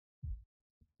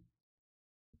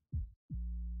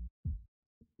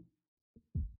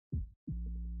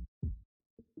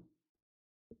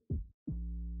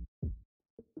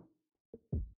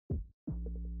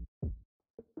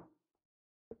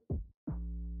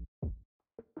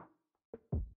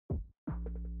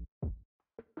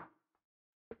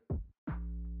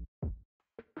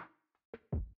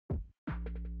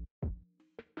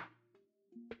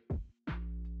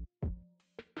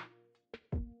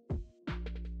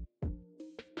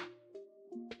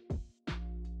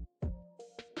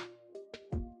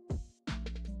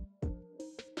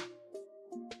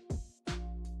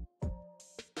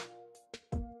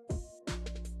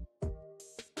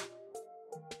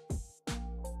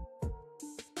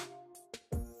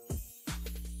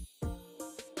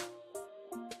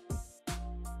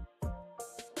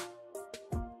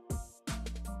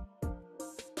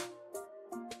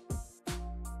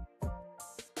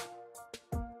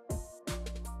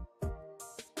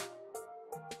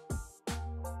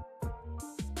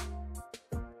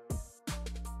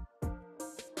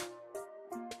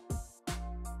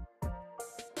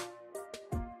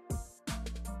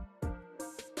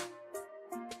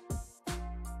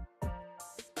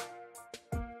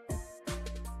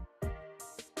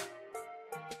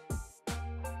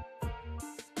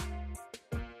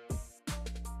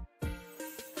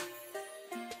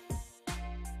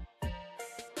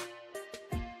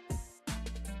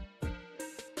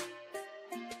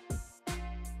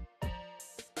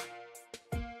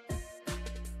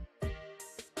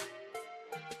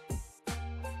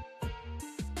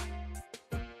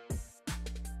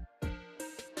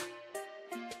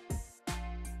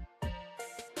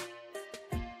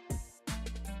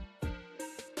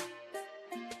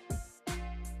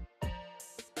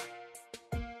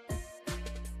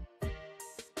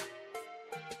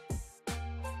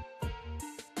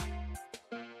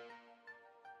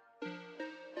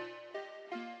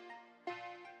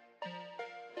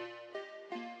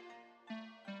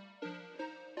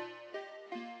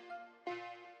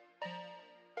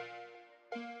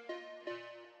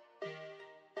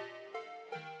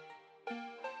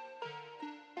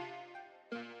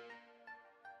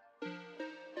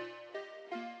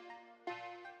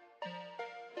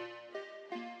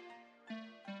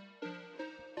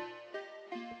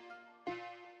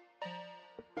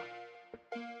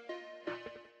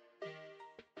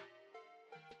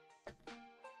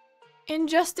In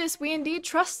justice, we indeed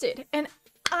trusted, and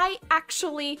I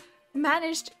actually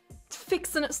managed to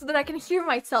fix it so that I can hear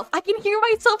myself. I can hear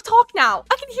myself talk now.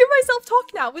 I can hear myself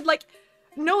talk now with like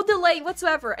no delay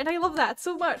whatsoever, and I love that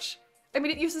so much. I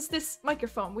mean, it uses this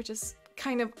microphone, which is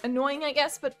kind of annoying, I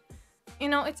guess, but you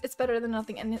know, it's better than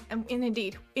nothing. And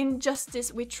indeed, in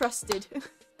justice, we trusted.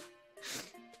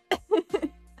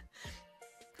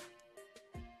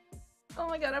 Oh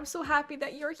my god, I'm so happy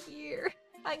that you're here.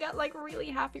 I got like really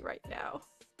happy right now.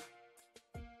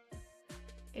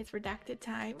 It's redacted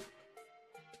time.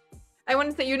 I want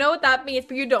to say, you know what that means,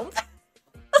 but you don't.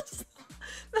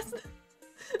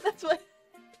 that's what.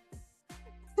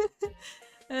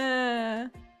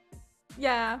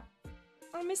 Yeah.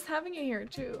 I missed having you here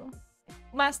too.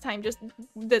 Last time just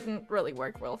didn't really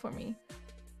work well for me.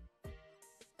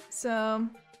 So.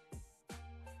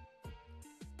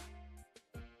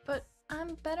 But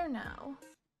I'm better now.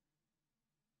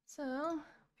 So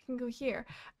we can go here.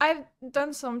 I've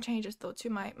done some changes though to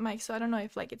my mic, so I don't know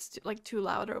if like it's too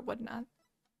loud or whatnot.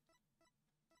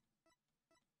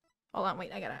 Hold on,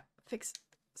 wait, I gotta fix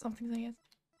something, I guess.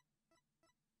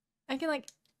 I can like...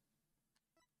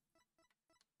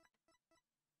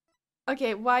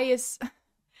 Okay, why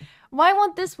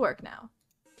won't this work now?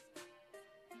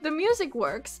 The music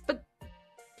works, but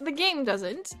the game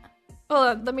doesn't.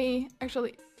 Well, let me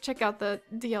actually check out the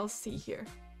DLC here.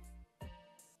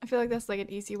 I feel like that's like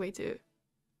an easy way to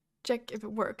check if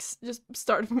it works. Just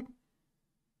start.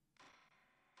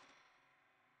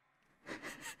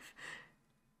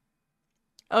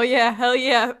 Oh yeah, hell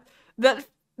yeah. That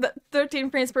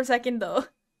 13 frames per second though.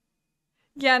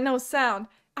 Yeah, no sound.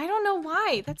 I don't know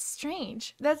why. That's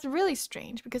strange. That's really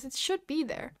strange because it should be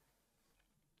there.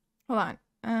 Hold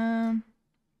on.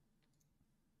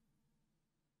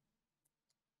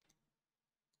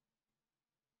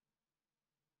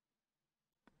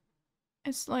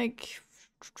 It's like...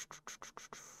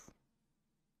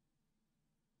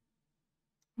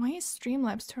 Why is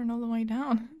Streamlabs turned all the way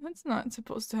down? That's not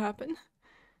supposed to happen.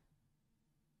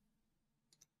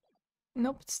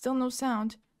 Nope, still no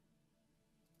sound.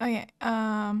 Okay,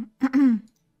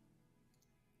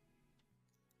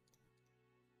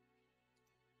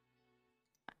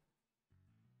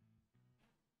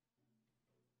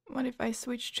 what if I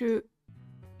switch to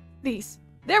these?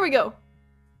 There we go!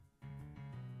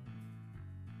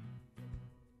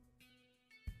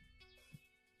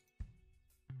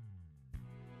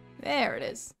 There it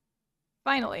is.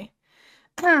 Finally.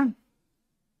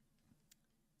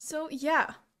 So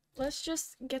yeah, let's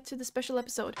just get to the special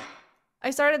episode. I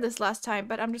started this last time,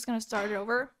 but I'm just gonna start it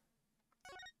over.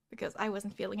 Because I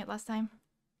wasn't feeling it last time,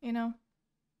 you know?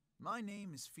 My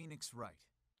name is Phoenix Wright,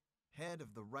 head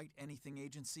of the Wright Anything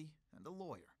Agency and a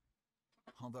lawyer.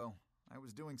 Although, I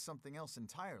was doing something else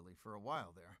entirely for a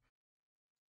while there.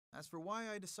 As for why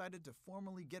I decided to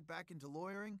formally get back into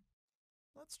lawyering,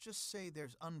 let's just say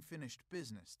there's unfinished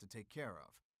business to take care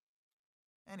of.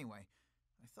 Anyway,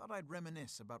 I thought I'd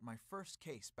reminisce about my first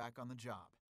case back on the job.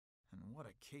 And what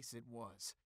a case it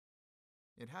was.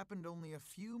 It happened only a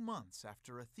few months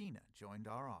after Athena joined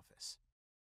our office.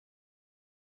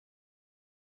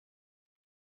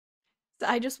 So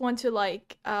I just want to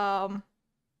like, preface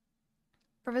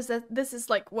that this is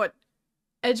like what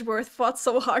Edgeworth fought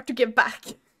so hard to get back.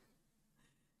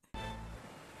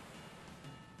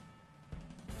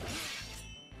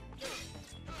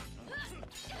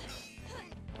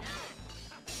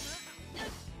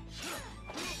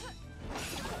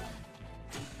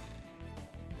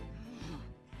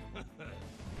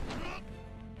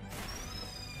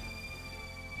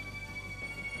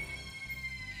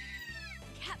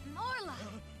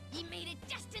 He made it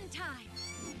just in time.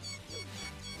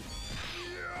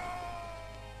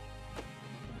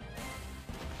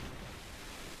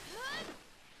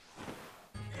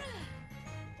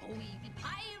 Oh, we be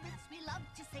pirates, we love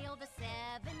to sail the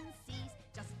 7 seas.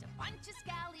 Just a bunch of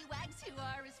scallywags who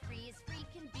are as free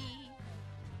can be.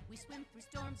 We swim through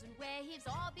storms and waves,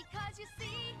 all because you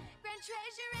see grand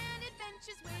treasure and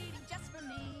adventures waiting just for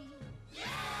me.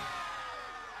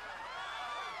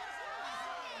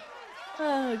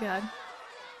 Oh god.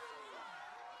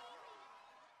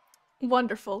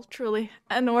 Wonderful, truly.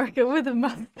 An orca with a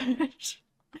mustache.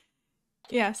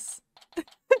 Yes.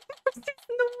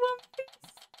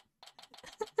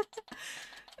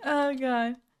 Oh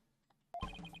god.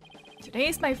 Today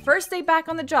is my first day back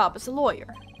on the job as a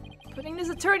lawyer. Putting this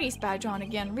attorney's badge on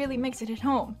again really makes it hit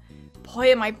home.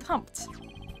 Boy, am I pumped.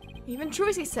 Even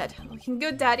Trucy said, "Looking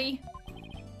good, Daddy."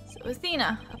 So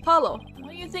Athena, Apollo, what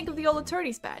do you think of the old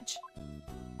attorney's badge?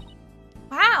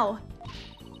 Wow!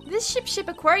 This Ship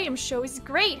Aquarium show is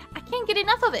great! I can't get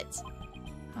enough of it!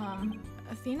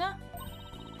 Athena?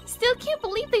 Still can't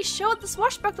believe they showed the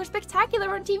Swashbuckler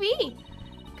Spectacular on TV.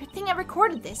 Good thing I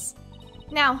recorded this.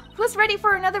 Now, who's ready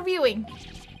for another viewing?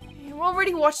 You've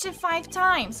already watched it 5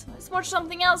 times. Let's watch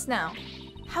something else now.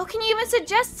 How can you even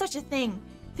suggest such a thing?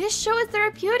 This show is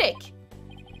therapeutic.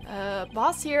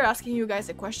 Boss here asking you guys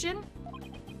a question.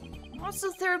 What's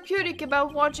so therapeutic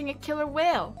about watching a killer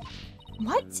whale?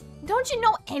 What? Don't you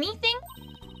know anything?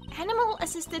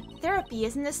 Animal-assisted therapy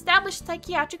is an established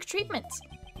psychiatric treatment.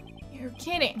 You're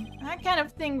kidding. That kind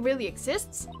of thing really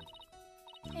exists?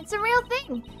 It's a real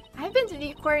thing. I've been to the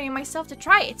aquarium myself to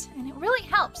try it, and it really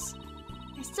helps.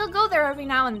 I still go there every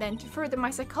now and then to further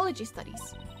my psychology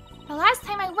studies. The last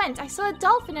time I went, I saw a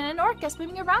dolphin and an orca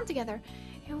swimming around together.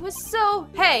 It was so...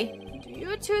 Hey, do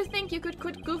you two think you could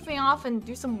quit goofing off and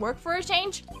do some work for a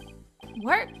change?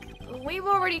 Work? We've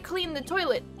already cleaned the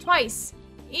toilet twice,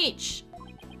 each.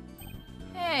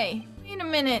 Hey, wait a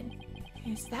minute.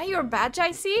 Is that your badge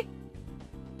I see?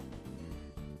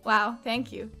 Wow,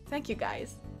 thank you. Thank you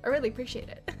guys. I really appreciate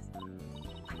it.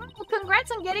 Well,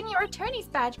 congrats on getting your attorney's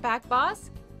badge back,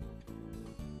 boss.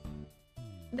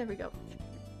 There we go.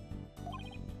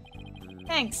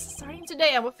 Thanks. Starting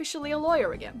today, I'm officially a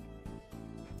lawyer again.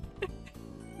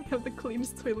 We have the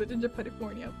cleanest toilet in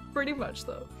California. Pretty much,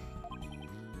 though.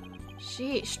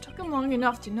 Sheesh, took him long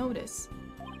enough to notice.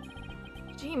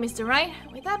 Gee, Mr. Wright,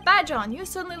 with that badge on, you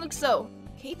suddenly look so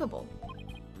capable.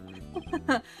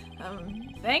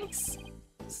 Thanks?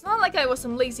 It's not like I was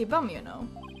some lazy bum, you know.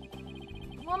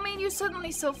 What made you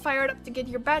suddenly so fired up to get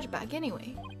your badge back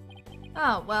anyway?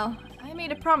 Oh, well, I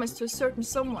made a promise to a certain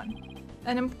someone.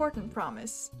 An important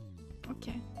promise.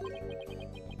 Okay.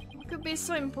 What could be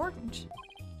so important?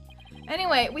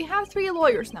 Anyway, we have 3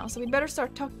 lawyers now, so we better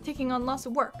start taking on lots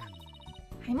of work.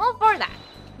 I'm all for that.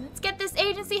 Let's get this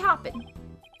agency hopping.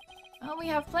 Well, we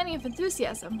have plenty of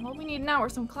enthusiasm. All we need now are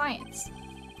some clients.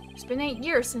 It's been 8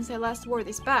 years since I last wore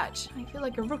this badge. I feel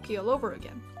like a rookie all over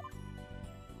again.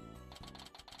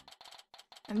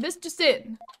 And this just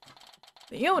in.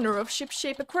 The owner of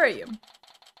Shipshape Aquarium,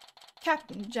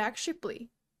 Captain Jack Shipley,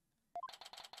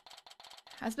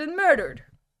 has been murdered.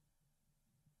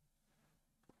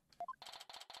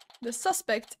 The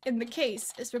suspect in the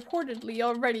case is reportedly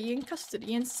already in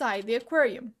custody inside the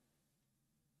aquarium.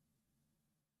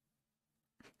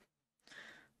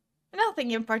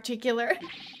 Nothing in particular.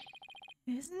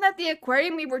 Isn't that the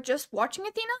aquarium we were just watching,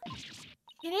 Athena?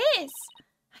 It is.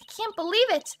 I can't believe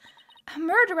it. A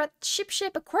murder at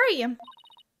Shipshape Aquarium.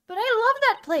 But I love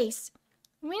that place.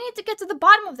 We need to get to the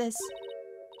bottom of this.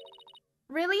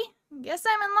 Really? Guess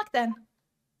I'm in luck then.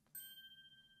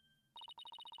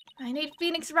 I need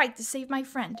Phoenix Wright to save my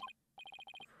friend.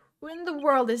 Who in the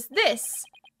world is this?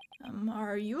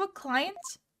 Are you a client?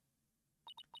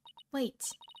 Wait,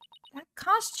 that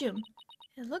costume.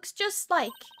 It looks just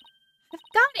like... I've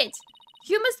got it!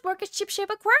 You must work at Shipshape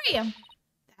Aquarium.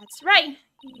 That's right.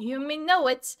 You may know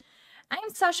it. I'm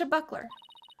Sasha Buckler.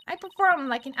 I perform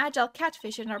like an agile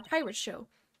catfish in our pirate show.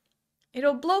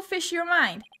 It'll blowfish your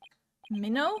mind.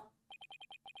 Minnow?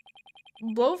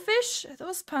 Blowfish?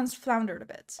 Those puns floundered a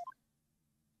bit.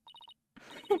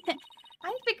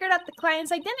 I figured out the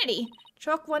client's identity.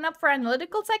 Chalk one up for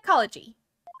analytical psychology.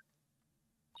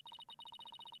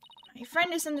 My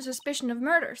friend is under suspicion of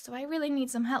murder, so I really need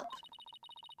some help.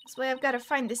 That's why I've got to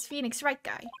find this Phoenix Wright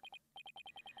guy.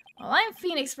 Well, I'm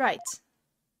Phoenix Wright.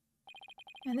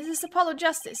 And this is Apollo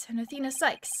Justice and Athena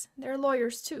Sykes. They're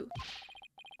lawyers too.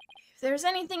 If there's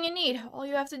anything you need, all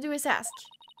you have to do is ask.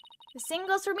 The same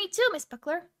goes for me too, Miss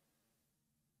Buckler.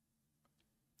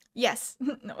 Yes.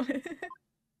 No.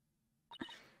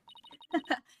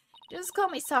 Just call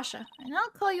me Sasha, and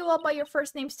I'll call you all by your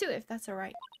first names too, if that's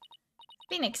alright.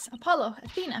 Phoenix, Apollo,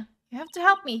 Athena, you have to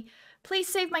help me. Please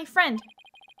save my friend.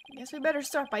 I guess we better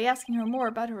start by asking her more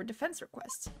about her defense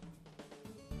request.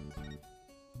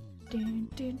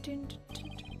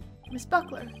 Miss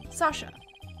Buckler, Sasha,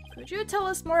 could you tell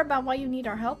us more about why you need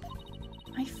our help?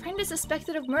 My friend is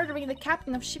suspected of murdering the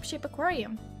captain of Shipshape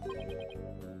Aquarium.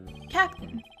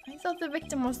 Captain? I thought the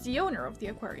victim was the owner of the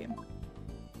aquarium.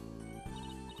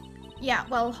 Yeah,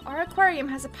 well, our aquarium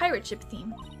has a pirate ship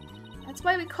theme. That's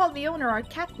why we call the owner our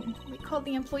captain. We call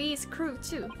the employees crew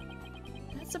too.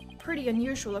 That's a pretty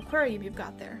unusual aquarium you've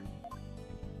got there.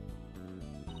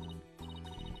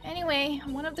 Anyway,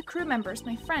 one of the crew members,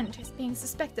 my friend, is being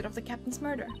suspected of the captain's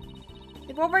murder.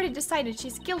 They've already decided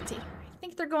she's guilty. I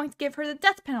think they're going to give her the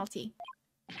death penalty.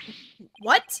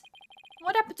 What?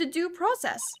 What happened to due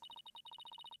process?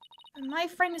 My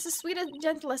friend is as sweet and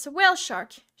gentle as a whale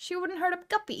shark. She wouldn't hurt a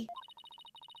guppy.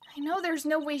 I know there's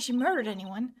no way she murdered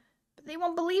anyone, but they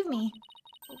won't believe me.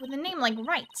 But with a name like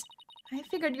Wright, I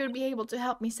figured you'd be able to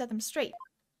help me set them straight.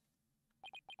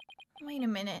 Wait a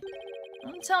minute.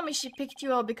 Don't tell me she picked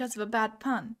you all because of a bad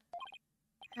pun.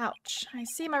 Ouch. I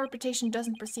see my reputation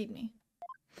doesn't precede me.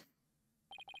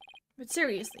 But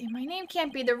seriously, my name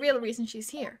can't be the real reason she's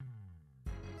here.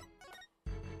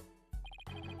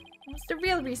 What's the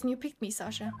real reason you picked me,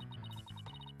 Sasha?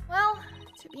 Well,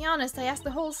 to be honest, I asked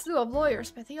a whole slew of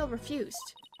lawyers, but they all refused.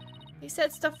 They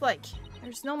said stuff like,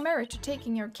 there's no merit to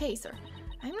taking your case, or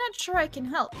I'm not sure I can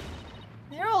help.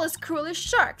 They're all as cruel as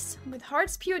sharks, with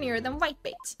hearts punier than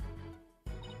whitebait.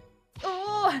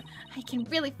 Oh, I can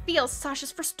really feel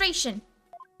Sasha's frustration.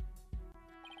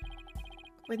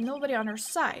 With nobody on her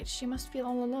side, she must feel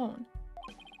all alone.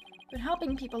 But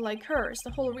helping people like her is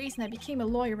the whole reason I became a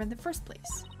lawyer in the first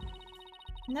place.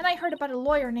 And then I heard about a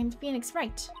lawyer named Phoenix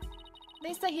Wright.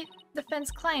 They say he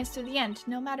defends clients to the end,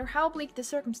 no matter how bleak the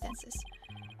circumstances.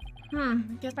 I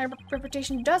guess my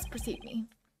reputation does precede me.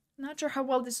 Not sure how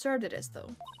well deserved it is,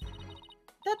 though.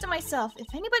 Thought to myself, if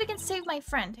anybody can save my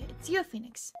friend, it's you,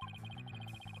 Phoenix.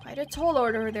 Quite a tall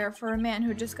order there for a man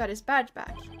who just got his badge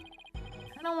back.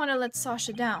 I don't want to let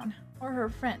Sasha down, or her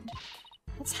friend.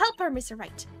 Let's help her, Mr.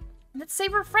 Wright. Let's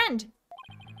save her friend.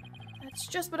 That's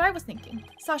just what I was thinking.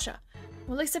 Sasha,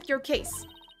 we'll accept your case.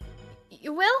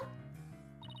 You will?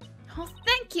 Oh,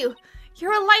 thank you.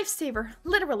 You're a lifesaver,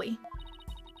 literally.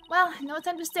 Well, no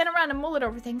time to stand around and mull it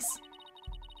over things.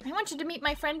 I want you to meet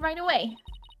my friend right away.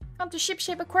 Come to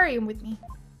Shipshape Aquarium with me.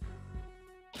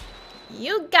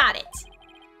 You got it.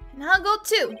 And I'll go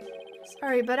too.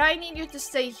 Sorry, but I need you to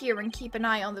stay here and keep an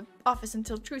eye on the office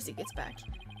until Trucy gets back.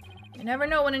 You never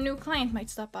know when a new client might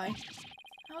stop by.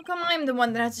 How come I'm the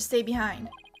one that has to stay behind?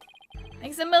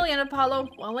 Thanks a million, Apollo.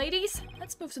 Well, ladies,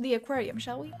 let's move to the aquarium,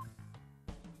 shall we?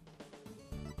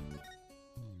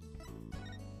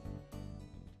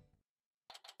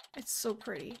 It's so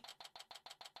pretty.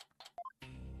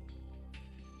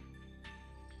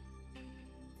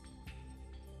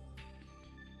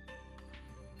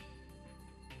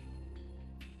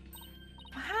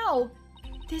 Wow!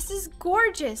 This is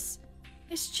gorgeous!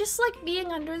 It's just like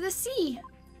being under the sea.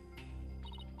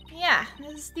 Yeah,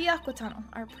 this is the Aqua Tunnel,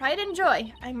 our pride and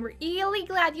joy. I'm really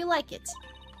glad you like it.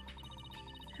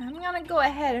 I'm gonna go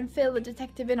ahead and fill the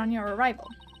detective in on your arrival.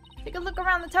 Take a look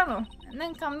around the tunnel, and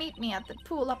then come meet me at the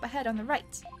pool up ahead on the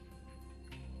right.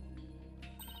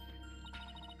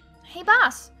 Hey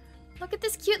boss, look at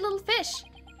this cute little fish.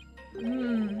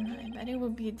 I bet it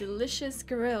would be delicious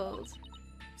grilled.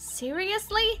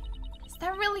 Seriously? Is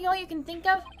that really all you can think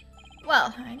of?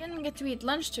 Well, I didn't get to eat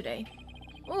lunch today.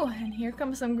 Oh, and here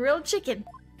comes some grilled chicken.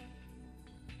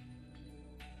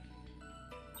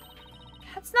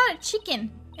 That's not a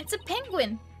chicken, it's a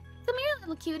penguin. Come here,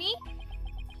 little cutie.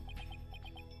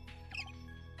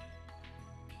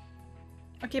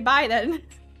 Okay, bye then.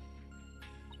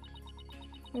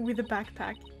 With a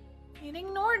backpack. It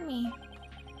ignored me.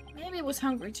 Maybe it was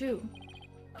hungry too.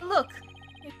 Look,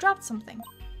 it dropped something.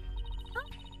 Huh?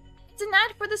 It's an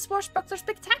ad for the Swashbuckler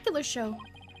Spectacular Show.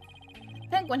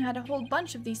 The penguin had a whole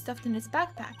bunch of these stuffed in its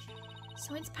backpack.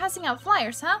 So it's passing out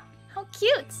flyers, huh? How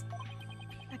cute!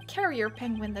 A carrier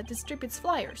penguin that distributes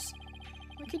flyers.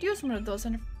 We could use one of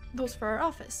those for our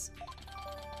office.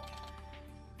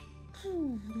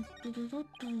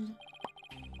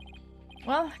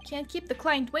 Well, can't keep the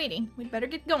client waiting. We'd better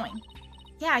get going.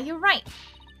 Yeah, you're right.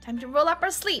 Time to roll up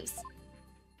our sleeves.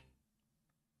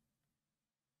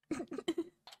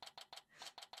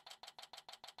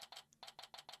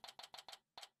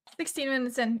 16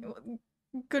 minutes in.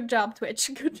 Good job, Twitch.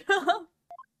 Good job.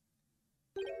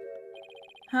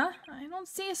 Huh? I don't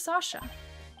see a Sasha.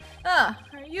 Ah,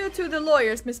 are you two the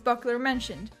lawyers Miss Buckler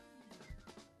mentioned?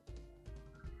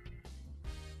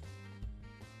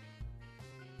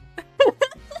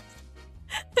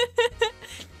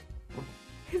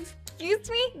 Excuse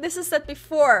me? This is set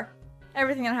before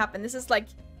everything that happened. This is like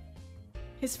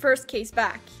his first case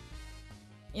back.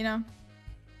 You know?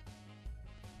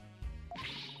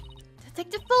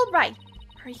 Detective Fulbright,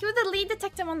 are you the lead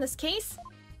detective on this case?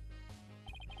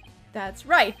 That's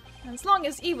right. As long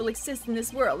as evil exists in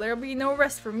this world, there'll be no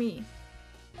rest for me.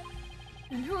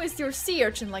 And who is your sea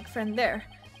urchin-like friend there?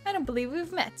 I don't believe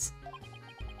we've met.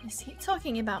 Is he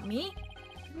talking about me?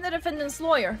 I'm the defendant's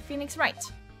lawyer, Phoenix Wright.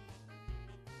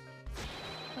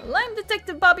 Well, I'm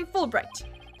Detective Bobby Fulbright.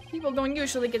 People don't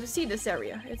usually get to see this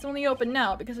area. It's only open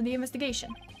now because of the investigation.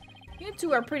 You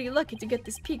two are pretty lucky to get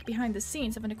this peek behind the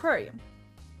scenes of an aquarium.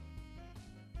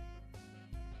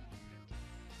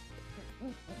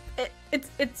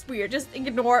 It's weird. Just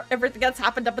ignore everything that's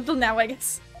happened up until now, I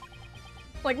guess.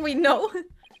 Like, we know.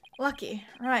 Lucky,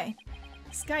 right.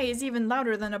 This guy is even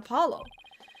louder than Apollo.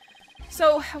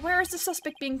 So, where is the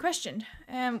suspect being questioned?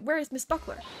 And where is Miss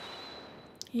Buckler?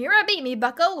 Here I be, me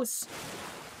buckos.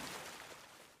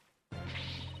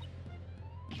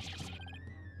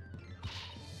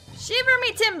 Shiver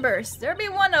me timbers, there be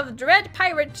one of dread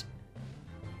pirate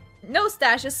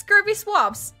Nostash's scurvy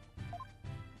swabs.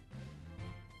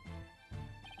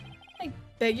 I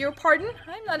beg your pardon?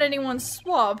 I'm not anyone's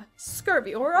swab,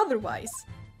 scurvy or otherwise.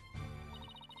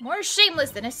 More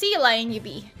shameless than a sea lion you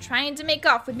be, trying to make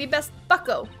off with me best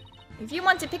bucko. If you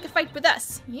want to pick a fight with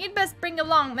us, you'd best bring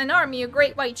along an army of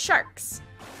great white sharks.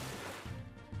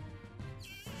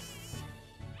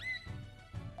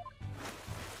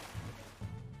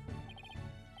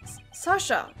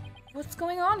 Sasha, what's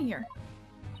going on here?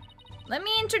 Let me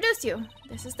introduce you.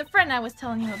 This is the friend I was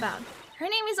telling you about. Her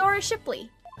name is Ora Shipley.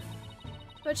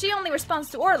 But she only responds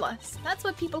to Orla, so that's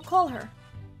what people call her.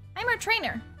 I'm her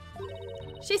trainer.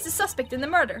 She's the suspect in the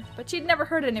murder, but she'd never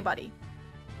hurt anybody.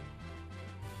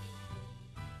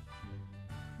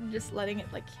 I'm just letting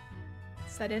it, like,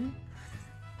 set in.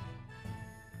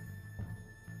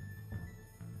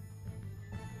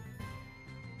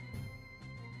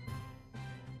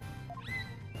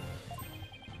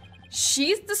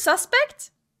 She's the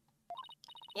suspect?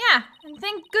 Yeah, and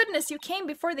thank goodness you came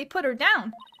before they put her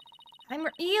down. I'm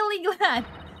really glad.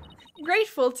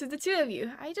 Grateful to the two of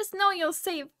you. I just know you'll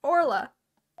save Orla.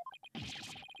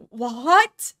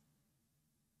 What?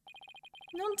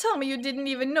 Don't tell me you didn't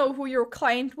even know who your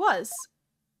client was.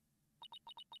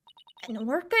 An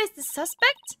orca is the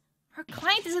suspect? Our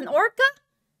client is an orca?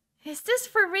 Is this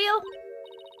for real?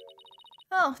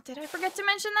 Oh, did I forget to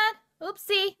mention that?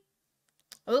 Oopsie.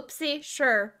 Oopsie,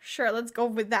 sure, let's go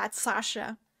with that,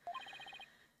 Sasha.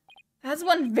 That's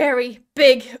one very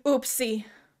big oopsie.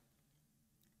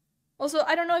 Also,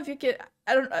 I don't know if you could,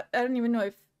 I don't even know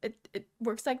if it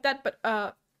works like that, but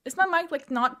is my mic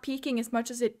like not peaking as much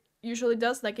as it usually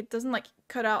does? Like it doesn't like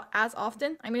cut out as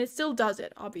often? I mean, it still does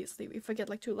it, obviously, if I get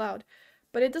like too loud,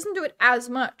 but it doesn't do it as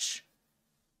much.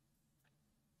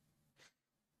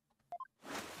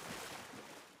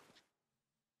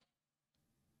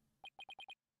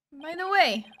 By the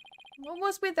way, what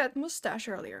was with that mustache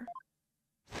earlier?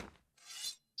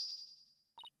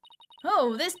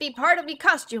 Oh, this be part of the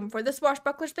costume for the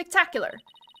Swashbuckler Spectacular.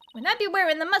 When I be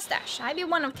wearing the mustache, I be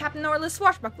one of Captain Orla's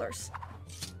swashbucklers.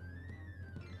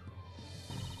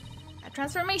 A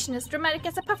transformation as dramatic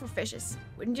as a pufferfish's,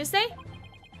 wouldn't you say?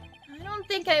 I don't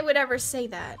think I would ever say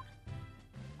that.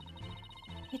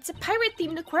 It's a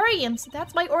pirate-themed aquarium, so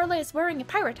that's why Orla is wearing a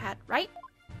pirate hat, right?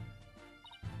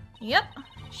 Yep.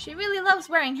 She really loves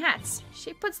wearing hats.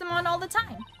 She puts them on all the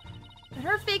time. But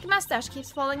her fake mustache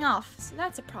keeps falling off, so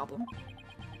that's a problem.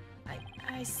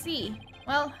 I see.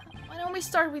 Well, why don't we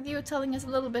start with you telling us a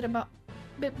little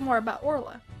bit more about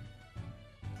Orla?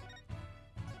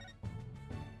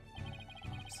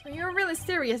 So you're really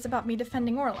serious about me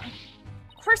defending Orla?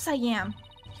 Of course I am.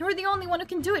 You're the only one who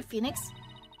can do it, Phoenix.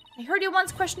 I heard you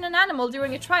once question an animal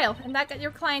during a trial, and that got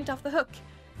your client off the hook.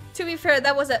 To be fair,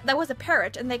 that was a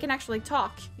parrot, and they can actually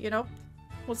talk, you know?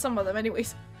 Well, some of them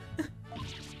anyways.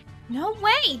 No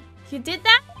way! You did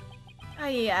that?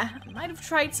 I might have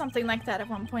tried something like that at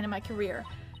one point in my career.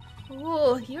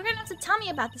 Ooh, you're gonna have to tell me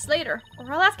about this later,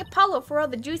 or I'll ask Apollo for all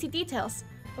the juicy details.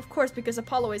 Of course, because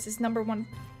Apollo is his #1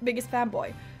 biggest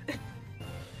fanboy.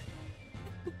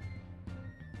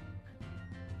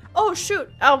 Oh, shoot!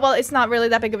 Oh, well, it's not really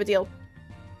that big of a deal.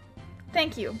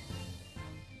 Thank you.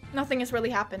 Nothing has really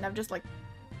happened. I've just, like,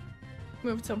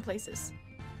 moved some places.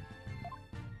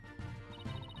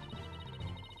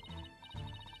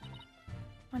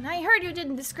 When I heard you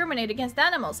didn't discriminate against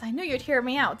animals, I knew you'd hear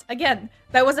me out. Again,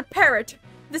 that was a parrot.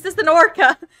 This is an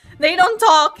orca. They don't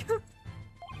talk.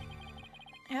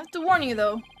 I have to warn you,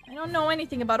 though. I don't know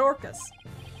anything about orcas.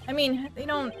 I mean, they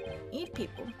don't eat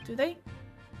people, do they?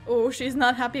 Oh, she's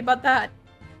not happy about that.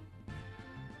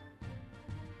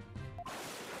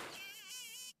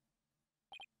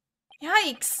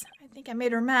 Yikes! I think I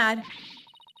made her mad.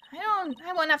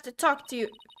 I won't have to talk to you.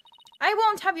 I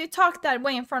won't have you talk that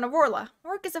way in front of Orla.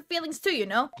 Orcas have feelings too, you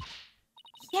know?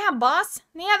 Yeah, boss.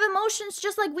 They have emotions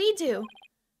just like we do.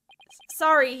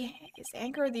 Sorry, is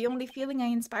anger the only feeling I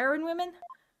inspire in women?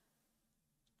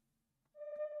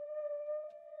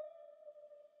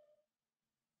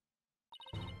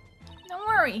 Don't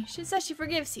worry, she says she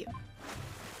forgives you.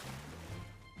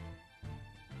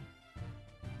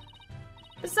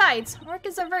 Besides,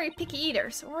 orcas are very picky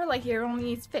eaters. Orla here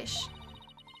only eats fish.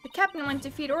 The captain went to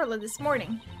feed Orla this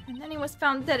morning, and then he was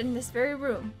found dead in this very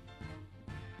room.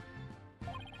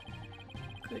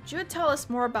 Could you tell us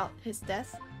more about his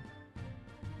death?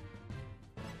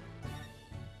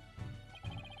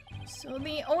 So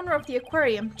the owner of the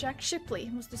aquarium, Jack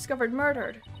Shipley, was discovered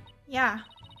murdered. Yeah,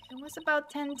 It was about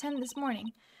 10:10 this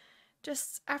morning,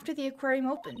 just after the aquarium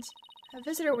opened. A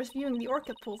visitor was viewing the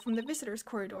orca pool from the visitors'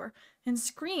 corridor and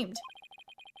screamed.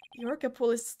 The orca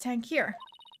pool is this tank here.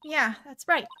 Yeah, that's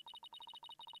right.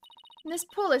 This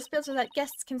pool is built so that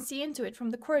guests can see into it from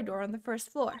the corridor on the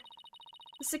first floor.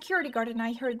 The security guard and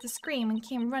I heard the scream and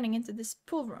came running into this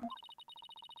pool room,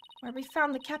 where we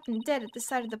found the captain dead at the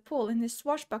side of the pool in his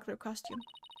swashbuckler costume.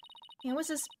 He was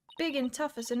as big and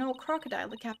tough as an old crocodile,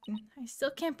 the captain. I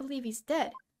still can't believe he's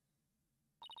dead.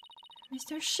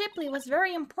 Mr. Shipley was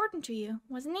very important to you,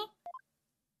 wasn't he?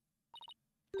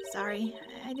 Sorry,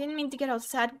 I didn't mean to get all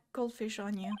sad goldfish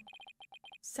on you.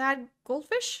 Sad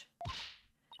goldfish?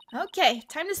 Okay,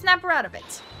 time to snap her out of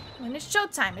it. When it's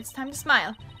showtime, it's time to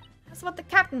smile. That's what the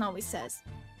captain always says.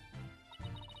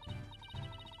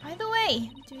 By the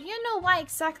way, do you know why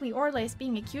exactly Orla is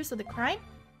being accused of the crime?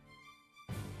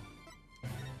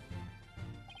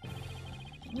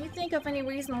 Can you think of any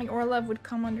reason why Orla would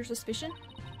come under suspicion?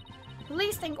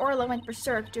 Police think Orla went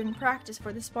berserk during practice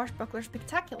for the Swashbuckler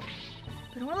Spectacular.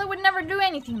 But Orla would never do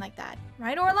anything like that.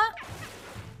 Right, Orla?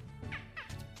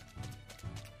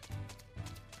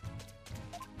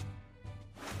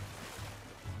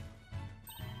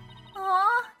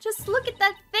 Aw, just look at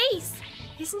that face!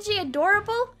 Isn't she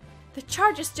adorable? The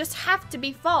charges just have to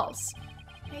be false.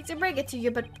 I hate to break it to you,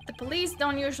 but the police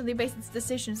don't usually base its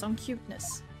decisions on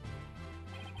cuteness.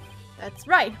 That's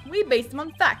right, we base them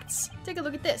on facts. Take a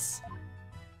look at this.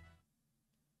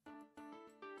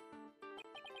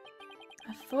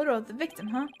 A photo of the victim,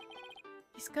 huh?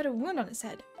 He's got a wound on his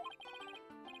head.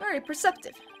 Very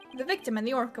perceptive. The victim and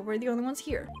the orca were the only ones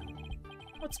here.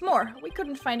 What's more, we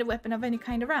couldn't find a weapon of any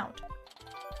kind around.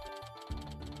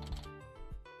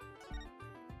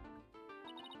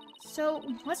 So,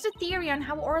 what's the theory on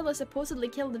how Orla supposedly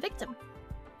killed the victim?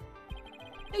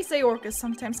 They say orcas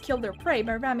sometimes kill their prey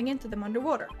by ramming into them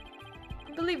underwater.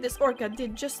 I believe this orca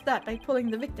did just that by pulling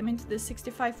the victim into the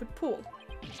 65-foot pool,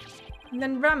 and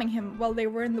then ramming him while they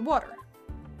were in the water.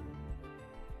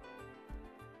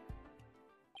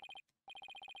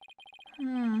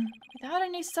 Without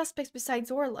any suspects besides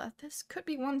Orla, this could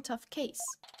be one tough case.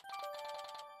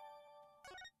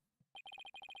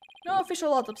 No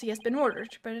official autopsy has been ordered,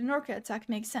 but an orca attack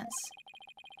makes sense.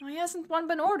 Why hasn't one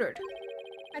been ordered?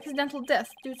 Accidental death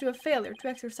due to a failure to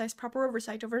exercise proper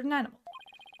oversight over an animal.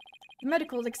 The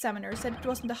medical examiner said it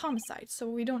wasn't a homicide, so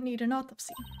we don't need an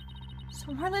autopsy.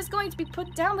 So Orla is going to be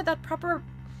put down without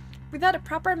a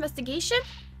proper investigation?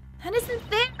 That isn't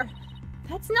fair!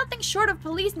 That's nothing short of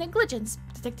police negligence,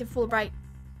 Detective Fulbright.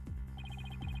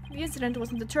 The incident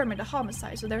wasn't determined a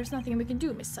homicide, so there's nothing we can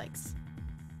do, Miss Sykes.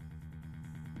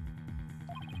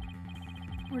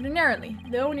 Ordinarily,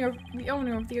 the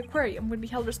owner of the aquarium would be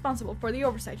held responsible for the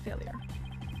oversight failure.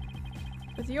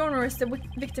 But the owner is the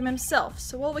victim himself,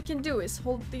 so all we can do is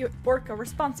hold the orca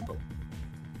responsible.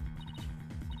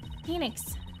 Phoenix,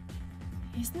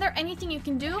 isn't there anything you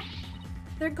can do?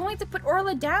 They're going to put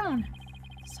Orla down.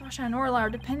 Sasha and Orla are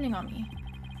depending on me.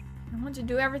 I want to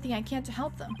do everything I can to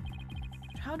help them.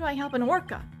 But how do I help an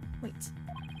orca? Wait.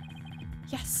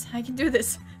 Yes, I can do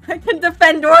this. I can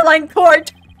defend Orla in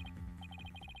court!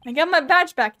 I got my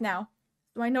badge back now,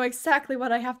 so I know exactly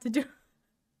what I have to do.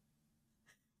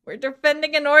 We're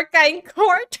defending an orca in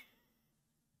court?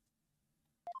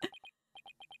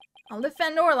 I'll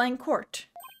defend Orla in court.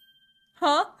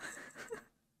 Huh?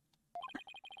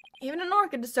 Even an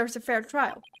orca deserves a fair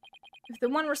trial. If the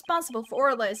one responsible for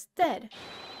Orla is dead,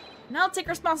 then I'll take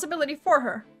responsibility for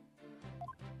her.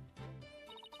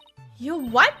 You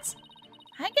what?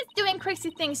 I guess doing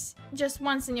crazy things just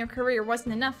once in your career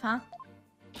wasn't enough, huh?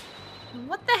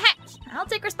 What the heck? I'll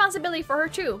take responsibility for her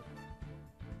too.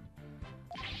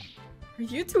 Are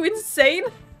you two insane?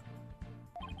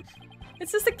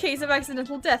 It's just a case of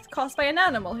accidental death caused by an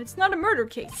animal. It's not a murder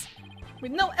case.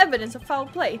 With no evidence of foul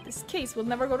play, this case will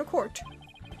never go to court.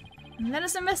 And let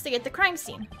us investigate the crime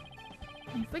scene.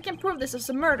 And if we can prove this is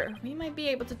a murder, we might be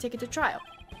able to take it to trial.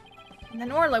 And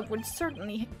then Orla would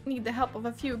certainly need the help of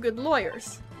a few good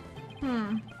lawyers.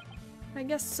 I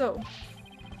guess so.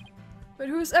 But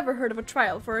who's ever heard of a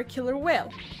trial for a killer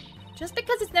whale? Just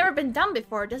because it's never been done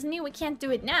before doesn't mean we can't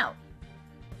do it now.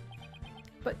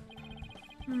 But,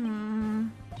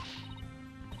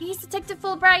 please, Detective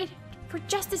Fulbright, for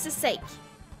justice's sake.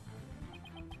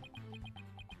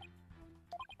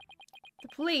 The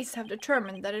police have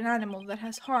determined that an animal that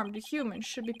has harmed a human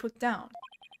should be put down.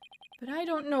 But I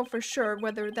don't know for sure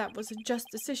whether that was a just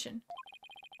decision.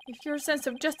 If your sense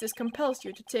of justice compels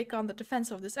you to take on the defense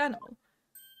of this animal,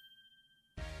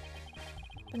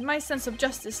 then my sense of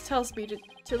justice tells me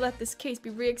to let this case be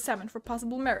re-examined for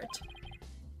possible merit.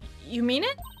 You mean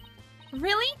it?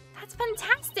 Really? That's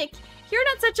fantastic! You're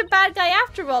not such a bad guy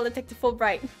after all, Detective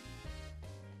Fulbright.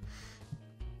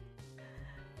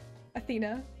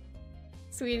 Athena.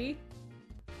 Sweetie.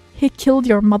 He killed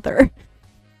your mother.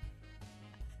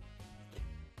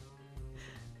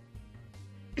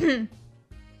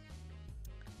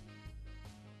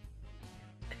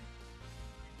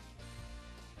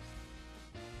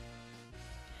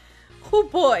 Oh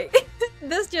boy,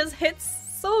 this just hits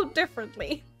so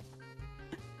differently.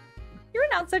 You're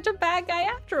not such a bad guy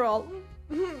after all.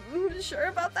 Sure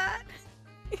about that?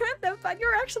 Even the fact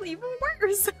you're actually even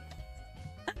worse.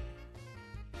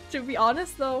 To be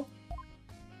honest though,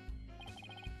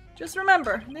 just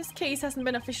remember, this case hasn't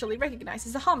been officially recognized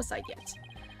as a homicide yet.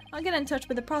 I'll get in touch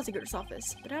with the prosecutor's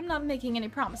office, but I'm not making any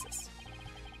promises.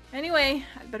 Anyway,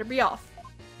 I'd better be off.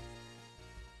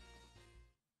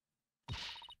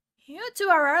 You two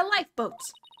are our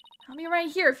lifeboats. I'll be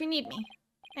right here if you need me.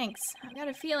 Thanks. I've got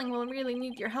a feeling we'll really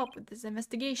need your help with this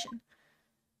investigation.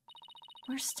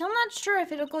 We're still not sure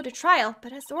if it'll go to trial,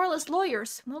 but as Orla's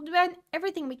lawyers, we'll do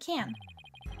everything we can.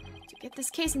 To get this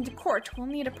case into court, we'll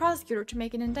need a prosecutor to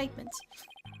make an indictment.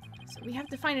 So we have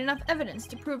to find enough evidence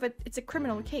to prove it's a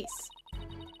criminal case.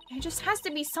 It just has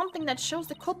to be something that shows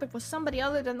the culprit was somebody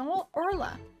other than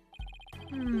Orla.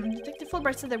 Detective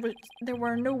Fulbright said there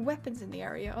were no weapons in the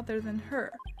area other than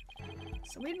her.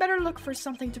 So we'd better look for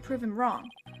something to prove him wrong.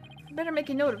 I better make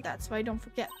a note of that so I don't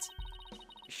forget.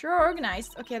 Sure,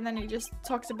 organized. Okay, and then he just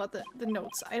talks about the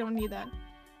notes. I don't need that.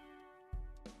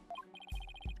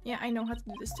 Yeah, I know how to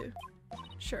do this too.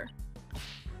 Sure.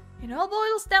 It all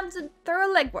boils down to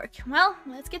thorough legwork. Well,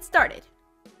 let's get started.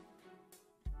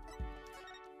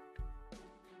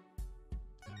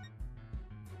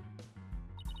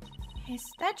 Is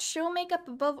that show makeup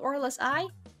above Orla's eye?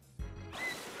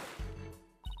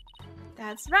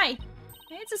 That's right.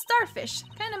 It's a starfish.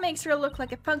 Kinda makes her look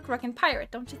like a punk rockin'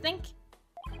 pirate, don't you think?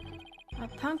 A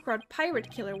punk rock pirate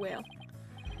killer whale.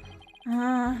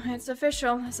 It's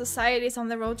official. Society's on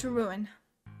the road to ruin.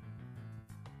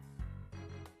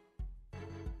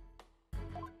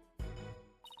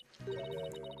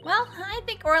 Well, I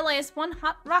think Orla is one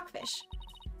hot rockfish.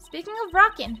 Speaking of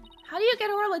rockin', how do you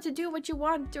get Orla to do what you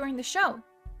want during the show?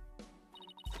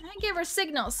 I give her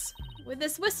signals with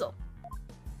this whistle.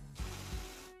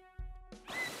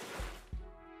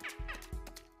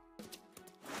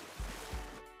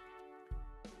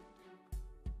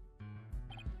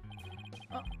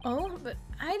 Oh, but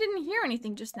I didn't hear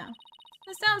anything just now.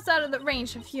 The sound's out of the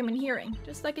range of human hearing,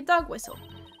 just like a dog whistle.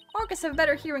 Orcas have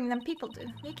better hearing than people do.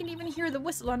 They can even hear the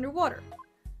whistle underwater.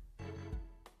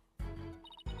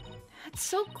 That's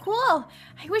so cool!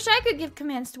 I wish I could give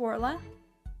commands to Orla.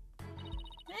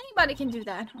 Anybody can do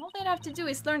that. All they'd have to do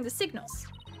is learn the signals.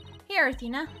 Here,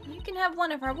 Athena, you can have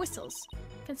one of our whistles.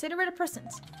 Consider it a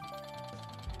present.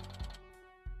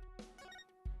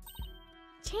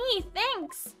 Gee,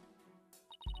 thanks!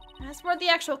 As for the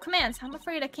actual commands, I'm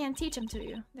afraid I can't teach them to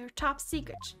you. They're top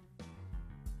secret.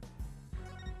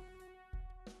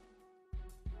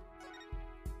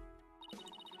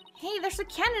 Hey, there's a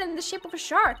cannon in the shape of a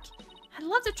shark. I'd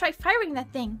love to try firing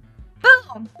that thing.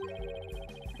 Boom!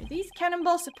 Are these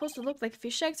cannonballs supposed to look like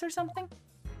fish eggs or something?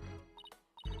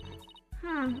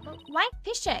 But why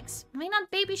fish eggs? Why not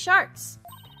baby sharks?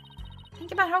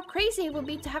 Think about how crazy it would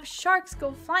be to have sharks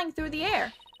go flying through the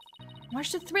air.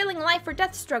 Watch the thrilling life or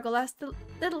death struggle as the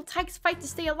little tykes fight to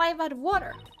stay alive out of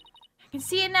water. I can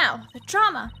see it now. The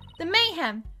drama, the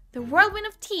mayhem, the whirlwind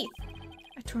of teeth.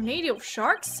 A tornado of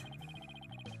sharks?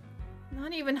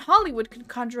 Not even Hollywood could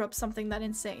conjure up something that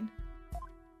insane.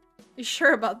 You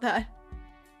sure about that?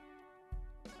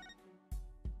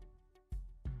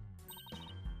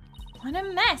 What a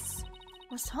mess!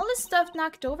 Was all this stuff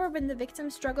knocked over when the victim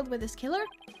struggled with his killer?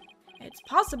 It's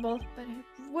possible, but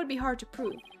it would be hard to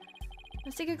prove.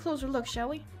 Let's take a closer look, shall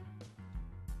we?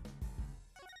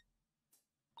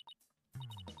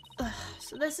 Ugh,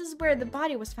 so this is where the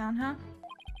body was found, huh?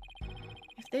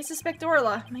 If they suspect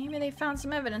Orla, maybe they found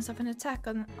some evidence of an attack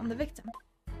on the victim.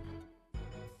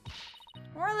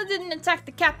 Orla didn't attack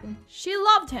the captain. She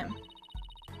loved him.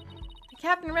 The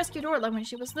captain rescued Orla when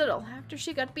she was little, after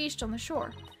she got beached on the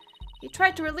shore. He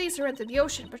tried to release her into the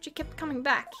ocean, but she kept coming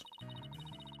back.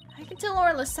 I can tell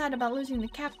Orla's sad about losing the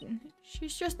captain.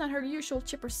 She's just not her usual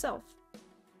chipper self.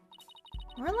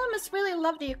 Orla must really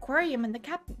love the aquarium and the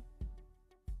captain.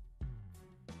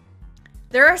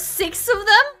 There are 6 of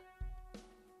them?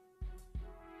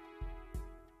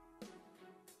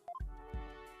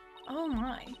 Oh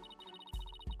my.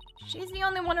 She's the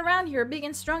only one around here big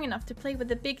and strong enough to play with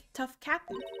the big, tough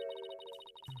captain.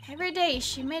 Every day,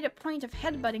 she made a point of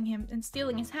headbutting him and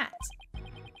stealing his hat.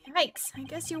 Yikes, I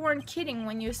guess you weren't kidding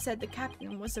when you said the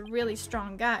captain was a really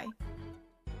strong guy.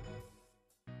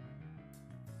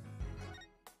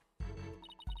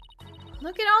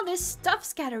 Look at all this stuff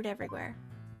scattered everywhere.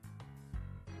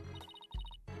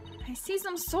 I see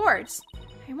some swords.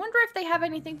 I wonder if they have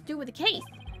anything to do with the case.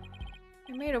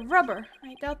 They're made of rubber.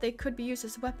 I doubt they could be used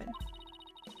as a weapon.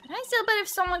 But I still bet if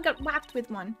someone got whacked with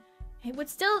one, it would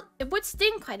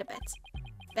sting quite a bit.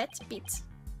 Bit.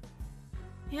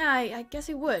 Yeah, I guess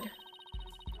it would.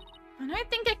 And I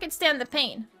think I could stand the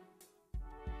pain.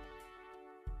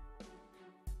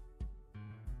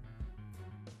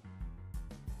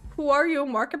 Who are you,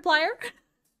 Markiplier?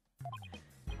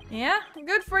 Yeah,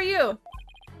 good for you.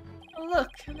 Oh, look,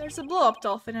 there's a blow-up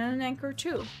dolphin and an anchor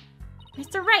too.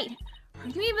 Mr. Wright, are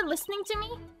you even listening to me?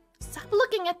 Stop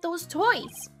looking at those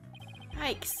toys.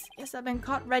 Yikes, guess I've been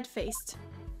caught red-faced.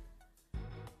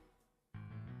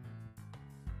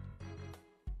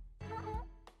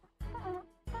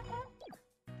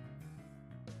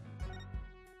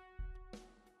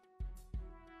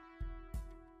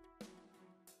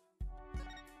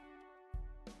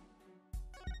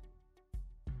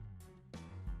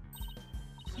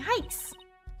 Yikes!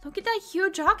 Look at that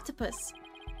huge octopus.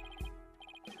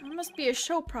 That must be a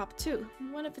show prop too.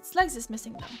 One of its legs is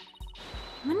missing though.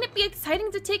 Wouldn't it be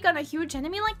exciting to take on a huge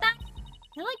enemy like that?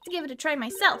 I'd like to give it a try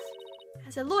myself.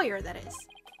 As a lawyer, that is.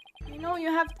 You know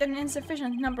you have an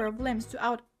insufficient number of limbs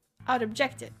to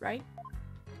out-object it, right?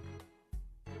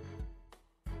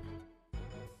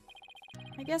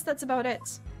 I guess that's about it.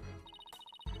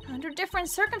 Under different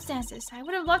circumstances, I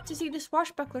would have loved to see the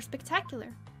swashbuckler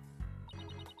spectacular.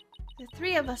 The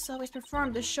three of us always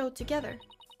performed the show together.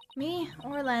 Me,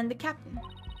 Orla, and the captain.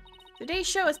 Today's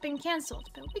show has been cancelled,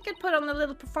 but we could put on a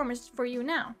little performance for you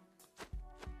now.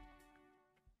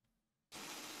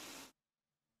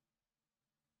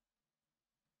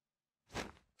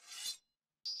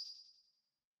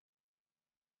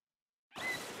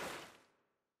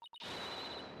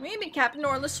 We be Captain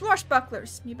Orla's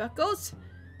swashbucklers, me buckles.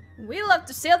 We love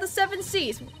to sail the seven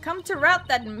seas. We come to rout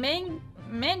that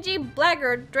mangy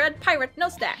blackguard dread pirate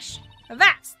Nostache.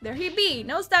 Avast! There he be,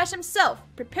 Nostache himself,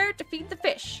 prepared to feed the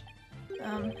fish.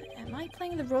 Am I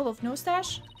playing the role of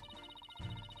Nostache?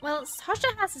 Well, Sasha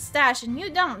has a stash and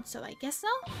you don't, so I guess so?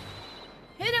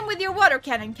 Hit him with your water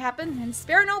cannon, Captain, and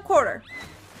spare no quarter.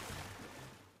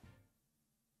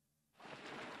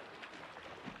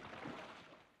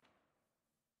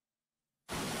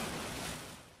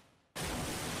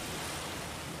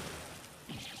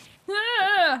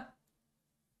 Ah!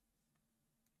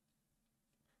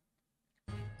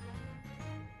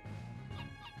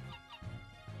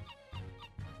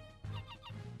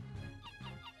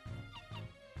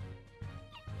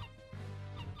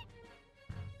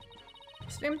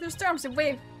 Swim through storms and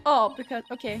wave. Oh, because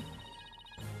okay.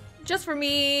 Just for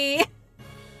me.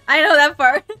 I know that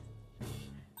part.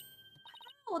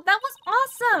 Oh, that was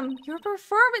awesome. Your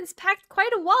performance packed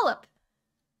quite a wallop.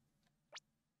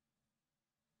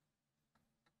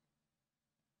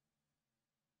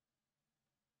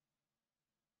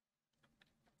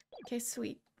 Okay,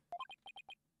 sweet.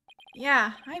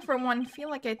 Yeah, I for one feel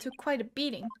like I took quite a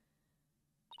beating.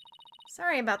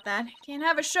 Sorry about that. Can't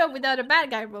have a show without a bad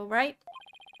guy role, right?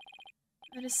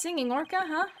 But a singing orca,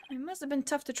 huh? It must have been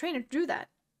tough to train her to do that.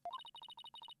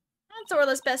 That's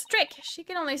Orla's best trick. She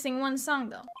can only sing one song,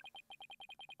 though.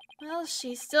 Well,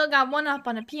 she's still got one up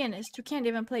on a pianist who can't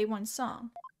even play one song.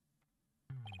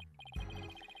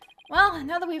 Well,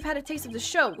 now that we've had a taste of the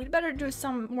show, we'd better do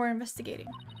some more investigating.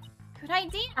 Good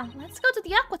idea. Let's go to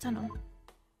the Aqua Tunnel.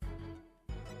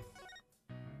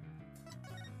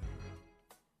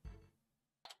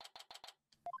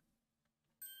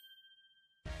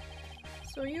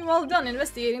 So you're all done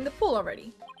investigating the pool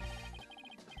already.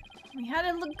 We had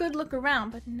a good look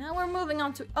around, but now we're moving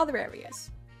on to other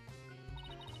areas.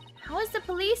 How is the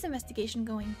police investigation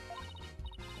going?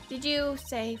 Did you,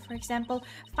 say, for example,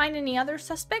 find any other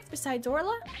suspects besides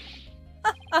Orla?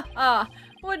 Ha ha ha!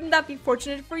 Wouldn't that be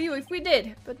fortunate for you if we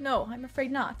did? But no, I'm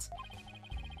afraid not.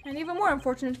 And even more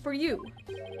unfortunate for you.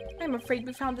 I'm afraid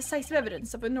we found decisive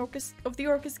evidence of the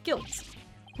orca's guilt.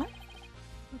 What?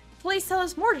 Please tell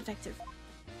us more, Detective.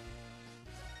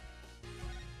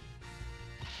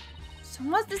 So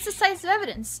what's this decisive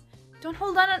evidence? Don't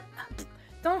hold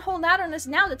out on us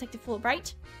now, Detective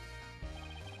Fulbright.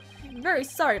 I'm very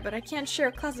sorry, but I can't share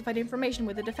classified information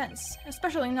with the defense,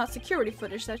 especially not security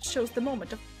footage that shows the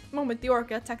moment the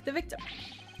orca attacked the victim.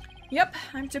 Yep,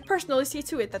 I'm to personally see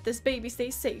to it that this baby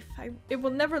stays safe. It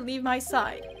will never leave my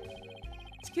side.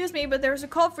 Excuse me, but there's a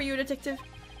call for you, Detective.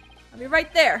 I'll be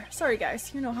right there. Sorry,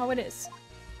 guys. You know how it is.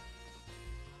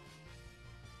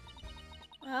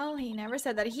 Well, Well, he never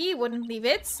said that he wouldn't leave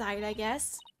its side, I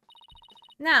guess.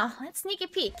 Now, let's sneak a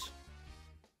peek.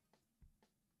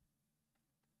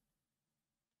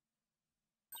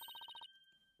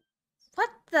 What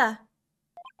the?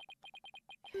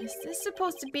 Is this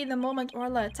supposed to be the moment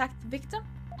Orla attacked the victim?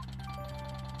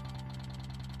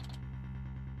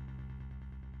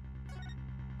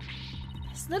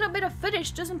 This little bit of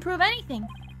footage doesn't prove anything.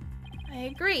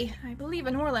 I agree. I believe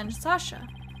in Orla and Sasha.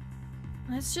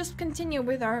 Let's just continue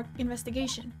with our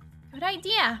investigation. Good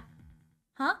idea.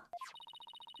 Huh?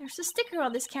 There's a sticker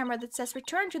on this camera that says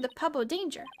return to the pub of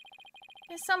danger.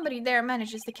 Guess somebody there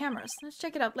manages the cameras. Let's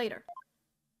check it out later.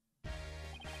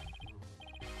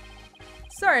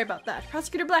 Sorry about that.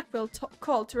 Prosecutor Blackwell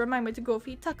called to remind me to go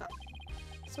feed Tucka.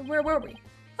 So where were we?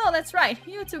 Oh, that's right.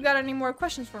 You two got any more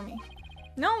questions for me?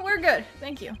 No, we're good.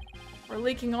 Thank you. For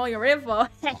leaking all your info.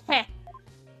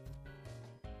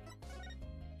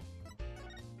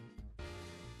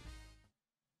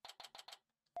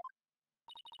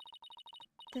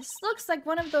 This looks like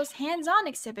one of those hands-on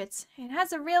exhibits. It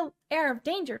has a real air of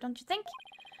danger, don't you think?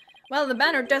 Well, the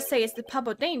banner does say it's the pub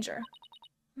of danger.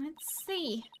 Let's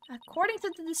see. According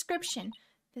to the description,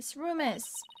 this room is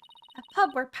a pub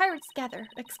where pirates gather,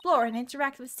 explore, and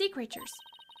interact with sea creatures.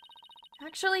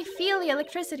 Actually feel the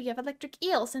electricity of electric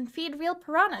eels and feed real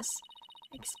piranhas.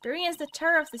 Experience the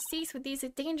terror of the seas with these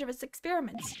dangerous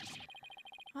experiments.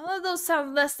 All of those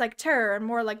sound less like terror and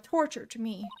more like torture to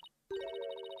me.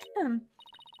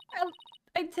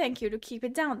 I'd thank you to keep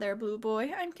it down there, Blue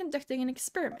Boy. I'm conducting an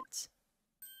experiment.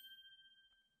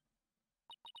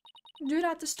 Do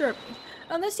not disturb me,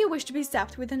 unless you wish to be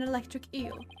zapped with an electric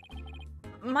eel.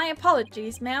 My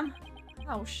apologies, ma'am.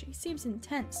 Oh, she seems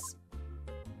intense.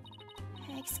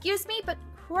 Excuse me, but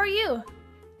who are you?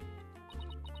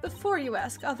 Before you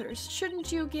ask others,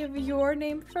 shouldn't you give your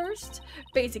name first?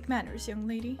 Basic manners, young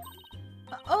lady.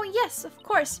 Oh yes, of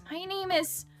course. My name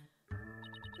is...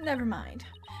 Never mind.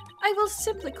 I will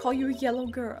simply call you Yellow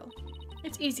Girl.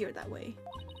 It's easier that way.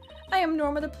 I am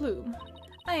Norma the Plume.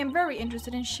 I am very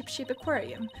interested in Ship Shape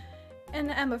Aquarium, and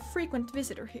am a frequent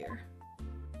visitor here.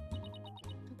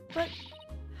 But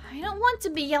I don't want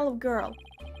to be Yellow Girl.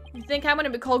 You think I'm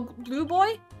gonna be called Blue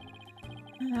Boy?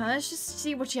 Let's just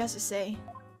see what she has to say.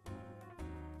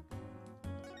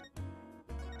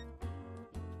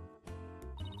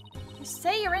 You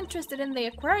say you're interested in the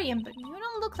aquarium, but you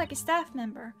don't look like a staff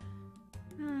member.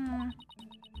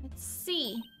 Let's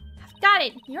see. I've got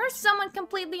it! You're someone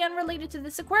completely unrelated to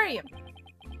this aquarium.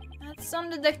 That's some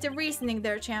deductive reasoning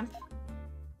there, champ.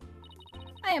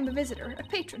 I am a visitor, a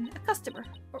patron, a customer,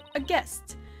 or a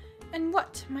guest. And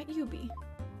what might you be?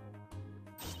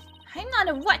 I'm not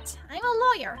a what, I'm a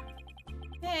lawyer.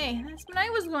 Hey, that's what I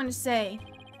was going to say.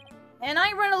 And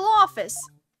I run a law office.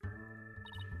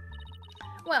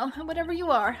 Well, whatever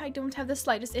you are, I don't have the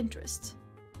slightest interest.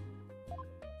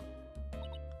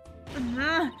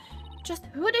 Just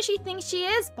who does she think she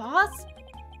is, boss?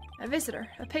 A visitor,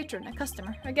 a patron, a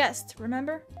customer, a guest,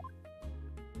 remember?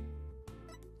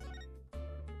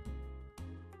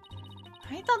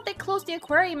 I thought they closed the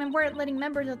aquarium and weren't letting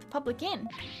members of the public in.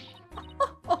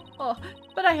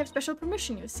 But I have special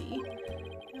permission, you see.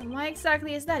 And why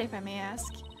exactly is that, if I may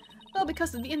ask? Well,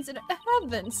 because of the incident.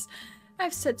 Heavens!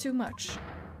 I've said too much.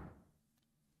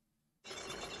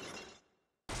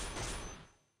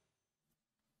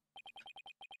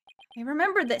 I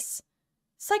remember this.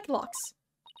 Psychlocks.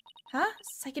 Huh?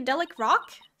 Psychedelic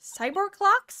rock? Cyborg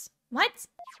locks? What?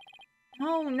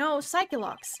 Oh no,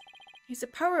 Psychlocks. It's the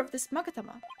power of this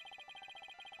Magatama.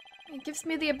 It gives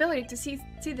me the ability to see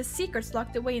the secrets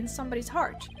locked away in somebody's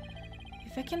heart.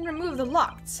 If I can remove the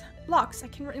locks, I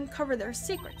can uncover their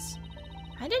secrets.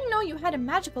 I didn't know you had a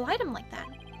magical item like that.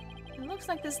 It looks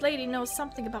like this lady knows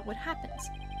something about what happens.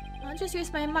 I'll just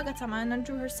use my Magatama and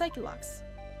undo her Psychlocks.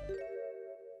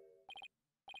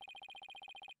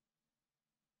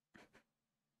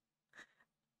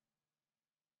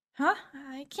 Huh?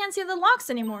 I can't see the locks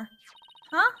anymore.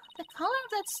 Huh? The color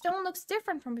of that stone looks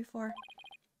different from before.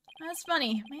 That's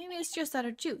funny. Maybe it's just out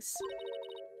of juice.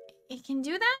 It can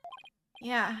do that?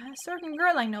 Yeah, a certain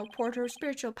girl I know poured her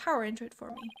spiritual power into it for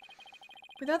me.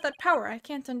 Without that power, I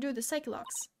can't undo the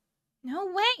Psychlocks. No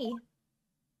way!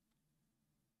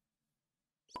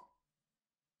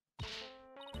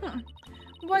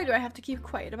 Why do I have to keep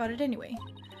quiet about it anyway?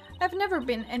 I've never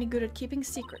been any good at keeping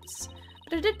secrets.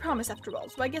 But I did promise after all,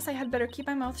 so I guess I had better keep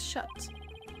my mouth shut.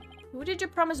 Who did you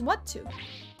promise what to?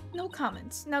 No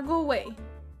comments. Now go away.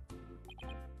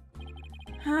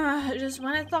 Just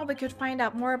when I thought we could find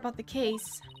out more about the case.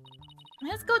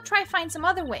 Let's go try find some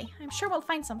other way. I'm sure we'll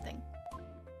find something.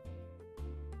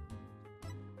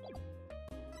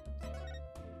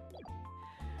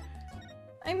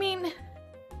 I mean,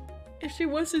 if she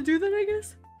wants to do that, I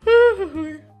guess.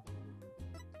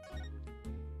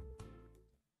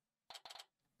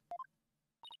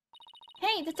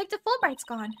 Hey, Detective Fulbright's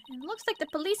gone. It looks like the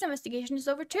police investigation is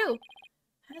over too.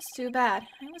 That's too bad.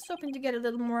 I was hoping to get a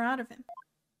little more out of him.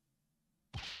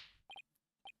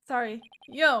 Sorry.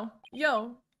 Yo,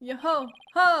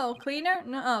 ho, cleaner?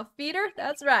 Nuh-uh, feeder?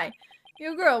 That's right.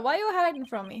 You girl, why you hiding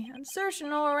from me? I'm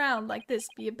searching all around like this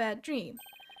be a bad dream.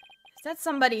 Is that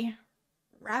somebody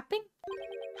rapping?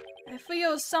 I feel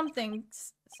yo something.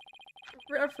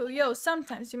 I feel yo,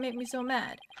 sometimes you make me so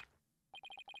mad.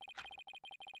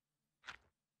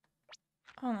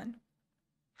 Hold on.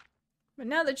 But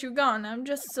now that you're gone, I'm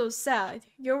just so sad.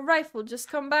 Your rifle just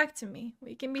come back to me.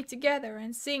 We can be together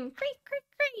and sing cree cree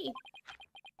cree.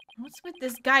 What's with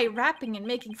this guy rapping and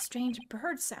making strange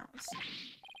bird sounds?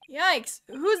 Yikes,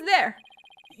 who's there?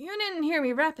 You didn't hear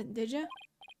me rapping, did you?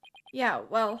 Yeah,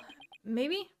 well,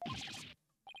 maybe?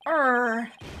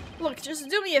 Look, just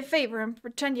do me a favor and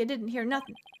pretend you didn't hear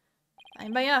nothing.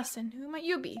 I'm by us, and who might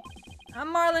you be?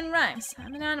 I'm Marlon Rhymes.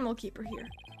 I'm an animal keeper here.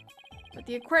 But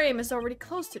the aquarium is already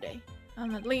closed today.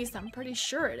 At least I'm pretty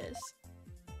sure it is.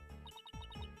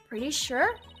 Pretty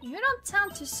sure? You don't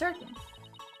sound too certain.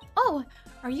 Oh,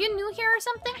 are you new here or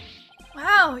something?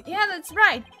 Wow, yeah, that's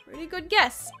right. Pretty good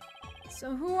guess.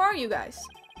 So who are you guys?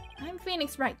 I'm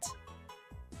Phoenix Wright.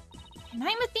 And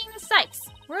I'm Athena Sykes.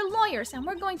 We're lawyers and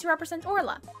we're going to represent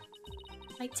Orla.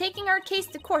 By taking our case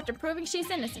to court and proving she's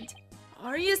innocent.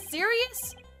 Are you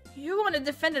serious? You want to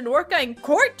defend an orca in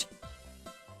court?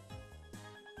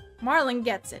 Marlon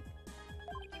gets it.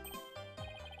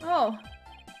 Oh,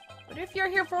 but if you're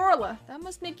here for Orla, that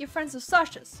must make you friends with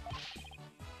Sasha's.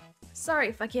 Sorry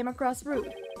if I came across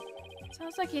rude.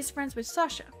 Sounds like he's friends with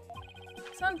Sasha.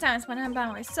 Sometimes when I'm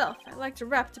by myself, I like to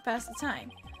rap to pass the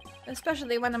time.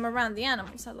 Especially when I'm around the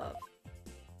animals I love.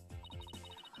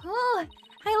 Oh,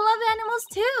 I love animals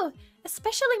too!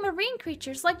 Especially marine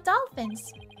creatures like dolphins.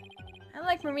 I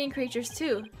like marine creatures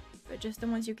too, but just the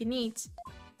ones you can eat.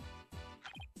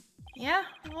 Yeah,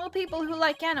 all people who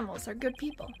like animals are good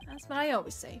people. That's what I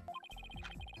always say.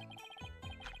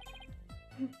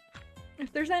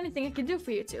 If there's anything I can do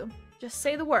for you two, just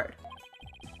say the word.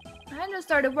 I just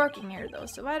started working here though,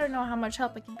 so I don't know how much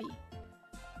help I can be.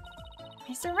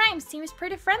 Mr. Rhymes seems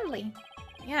pretty friendly.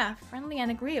 Yeah, friendly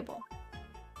and agreeable.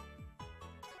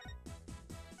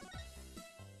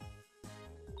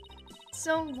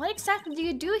 So, what exactly do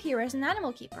you do here as an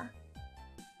animal keeper?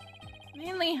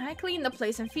 Mainly, I clean the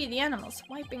place and feed the animals.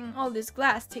 Wiping all this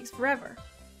glass takes forever.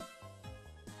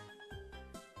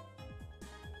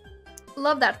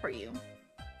 Love that for you.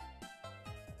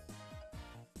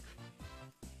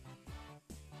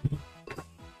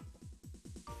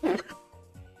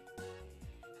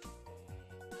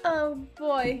 Oh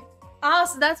boy. Ah,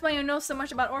 so that's why you know so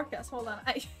much about orcas. Hold on,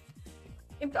 I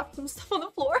dropped some stuff on the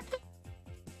floor.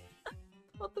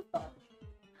 What the fuck?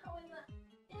 How is that?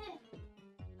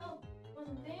 Oh,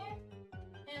 wasn't there?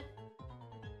 And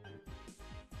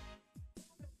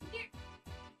here.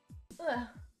 Ugh.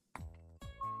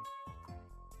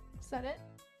 Is that it?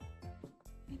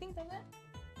 I think that's it.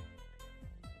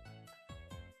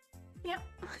 Yeah.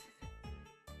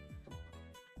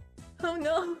 Oh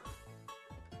no.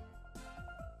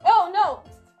 Oh no!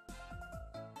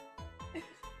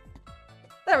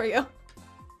 There we go.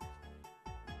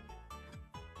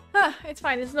 Ah, it's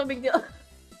fine, it's no big deal.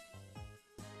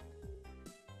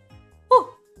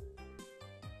 Oh!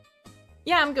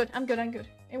 Yeah, I'm good.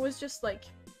 It was just like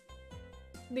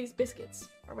these biscuits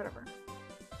or whatever.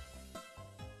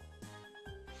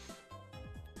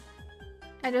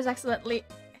 I just accidentally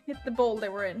hit the bowl they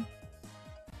were in.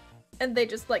 And they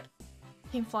just like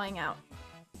came flying out.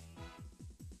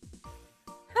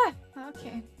 Huh,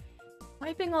 okay.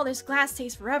 Wiping all this glass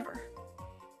takes forever.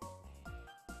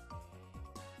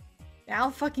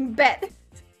 I'll fucking bet.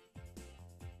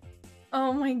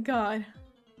 Oh my god.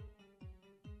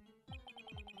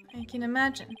 I can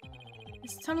imagine.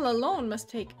 This tunnel alone must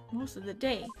take most of the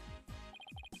day.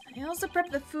 I also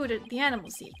prep the food that the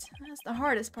animals eat. That's the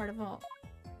hardest part of all.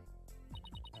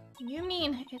 You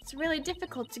mean it's really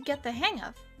difficult to get the hang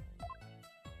of?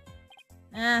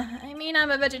 I mean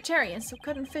I'm a vegetarian, so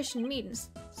cutting fish and meat and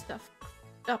stuff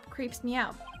up creeps me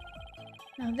out.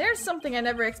 Now there's something I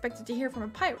never expected to hear from a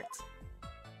pirate.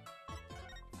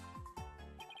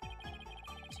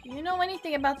 Do you know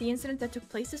anything about the incident that took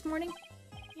place this morning?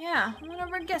 Yeah, one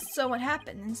of our guests saw what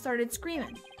happened and started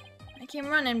screaming. I came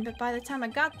running, but by the time I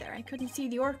got there, I couldn't see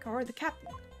the orca or the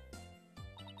captain.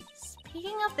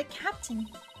 Speaking of the captain...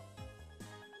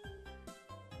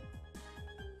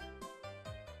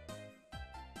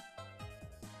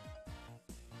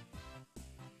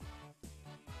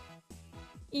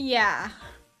 Yeah.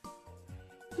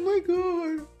 Oh my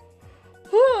god.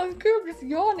 Oh, I'm just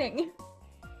yawning.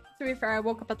 To be fair, I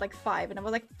woke up at like 5 and I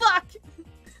was like, fuck!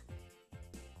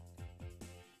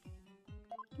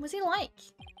 What's he like?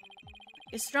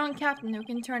 A strong captain who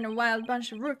can turn a wild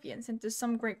bunch of ruffians into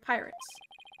some great pirates.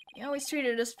 He always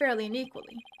treated us fairly and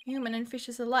equally, human and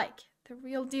fishes alike. The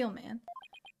real deal, man.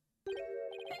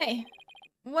 Hey,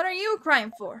 what are you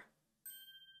crying for?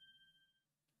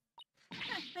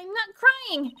 I'm not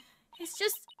crying! It's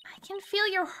just, I can feel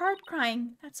your heart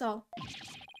crying, that's all.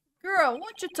 Girl,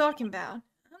 what you talking about?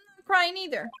 I'm not crying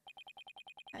either.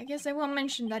 I guess I won't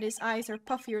mention that his eyes are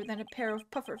puffier than a pair of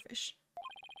pufferfish.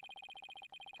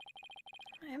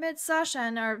 I bet Sasha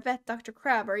and our vet, Dr.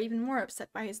 Crab, are even more upset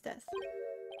by his death.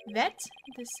 Vet?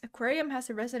 This aquarium has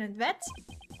a resident vet?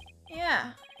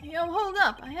 Yeah. Yo, hold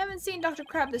up. I haven't seen Dr.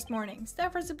 Crab this morning.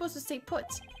 Staff are supposed to stay put.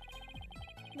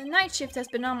 The night shift has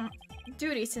been on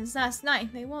duty since last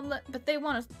night. They won't let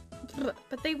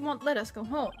us go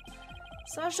home.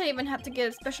 Sasha even had to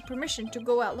get special permission to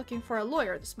go out looking for a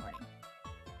lawyer this morning.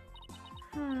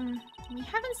 We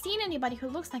haven't seen anybody who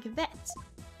looks like a vet.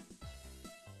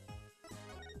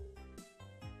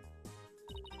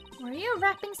 Were you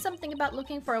rapping something about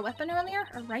looking for a weapon earlier?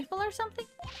 A rifle or something?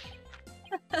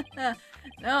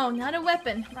 No, not a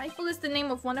weapon. Rifle is the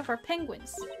name of one of our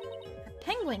penguins. A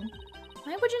penguin?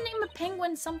 Why would you name a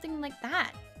penguin something like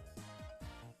that?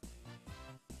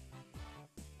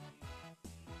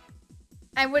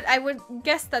 I would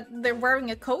guess that they're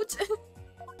wearing a coat.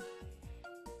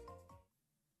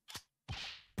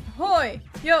 Ahoy!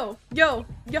 Yo! Yo!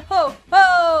 Yo-ho!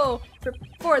 Ho! Prep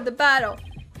for the battle!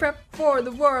 Prep for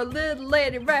the war! Little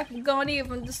lady rifle gonna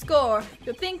even the score!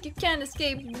 You think you can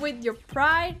escape with your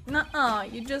pride? Nuh-uh!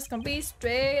 You just gonna be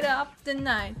straight up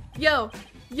tonight! Yo!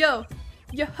 Yo!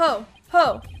 Yo-ho!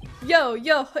 Ho! Yo!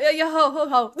 Yo! Yo-ho! Ho!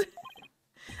 Ho!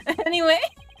 Anyway,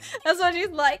 that's what she's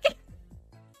like.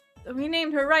 We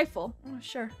named her Rifle. Oh,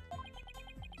 sure.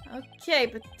 Okay,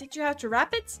 but did you have to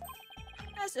wrap it?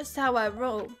 That's just how I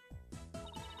roll.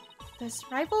 Does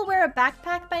Rifle wear a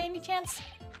backpack by any chance?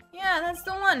 Yeah, that's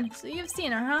the one. So you've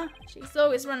seen her, huh? She's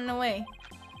always running away.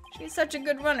 She's such a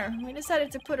good runner. We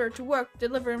decided to put her to work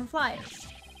delivering flyers.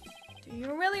 Do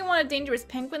you really want a dangerous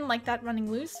penguin like that running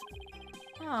loose?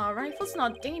 Oh, Rifle's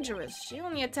not dangerous. She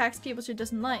only attacks people she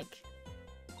doesn't like.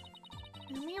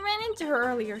 When we ran into her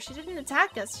earlier, she didn't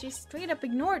attack us. She straight up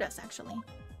ignored us, actually.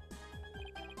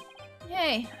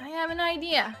 Hey, I have an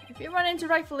idea. If you run into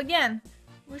Rifle again,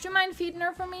 would you mind feeding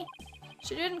her for me?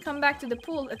 She didn't come back to the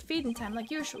pool at feeding time like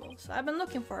usual, so I've been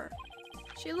looking for her.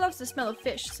 She loves the smell of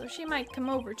fish, so she might come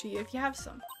over to you if you have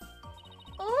some.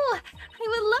 Oh, I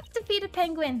would love to feed a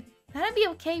penguin. That'd be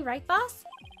okay, right, boss?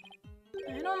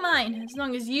 I don't mind, as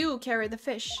long as you carry the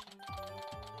fish.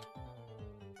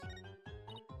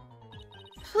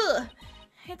 Phew,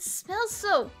 it smells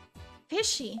so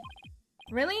fishy.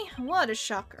 Really? What a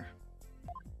shocker.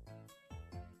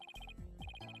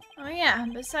 Oh yeah,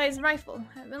 besides Rifle,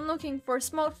 I've been looking for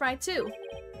Small Fry too.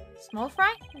 Small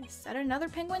Fry? Is that another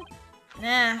penguin?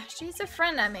 Nah, she's a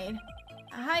friend I made.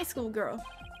 A high school girl.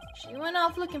 She went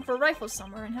off looking for Rifle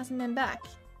somewhere and hasn't been back.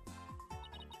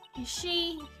 Is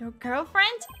she your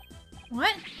girlfriend?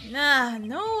 What? Nah,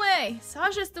 no way.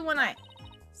 Sasha's the one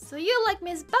So you like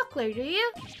Miss Buckler, do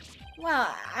you?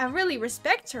 Well, I really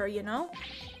respect her, you know.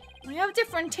 We have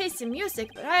different tastes in music,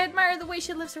 but I admire the way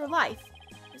she lives her life.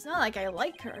 It's not like I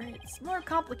like her, it's more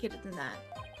complicated than that.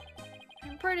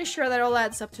 I'm pretty sure that all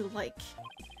adds up to like...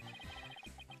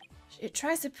 She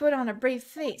tries to put on a brave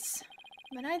face,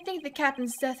 but I think the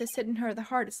captain's death has hit her the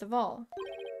hardest of all.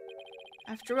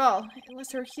 After all, it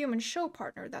was her human show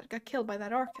partner that got killed by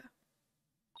that orca.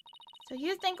 So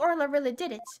you think Orla really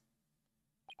did it?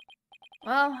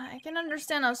 Well, I can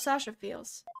understand how Sasha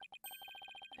feels.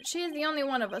 She is the only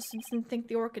one of us who didn't think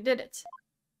the orca did it.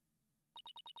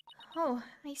 Oh,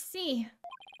 I see.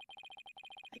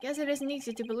 I guess it isn't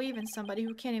easy to believe in somebody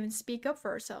who can't even speak up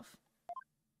for herself.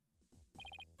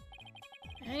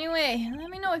 Anyway, let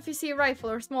me know if you see a Rifle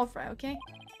or Small Fry, okay?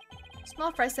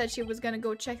 Small Fry said she was gonna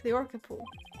go check the orca pool.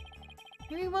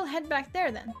 Maybe we'll head back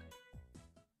there then.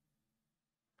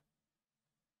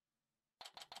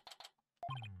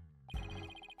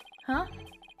 Huh?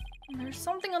 There's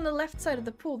something on the left side of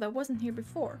the pool that wasn't here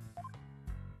before.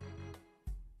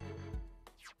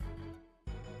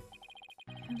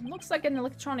 It looks like an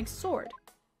electronic sword.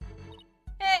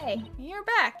 Hey, you're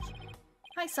back!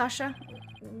 Hi, Sasha.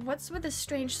 What's with this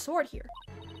strange sword here?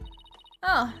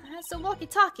 Oh, that's a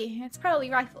walkie-talkie. It's probably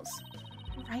Rifle's.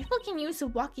 Rifle can use a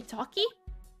walkie-talkie?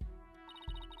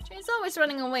 She's always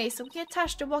running away, so we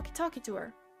attached a walkie-talkie to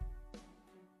her.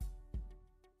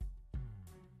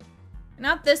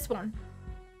 Not this one.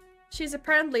 She's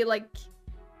apparently, like,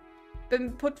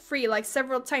 been put free, like,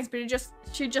 several times, but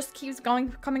she just keeps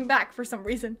coming back for some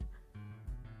reason.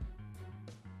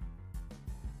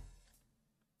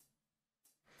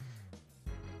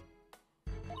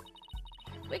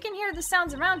 We can hear the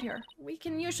sounds around here. We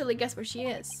can usually guess where she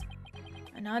is.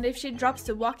 And not if she drops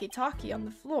the walkie-talkie on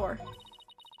the floor.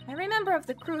 Every member of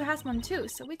the crew has one too,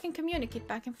 so we can communicate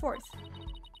back and forth.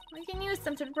 We can use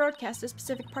them to broadcast to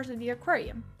specific parts of the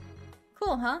aquarium.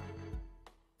 Cool, huh?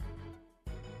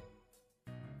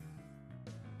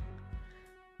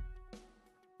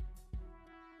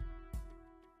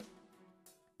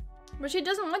 But she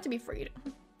doesn't want to be freed.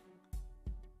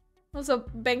 Also,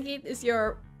 Benki, is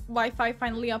your Wi-Fi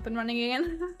finally up and running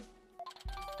again?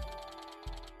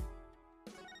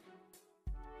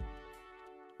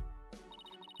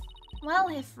 Well,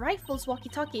 if Rifle's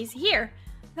walkie-talkie is here,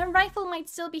 then Rifle might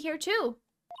still be here too.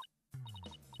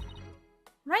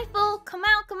 Rifle, come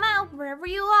out, wherever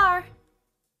you are.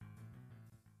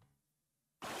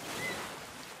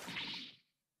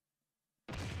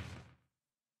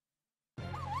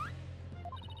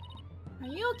 Are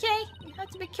you okay? You have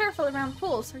to be careful around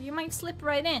pools or you might slip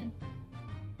right in.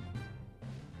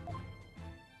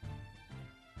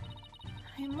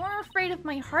 I'm more afraid of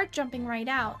my heart jumping right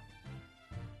out.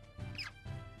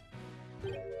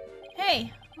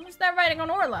 Hey, who's that riding on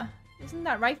Orla? Isn't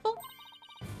that Rifle?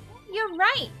 You're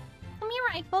right! Come here,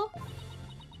 Rifle.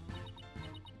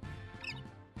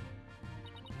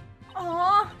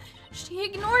 Aw, she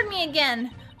ignored me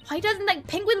again. Why doesn't that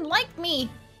penguin like me?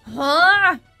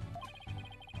 Ah!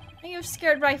 You've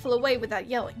scared Rifle away with that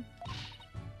yelling.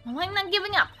 Well, I'm not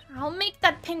giving up. I'll make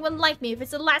that penguin like me if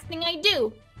it's the last thing I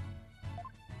do.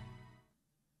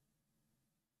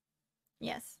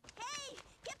 Yes. Hey,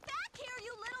 get back here,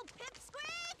 you little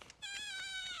pipsqueak!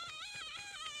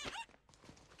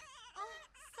 Oh,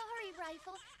 sorry,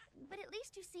 Rifle, but at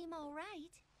least you seem all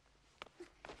right.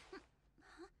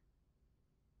 Huh?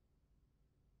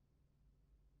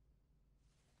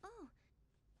 Oh.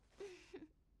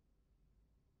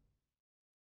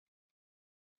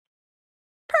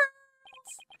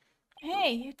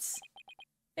 Hey,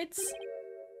 it's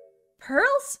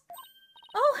Pearls?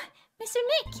 Oh, Mr.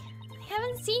 Nick! I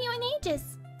haven't seen you in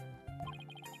ages.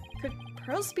 Could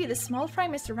Pearls be the small fry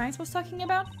Mr. Rhines was talking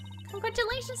about?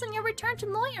 Congratulations on your return to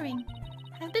lawyering.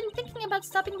 I've been thinking about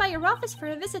stopping by your office for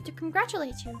a visit to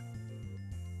congratulate you.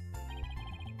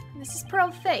 This is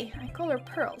Pearl Faye. I call her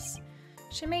Pearls.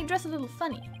 She may dress a little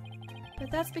funny,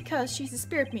 but that's because she's a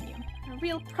spirit medium, a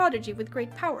real prodigy with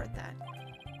great power at that.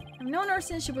 I've known her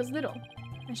since she was little,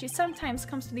 and she sometimes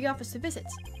comes to the office to visit.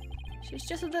 She's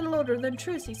just a little older than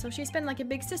Trucy, so she's been like a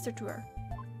big sister to her.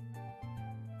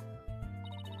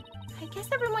 I guess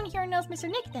everyone here knows Mr.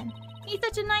 Nick then. He's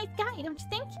such a nice guy, don't you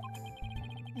think?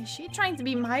 Is she trying to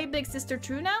be my big sister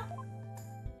too now?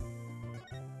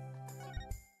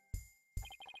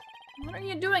 What are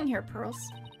you doing here, Pearls?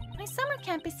 My summer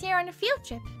camp is here on a field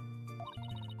trip.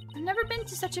 I've never been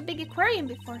to such a big aquarium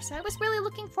before, so I was really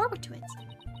looking forward to it.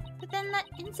 But then that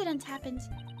incident happened.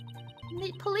 And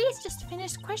the police just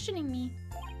finished questioning me.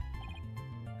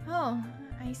 Oh,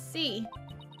 I see.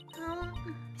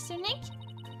 Mr. Nick?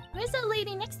 Who is that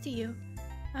lady next to you?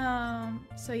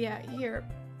 So yeah, here,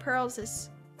 Pearls is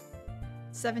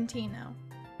 17 now.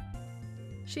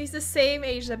 She's the same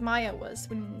age that Maya was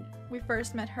when we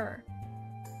first met her.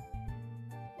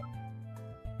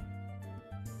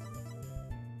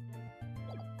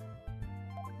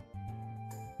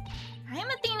 I'm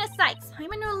Athena Sykes.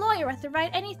 I'm a new lawyer at the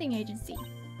Write Anything agency.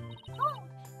 Oh,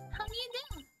 how do you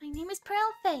do? My name is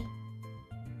Pearl Faye.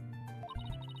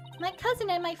 My cousin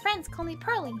and my friends call me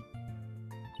Pearly.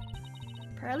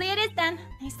 Pearly it is then.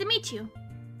 Nice to meet you.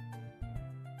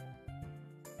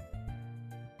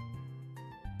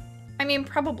 I mean,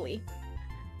 probably.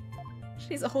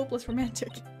 She's a hopeless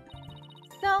romantic.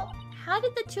 So, how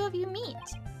did the two of you meet?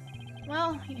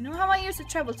 Well, you know how I used to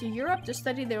travel to Europe to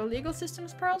study their legal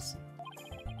systems, Pearls?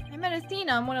 I met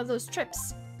Athena on one of those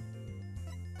trips.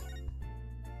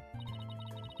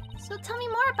 So tell me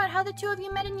more about how the two of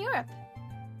you met in Europe.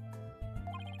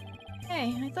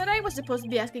 Hey, I thought I was supposed to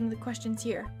be asking the questions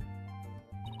here.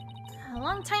 A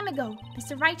long time ago,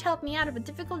 Mr. Wright helped me out of a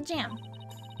difficult jam.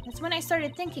 That's when I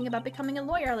started thinking about becoming a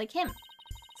lawyer like him.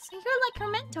 So you're like her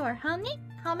mentor, huh, Nick?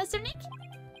 Huh, Mr. Nick?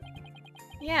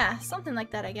 Yeah, something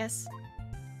like that, I guess.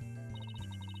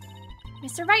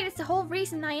 Mr. Wright is the whole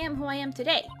reason I am who I am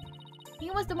today. He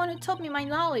was the one who told me my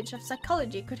knowledge of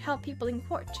psychology could help people in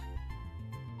court.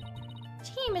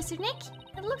 Gee, Mr. Nick,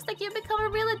 it looks like you've become a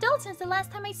real adult since the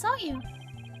last time I saw you.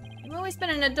 You've always been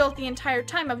an adult the entire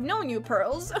time I've known you,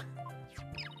 Pearls.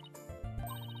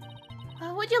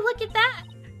 would you look at that?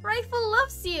 Rifle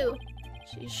loves you.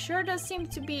 She sure does seem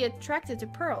to be attracted to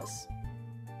pearls.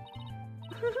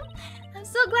 I'm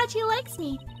so glad she likes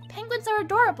me. Penguins are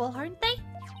adorable, aren't they?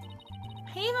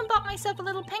 I even bought myself a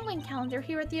little penguin calendar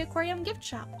here at the aquarium gift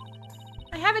shop.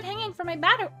 I have it hanging from my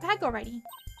bag already.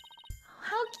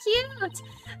 How cute!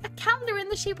 A calendar in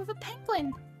the shape of a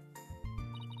penguin.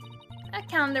 A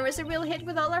calendar is a real hit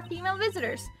with all our female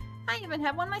visitors. I even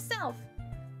have one myself.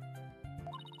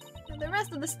 The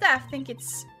rest of the staff think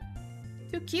it's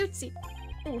too cutesy.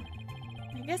 Ooh.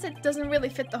 I guess it doesn't really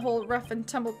fit the whole rough and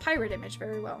tumble pirate image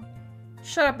very well.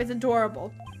 Shut up, it's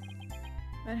adorable.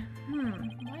 But,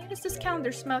 why does this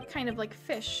calendar smell kind of like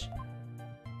fish?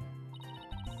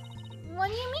 What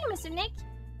do you mean, Mr. Nick?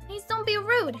 Please don't be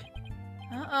rude.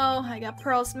 Uh-oh, I got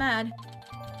Pearls mad.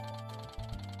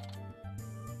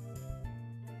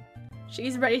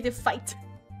 She's ready to fight.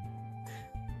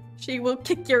 She will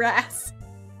kick your ass.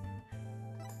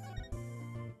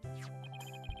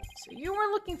 So you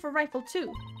were looking for Rifle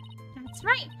too? That's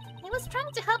right. I was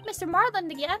trying to help Mr. Marlin,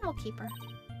 the animal keeper.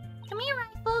 Come here,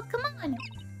 Rifle, come on.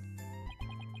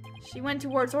 She went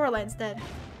towards Orla instead.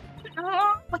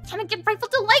 Oh, why can't I get Rifle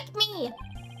to like me?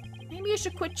 Maybe you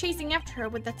should quit chasing after her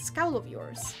with that scowl of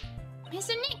yours. Mr.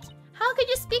 Nick, how could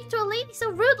you speak to a lady so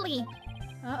rudely?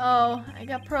 Uh-oh, I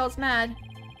got Pearls mad.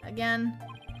 Again.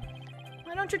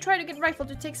 Why don't you try to get Rifle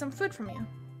to take some food from you?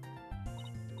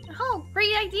 Oh,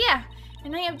 great idea!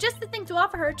 And I have just the thing to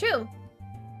offer her, too.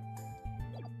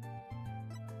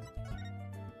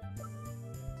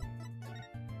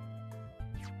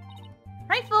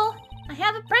 Rifle, I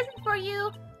have a present for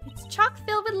you. It's chock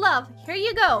filled with love. Here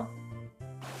you go.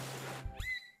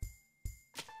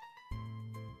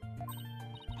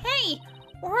 Hey,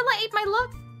 Orla ate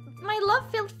my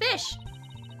love-filled fish.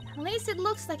 At least it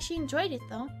looks like she enjoyed it,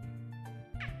 though.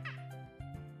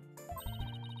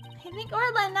 I think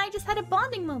Orla and I just had a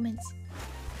bonding moment.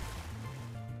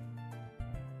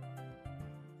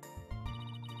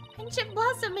 Friendship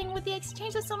blossoming with the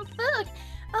exchange of some food.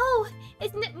 Oh,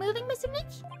 isn't it moving, Mr. Nick?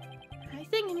 I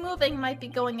think moving might be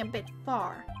going a bit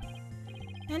far.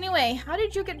 Anyway, how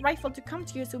did you get Rifle to come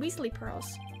to you so easily,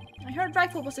 Pearls? I heard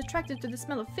Rifle was attracted to the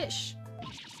smell of fish.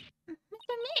 Mr.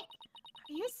 Nick,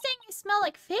 are you saying I smell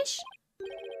like fish?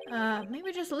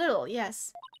 Maybe just a little,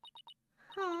 yes.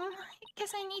 I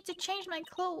guess I need to change my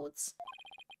clothes.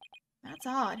 That's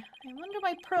odd. I wonder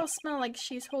why Pearls smell like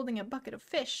she's holding a bucket of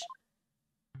fish.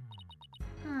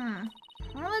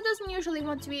 Orla doesn't usually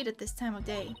want to eat at this time of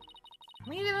day.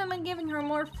 We've even been giving her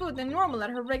more food than normal at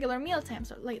her regular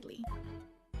mealtimes lately.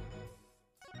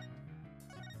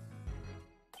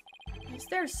 Is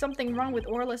there something wrong with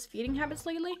Orla's feeding habits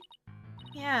lately?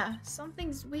 Yeah,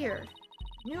 something's weird.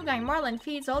 New guy Marlin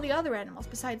feeds all the other animals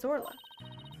besides Orla.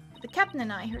 The captain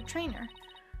and I, her trainer,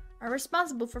 are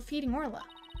responsible for feeding Orla.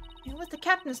 It was the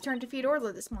captain's turn to feed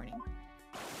Orla this morning.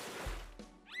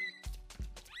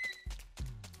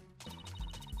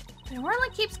 But Orla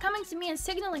keeps coming to me and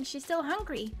signaling she's still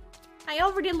hungry. I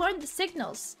already learned the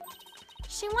signals.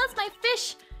 She wants my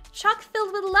fish, chock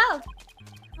filled with love.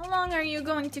 How long are you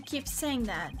going to keep saying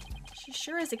that? She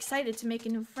sure is excited to make a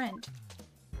new friend.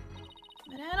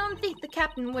 But I don't think the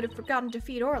captain would have forgotten to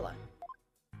feed Orla.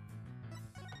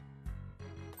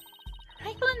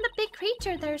 Rifle and the big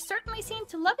creature there certainly seem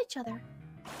to love each other.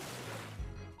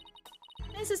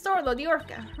 This is Orla the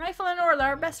orca. Rifle and Orla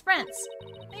are best friends.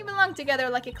 They belong together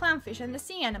like a clownfish and the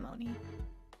sea anemone.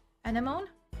 Anemone?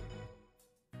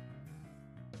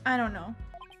 I don't know.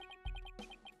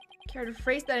 Care to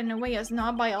phrase that in a way us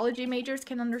non-biology majors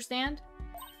can understand?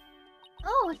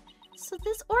 Oh, so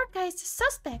this orca is the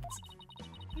suspect.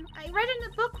 I read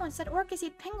in a book once that orcas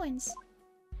eat penguins.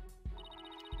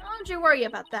 Don't you worry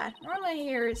about that. Orla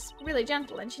here is really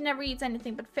gentle and she never eats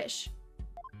anything but fish.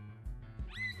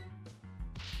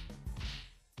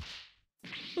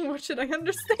 What should I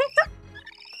understand?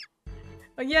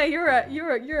 Oh yeah, you're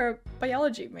a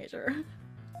biology major.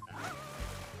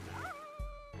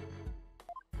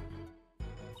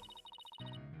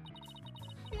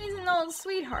 She's an old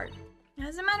sweetheart.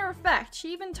 As a matter of fact,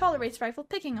 she even tolerates Rifle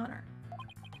picking on her.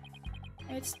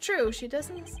 It's true, she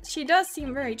does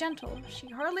seem very gentle. She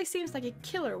hardly seems like a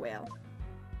killer whale.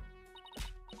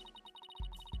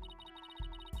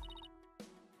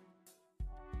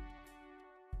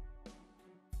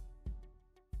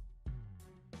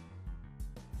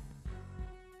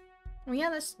 Well,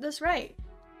 yeah, that's right.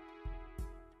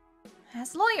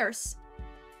 As lawyers,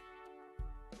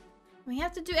 we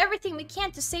have to do everything we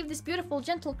can to save this beautiful,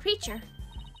 gentle creature.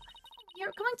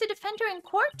 You're going to defend her in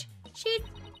court? She's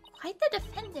quite the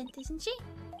defendant, isn't she?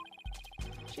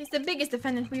 She's the biggest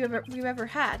defendant we've ever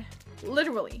had.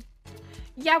 Literally.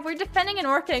 Yeah, we're defending an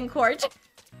orca in court.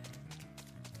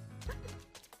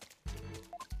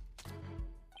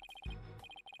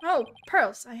 Oh,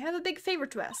 Pearls, I have a big favor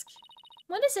to ask.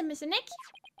 What is it, Mr. Nick?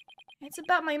 It's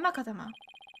about my Makatama.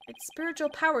 Its spiritual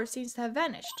power seems to have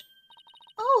vanished.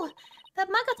 Oh, that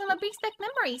Makatama brings back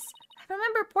memories. I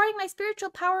remember pouring my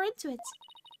spiritual power into it.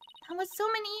 That was so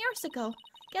many years ago.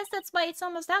 Guess that's why it's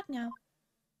almost out now.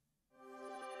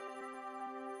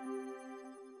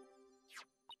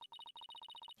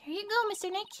 Here you go,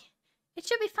 Mr. Nick. It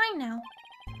should be fine now.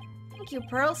 Thank you,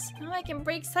 Pearls. Now I can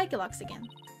break Psycholocks again.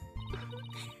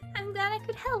 I'm glad I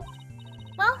could help.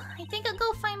 Well, I think I'll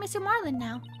go find Mr. Marlin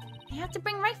now. I have to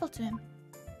bring Rifle to him.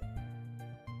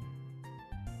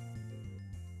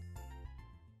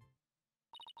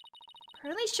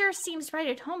 Pearlie sure seems right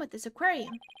at home at this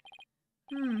aquarium.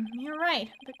 You're right,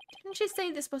 but didn't she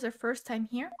say this was her first time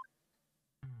here?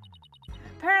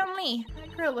 Apparently,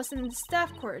 that girl was in the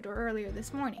staff corridor earlier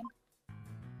this morning.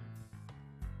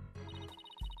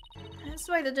 That's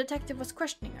why the detective was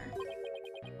questioning her.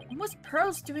 What was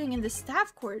Pearls doing in the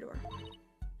staff corridor?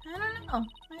 I don't know.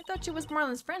 I thought she was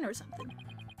Marlin's friend or something.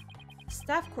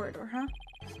 Staff corridor, huh?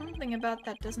 Something about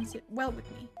that doesn't sit well with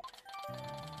me.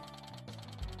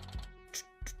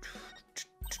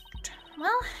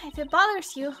 Well, if it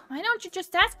bothers you, why don't you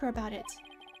just ask her about it?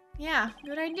 Yeah,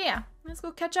 good idea. Let's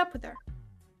go catch up with her.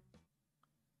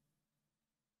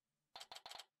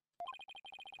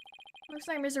 Looks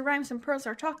like Mr. Rhymes and Pearls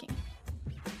are talking.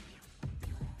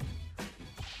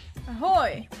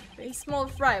 Ahoy! Bay Small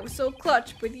Fry was so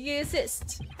clutch with the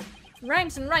assist.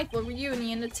 Rhymes and Rifle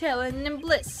reunion the tail and in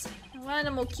bliss. No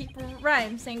animal keeper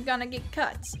Rhymes ain't gonna get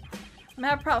cut.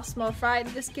 My prop, Small Fry,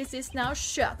 this case is now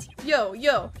shut. Yo,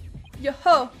 yo! Yo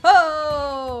ho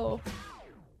ho!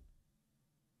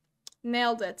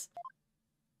 Nailed it.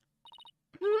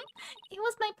 It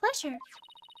was my pleasure.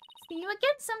 See you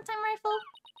again sometime, Rifle.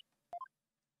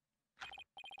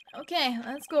 Okay,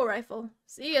 let's go, Rifle.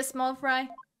 See ya, Small Fry.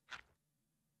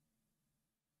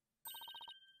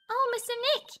 Oh, Mr.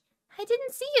 Nick! I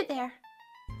didn't see you there.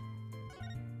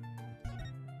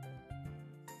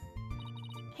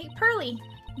 Hey, Pearlie.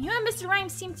 You and Mr.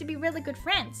 Rhymes seem to be really good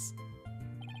friends.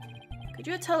 Could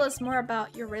you tell us more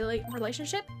about your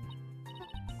relationship?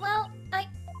 Well,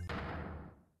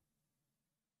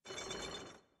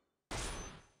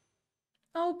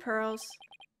 Oh, Pearls.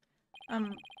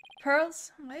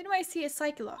 Pearls? Why do I see a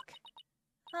Psycholock?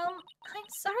 I'm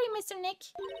sorry, Mr. Nick,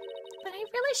 but I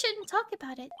really shouldn't talk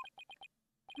about it.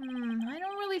 I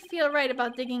don't really feel right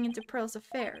about digging into Pearl's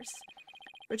affairs.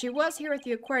 But she was here at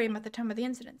the aquarium at the time of the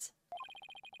incident.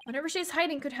 Whatever she's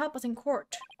hiding could help us in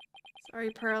court.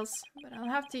 Sorry, Pearls, but I'll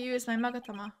have to use my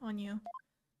Magatama on you.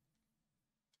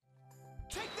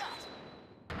 Take that!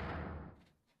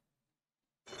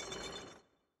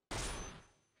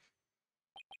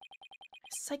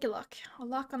 Psycholock, a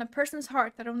lock on a person's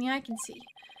heart that only I can see.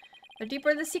 The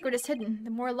deeper the secret is hidden, the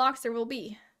more locks there will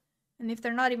be. And if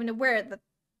they're not even aware that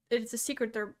it's a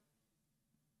secret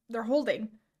they're holding,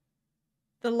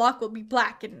 the lock will be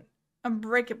black and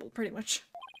unbreakable, pretty much.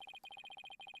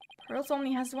 Pearls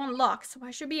only has one lock, so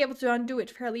I should be able to undo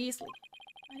it fairly easily.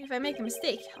 But if I make a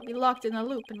mistake, I'll be locked in a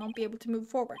loop and won't be able to move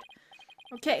forward.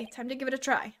 Okay, time to give it a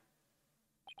try.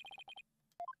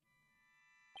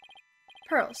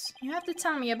 Pearls, you have to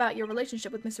tell me about your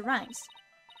relationship with Mr. Rhymes.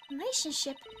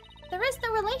 Relationship? There is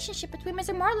no relationship between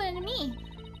Mr. Marlin and me.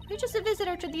 We're just a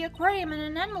visitor to the aquarium and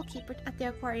an animal keeper at the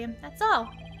aquarium, that's all.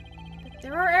 But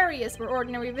there are areas where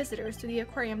ordinary visitors to the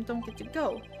aquarium don't get to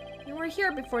go. You were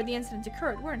here before the incident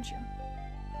occurred, weren't you?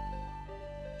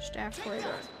 Staff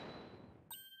corridor.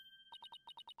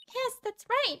 Yes, that's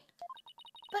right.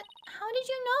 But how did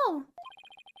you know?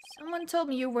 Someone told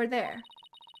me you were there.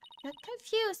 Got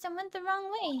confused and went the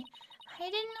wrong way. I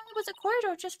didn't know it was a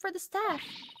corridor just for the staff.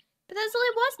 But that's all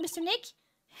it was, Mr. Nick.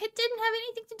 It didn't have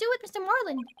anything to do with Mr.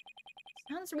 Marlin.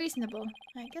 Sounds reasonable.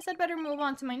 I guess I'd better move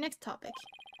on to my next topic.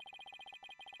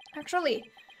 Actually,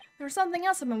 there's something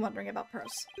else I've been wondering about, Pearls.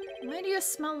 Why do you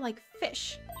smell like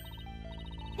fish?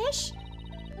 Fish?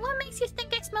 What makes you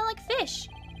think I smell like fish?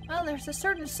 Well, there's a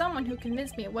certain someone who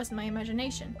convinced me it wasn't my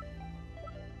imagination.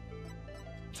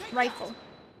 Rifle.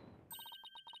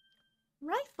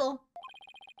 Rifle?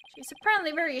 She's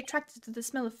apparently very attracted to the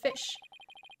smell of fish.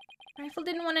 Rifle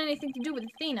didn't want anything to do with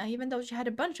Athena, even though she had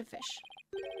a bunch of fish.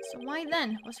 So why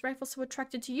then was Rifle so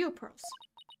attracted to you, Pearls?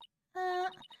 I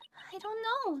don't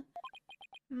know.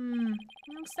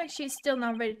 Looks like she's still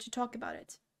not ready to talk about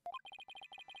it.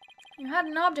 You had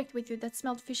an object with you that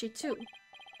smelled fishy too.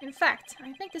 In fact,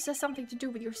 I think this has something to do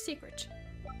with your secret.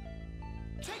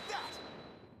 Take that!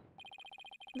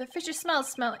 The fishy smell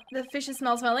smelling. The fishy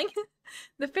smell smelling.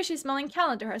 The fishy smelling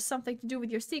calendar has something to do with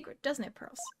your secret, doesn't it,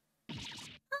 Pearls? I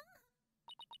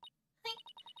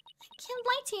can't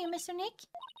lie to you, Mr. Nick.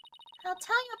 I'll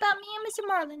tell you about me and Mr.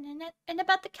 Marlin and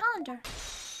about the calendar.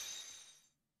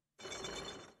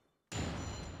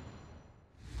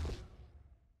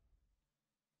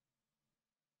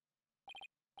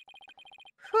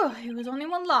 Whew, it was only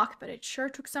one lock, but it sure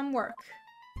took some work.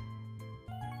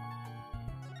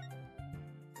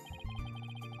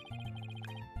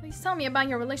 Please tell me about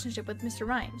your relationship with Mr.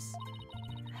 Rhymes.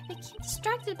 I became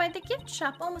distracted by the gift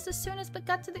shop almost as soon as we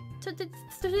got to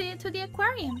the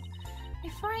aquarium.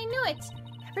 Before I knew it,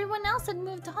 everyone else had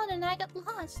moved on and I got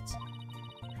lost.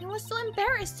 I was so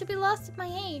embarrassed to be lost at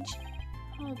my age.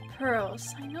 Oh,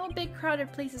 Pearls, I know big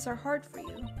crowded places are hard for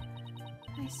you.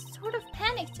 I sort of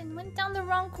panicked and went down the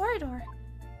wrong corridor.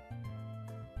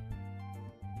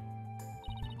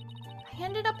 I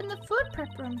ended up in the food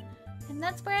prep room, and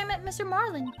that's where I met Mr.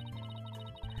 Marlin.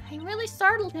 I really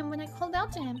startled him when I called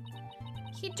out to him.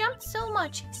 He jumped so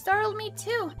much, he startled me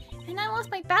too, and I lost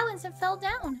my balance and fell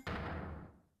down.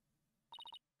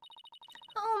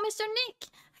 Oh, Mr. Nick,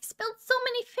 I spilled so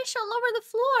many fish all over the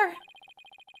floor.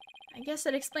 I guess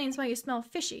that explains why you smell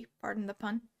fishy, pardon the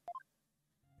pun.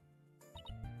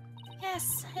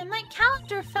 Yes, and my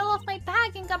calendar fell off my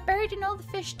bag and got buried in all the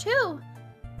fish too.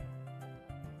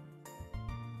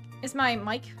 Is my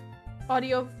mic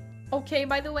audio okay,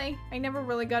 by the way? I never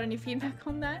really got any feedback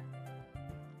on that.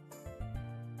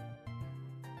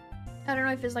 I don't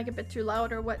know if it's like a bit too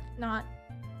loud or whatnot.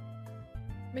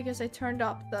 Because I turned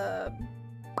up the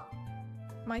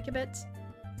mic a bit.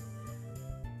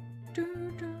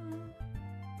 Doo-doo.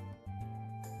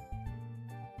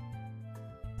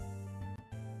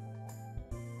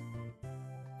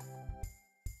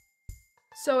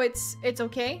 So it's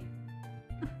okay?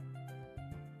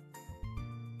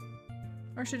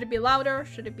 Or should it be louder?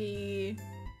 Should it be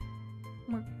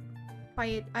more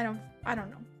quiet? I don't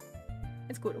know.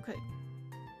 It's good, okay.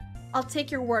 I'll take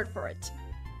your word for it.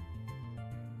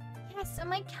 Yes, and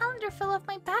my calendar fell off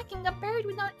my back and got buried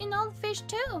in all the fish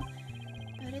too.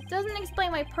 But it doesn't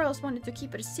explain why Pearls wanted to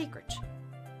keep it a secret.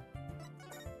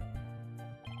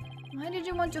 Why did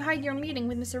you want to hide your meeting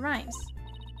with Mr. Rhymes?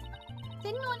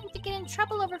 Didn't want him to get in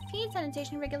trouble over feed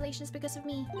sanitation regulations because of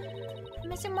me.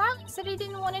 Mr. Marlin said he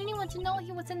didn't want anyone to know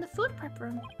he was in the food prep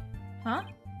room. Huh?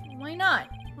 Why not?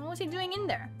 What was he doing in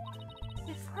there?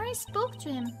 Before I spoke to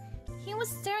him, he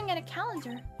was staring at a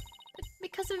calendar. But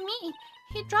because of me,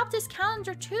 he dropped his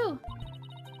calendar too.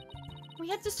 We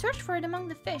had to search for it among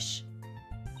the fish.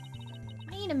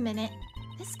 Wait a minute.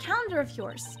 This calendar of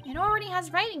yours, it already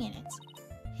has writing in it.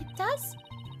 It does?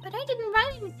 But I didn't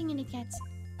write anything in it yet.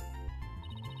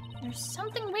 There's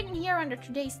something written here under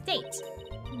today's date.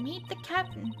 Meet the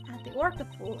captain at the Orca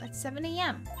pool at 7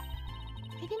 AM.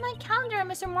 Maybe my calendar and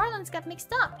Mr. Marlin's got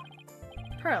mixed up.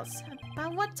 Pearls,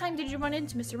 about what time did you run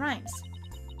into Mr. Rhymes?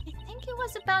 I think it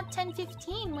was about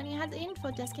 10:15 when he had the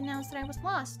info desk announce that I was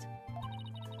lost.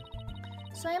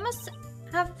 So I must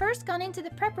have first gone into the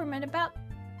prep room at about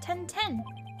 10:10.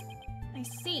 I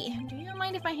see. Do you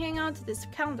mind if I hang on to this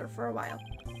calendar for a while?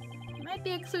 It might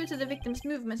be a clue to the victim's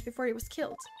movements before he was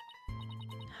killed.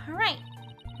 Alright.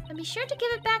 I'll be sure to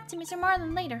give it back to Mr.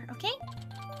 Marlin later, okay?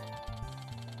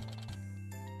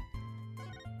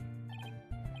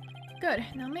 Good.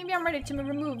 Now maybe I'm ready to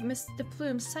remove Mr.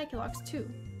 Plume's Psychologs too.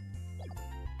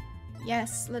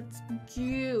 Yes, let's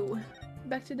go.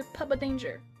 Back to the pub of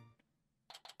danger.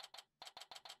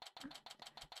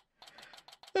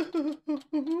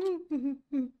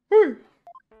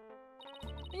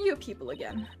 You people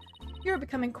again. You're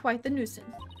becoming quite the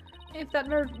nuisance. If that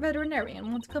veterinarian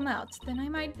won't come out, then I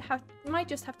might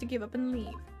just have to give up and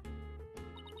leave.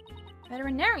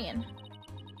 Veterinarian?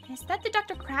 Is that the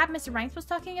Dr. Crab Mr. Rhymes was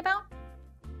talking about?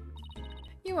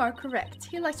 You are correct.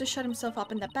 He likes to shut himself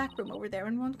up in that back room over there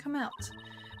and won't come out.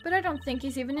 But I don't think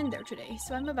he's even in there today,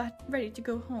 so I'm about ready to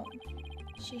go home.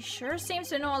 She sure seems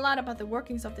to know a lot about the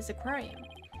workings of this aquarium.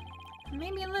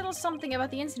 Maybe a little something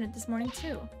about the incident this morning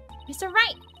too. Mr.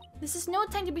 Wright! This is no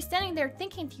time to be standing there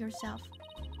thinking to yourself.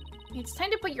 It's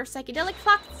time to put your psychedelic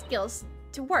clock skills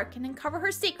to work and uncover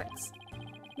her secrets.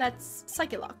 That's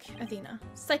Psycholock, Athena.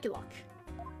 Psycholock.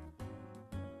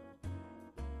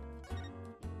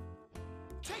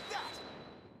 Take that!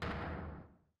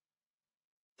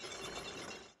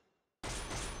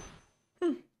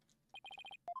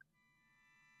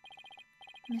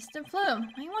 Mr. Plume,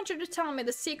 I want you to tell me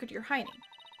the secret you're hiding.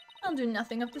 I'll do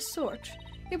nothing of the sort.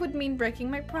 It would mean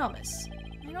breaking my promise.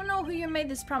 I don't know who you made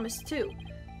this promise to,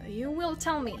 but you will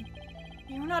tell me.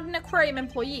 You're not an aquarium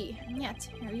employee, and yet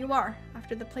here you are,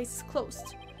 after the place is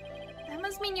closed.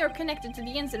 must mean you're connected to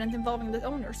the incident involving the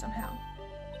owner somehow.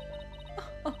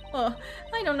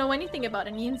 I don't know anything about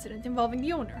any incident involving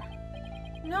the owner.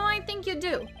 No, I think you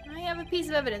do. I have a piece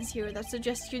of evidence here that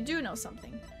suggests you do know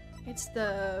something. It's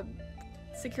the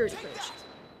security footage.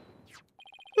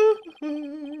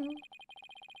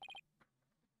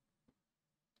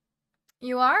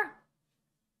 You are?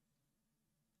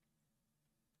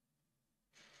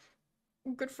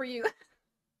 Good for you.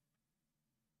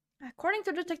 According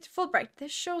to Detective Fulbright,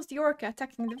 this shows the orca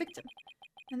attacking the victim.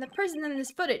 And the person in this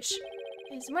footage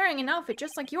is wearing an outfit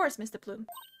just like yours, Mr. Plume.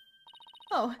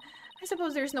 Oh, I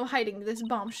suppose there's no hiding this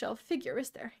bombshell figure,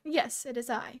 is there? Yes, it is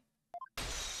I.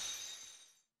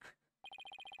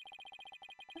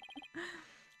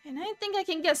 And I think I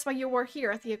can guess why you were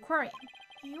here at the aquarium.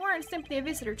 You aren't simply a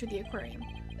visitor to the aquarium.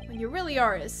 What you really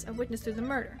are is a witness to the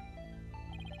murder.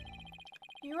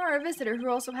 You are a visitor who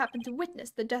also happened to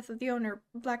witness the death of the owner,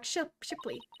 Black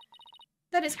Shipley.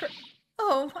 That is correct.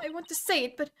 Oh, I want to say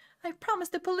it, but I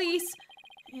promised the police.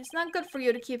 It's not good for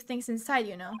you to keep things inside,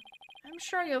 you know. I'm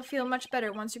sure you'll feel much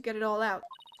better once you get it all out.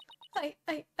 I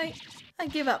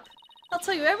give up. I'll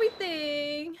tell you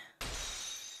everything.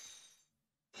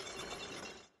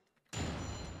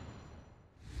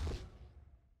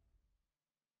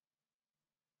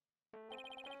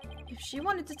 If she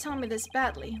wanted to tell me this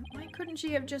badly, why couldn't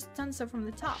she have just done so from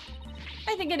the top?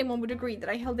 I think anyone would agree that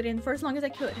I held it in for as long as I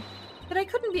could. But I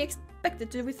couldn't be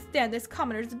expected to withstand this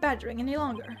commoner's badgering any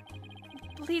longer.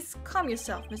 Please calm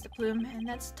yourself, Mr. Plume, and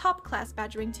that's top-class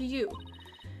badgering to you.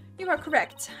 You are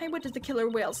correct. I witnessed the killer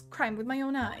whale's crime with my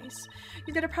own eyes.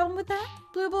 You got a problem with that,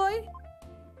 Blue Boy?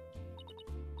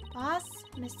 Boss,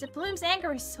 Mr. Plume's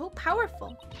anger is so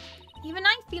powerful. Even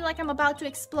I feel like I'm about to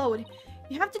explode.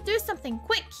 You have to do something,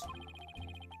 quick!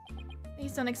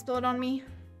 Please don't explode on me.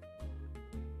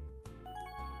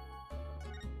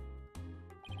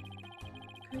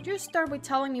 Could you start with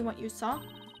telling me what you saw?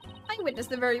 I witnessed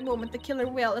the very moment the killer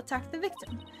whale attacked the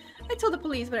victim. I told the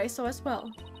police what I saw as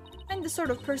well. I'm the sort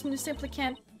of person who simply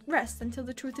can't rest until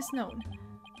the truth is known.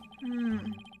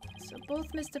 So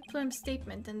both Mr. Plume's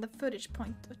statement and the footage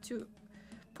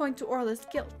point to Orla's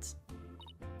guilt.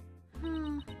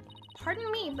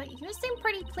 Pardon me, but you seem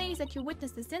pretty pleased that you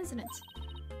witnessed this incident.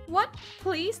 What?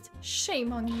 Pleased?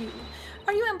 Shame on you.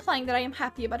 Are you implying that I am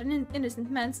happy about an innocent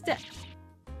man's death?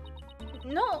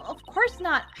 No, of course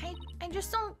not. I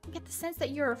just don't get the sense that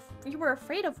you were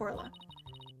afraid of Orla.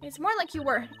 It's more like you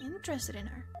were interested in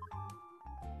her.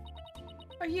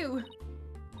 Are you...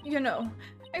 You know,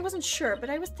 I wasn't sure, but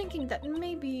I was thinking that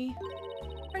maybe...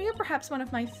 Are you perhaps one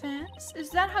of my fans? Is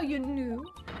that how you knew?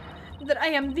 That I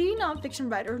am the non-fiction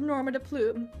writer, Norma de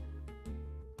Plume.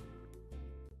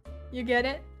 You get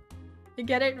it? You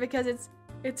get it? Because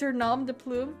it's her nom de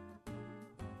plume?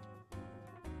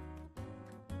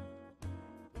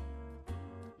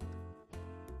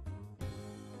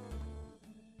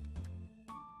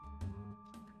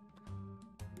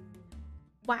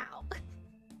 Wow.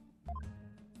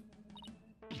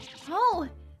 Oh,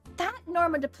 that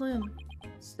Norma de Plume.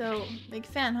 So, big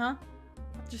fan, huh?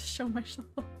 I'll just show myself.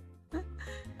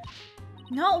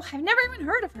 No, I've never even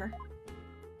heard of her.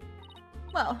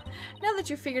 Well, now that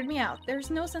you figured me out, there's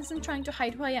no sense in trying to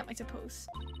hide who I am, I suppose.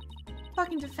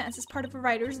 Talking to fans is part of a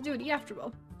writer's duty, after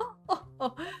all.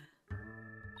 But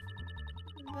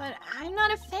I'm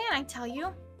not a fan, I tell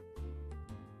you.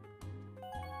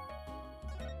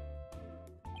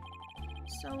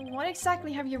 So, what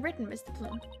exactly have you written, Mr.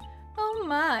 Plume? Oh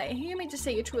my, you mean to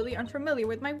say you truly aren't familiar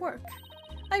with my work?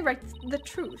 I write the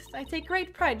truth. I take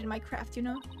great pride in my craft, you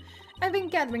know. I've been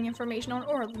gathering information on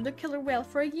Orla, the killer whale,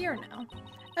 for a year now.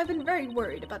 I've been very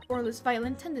worried about Orla's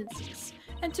violent tendencies,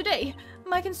 and today,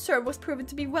 my concern was proven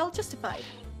to be well justified.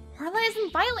 Orla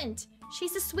isn't violent.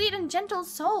 She's a sweet and gentle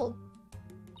soul.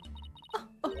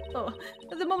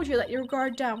 The moment you let your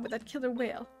guard down with that killer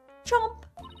whale. Chomp!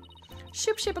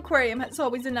 Ship Aquarium has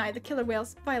always denied the killer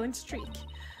whale's violent streak,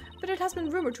 but it has been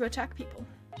rumored to attack people.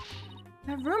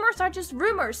 The rumors are just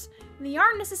rumors. They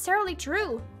aren't necessarily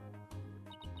true.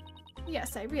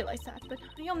 Yes, I realize that, but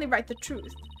I only write the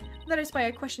truth. That is why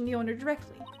I questioned the owner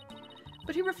directly.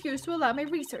 But he refused to allow my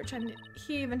research, and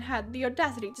he even had the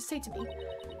audacity to say to me,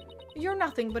 "You're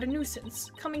nothing but a nuisance,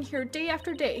 coming here day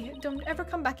after day. Don't ever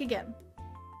come back again."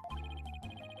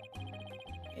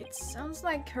 It sounds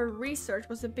like her research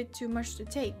was a bit too much to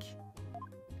take.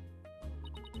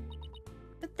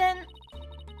 But then,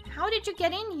 how did you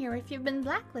get in here if you've been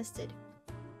blacklisted?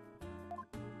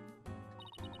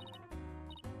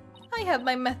 I have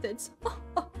my methods.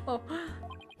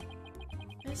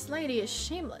 This lady is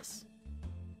shameless.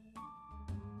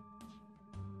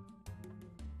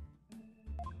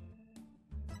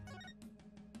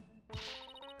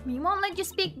 We won't let you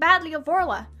speak badly of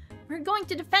Orla. We're going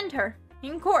to defend her.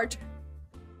 In court.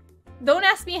 Don't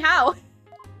ask me how.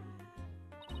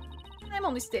 I'm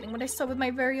only stating what I saw with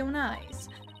my very own eyes.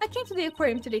 I came to the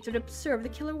aquarium today to observe the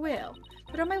killer whale,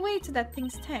 but on my way to that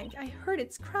thing's tank, I heard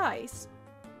its cries.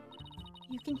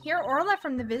 You can hear Orla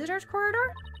from the visitors'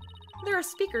 corridor? There are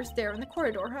speakers there in the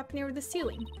corridor up near the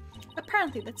ceiling.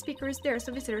 Apparently that speaker is there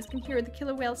so visitors can hear the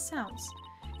killer whale's sounds.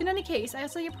 In any case,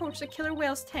 as I approached the killer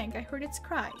whale's tank, I heard its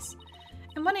cries.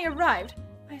 And when I arrived,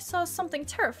 I saw something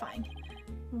terrifying.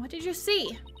 What did you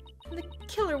see? The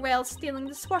killer whale stealing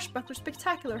the swashbuckler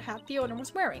spectacular hat the owner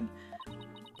was wearing.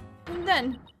 And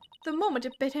then, the moment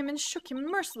it bit him and shook him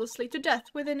mercilessly to death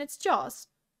within its jaws.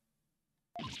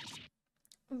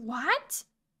 What?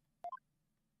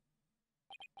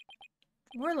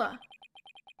 Orla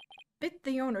bit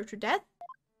the owner to death?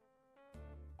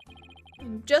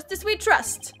 In justice we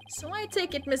trust. So I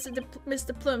take it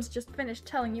Mr. Plumes just finished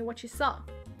telling you what she saw.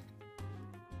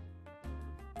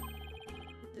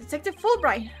 Detective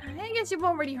Fulbright, I guess you've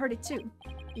already heard it too.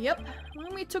 Yep,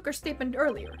 when we took her statement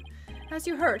earlier. As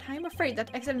you heard, I am afraid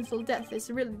that accidental death is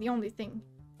really the only thing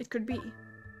it could be.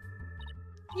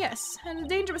 Yes, and a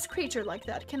dangerous creature like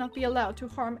that cannot be allowed to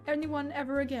harm anyone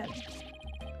ever again.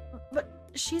 But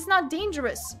she's not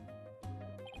dangerous.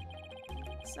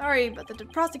 Sorry, but the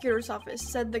prosecutor's office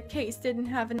said the case didn't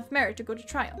have enough merit to go to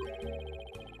trial.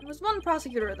 There was one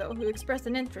prosecutor, though, who expressed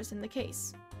an interest in the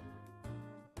case.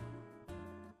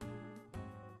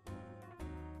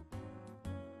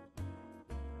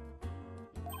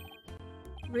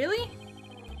 Really?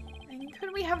 And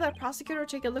could we have that prosecutor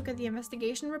take a look at the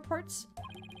investigation reports?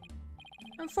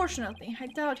 Unfortunately, I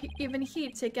doubt even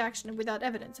he'd take action without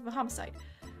evidence of a homicide.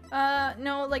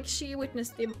 No, like she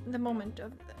witnessed the moment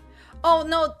of the... Oh,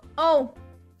 no! Oh!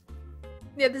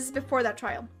 Yeah, this is before that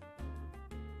trial.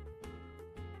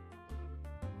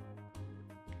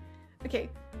 Okay,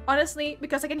 honestly,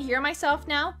 because I can hear myself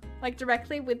now, like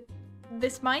directly with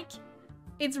this mic,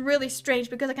 it's really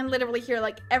strange because I can literally hear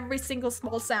like every single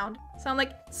small sound. So I'm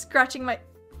like scratching my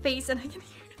face and I can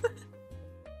hear that.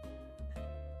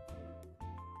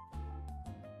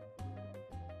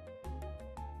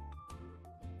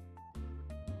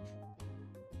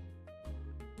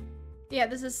 Yeah,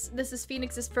 this is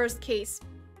Phoenix's first case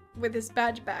with his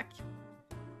badge back.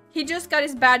 He just got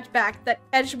his badge back that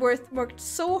Edgeworth worked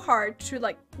so hard to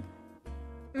like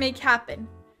make happen.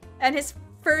 And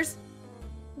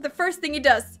the first thing he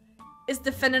does is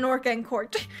defend an orca in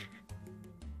court.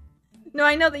 No,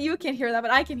 I know that you can't hear that,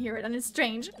 but I can hear it and it's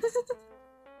strange.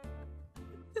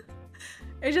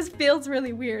 It just feels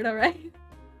really weird, alright?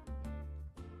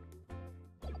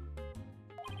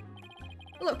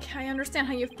 Look, I understand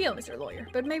how you feel, Mr. Lawyer,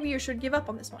 but maybe you should give up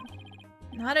on this one.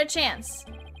 Not a chance.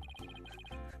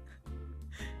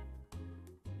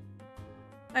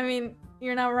 I mean,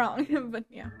 you're not wrong, but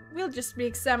yeah. We'll just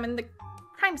re-examine the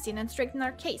crime scene and straighten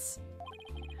our case.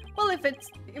 Well, if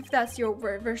that's your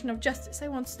version of justice, I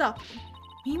won't stop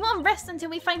you. We won't rest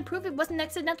until we find proof it wasn't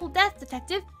accidental death,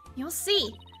 Detective. You'll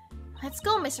see. Let's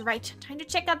go, Miss Wright. Time to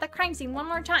check out the crime scene one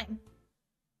more time.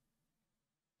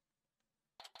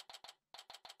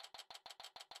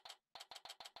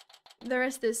 There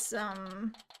is this,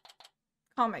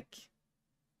 comic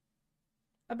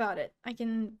about it. I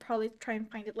can probably try and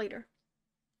find it later.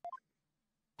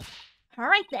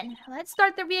 Alright then, let's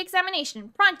start the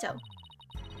re-examination. Pronto.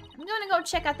 I'm gonna go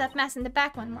check out that mess in the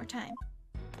back one more time.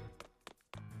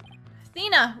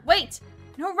 Athena, wait!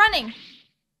 No running!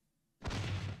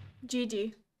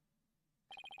 GG.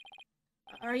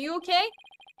 Are you okay?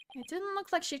 It didn't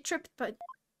look like she tripped, but...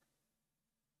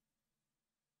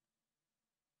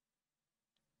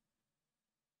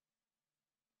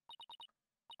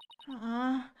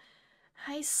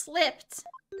 I slipped.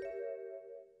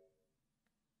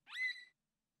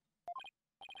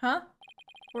 Huh?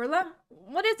 Orla?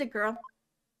 What is it, girl?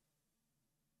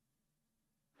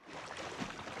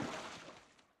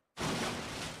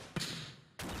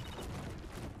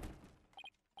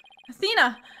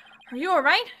 Athena! Are you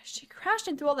alright? She crashed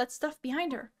into all that stuff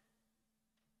behind her.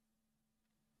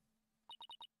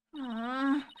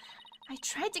 I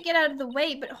tried to get out of the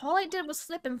way, but all I did was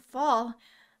slip and fall.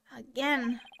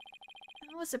 Again.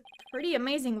 That was a pretty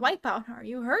amazing wipeout. Are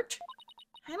you hurt?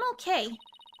 I'm okay.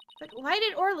 But why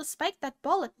did Orla spike that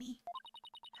ball at me?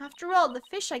 After all, the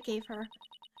fish I gave her.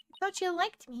 I thought she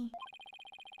liked me.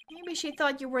 Maybe she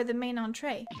thought you were the main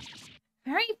entree.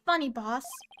 Very funny, boss.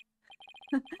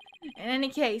 In any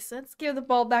case, let's give the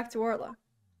ball back to Orla.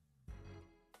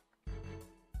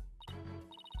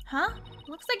 Huh?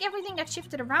 Looks like everything got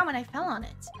shifted around when I fell on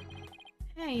it.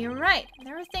 Hey, you're right.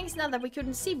 There are things now that we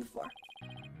couldn't see before.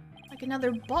 Like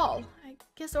another ball. I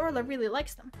guess Orla really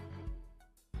likes them.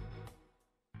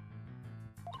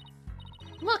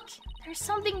 Look, there's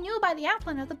something new by the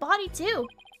outline of the body too.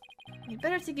 We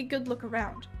better take a good look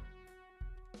around.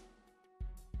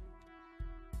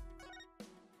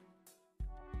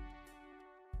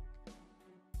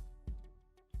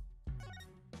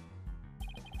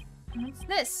 What's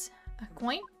this? A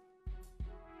coin?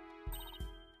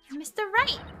 Mr.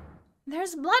 Right!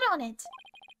 There's blood on it.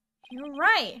 You're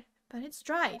right, but it's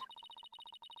dried.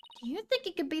 Do you think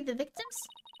it could be the victims?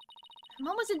 And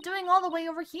what was it doing all the way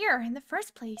over here in the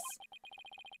first place?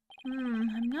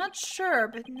 I'm not sure,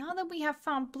 but now that we have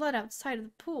found blood outside of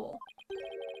the pool,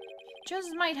 it just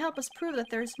might help us prove that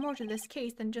there's more to this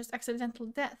case than just accidental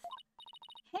death.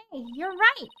 Hey, you're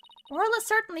right! Orla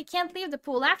certainly can't leave the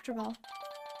pool after all.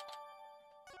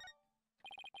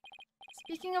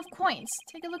 Speaking of coins,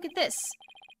 take a look at this.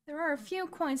 There are a few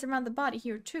coins around the body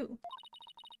here too.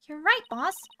 You're right,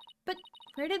 boss. But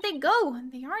where did they go?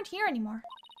 They aren't here anymore.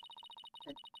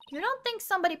 But you don't think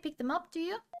somebody picked them up, do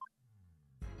you?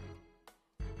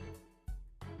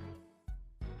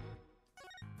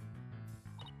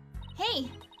 Hey,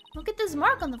 look at this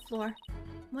mark on the floor.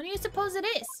 What do you suppose it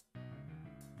is?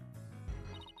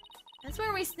 That's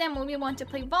where we stand when we want to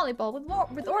play volleyball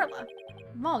with Orla.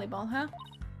 Volleyball, huh?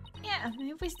 Yeah,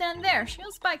 if we stand there,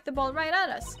 she'll spike the ball right at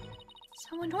us.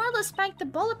 So when Orla spiked the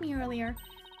ball at me earlier,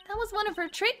 that was one of her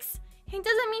tricks? It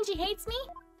doesn't mean she hates me?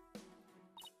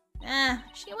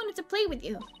 She wanted to play with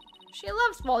you. She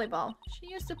loves volleyball.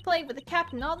 She used to play with the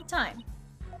captain all the time.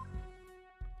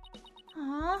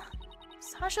 Aww,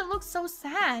 Sasha looks so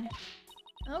sad.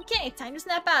 Okay, time to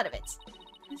snap out of it.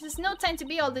 This is no time to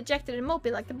be all dejected and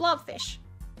mopey like the blobfish.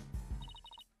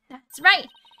 That's right.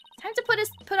 Time to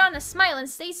put on a smile and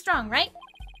stay strong, right?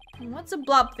 What's a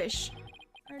blobfish?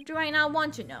 Or do I not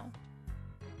want to know?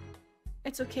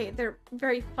 It's okay, they're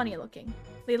very funny looking.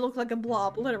 They look like a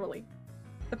blob, literally.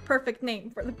 The perfect name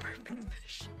for the perfect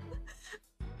fish.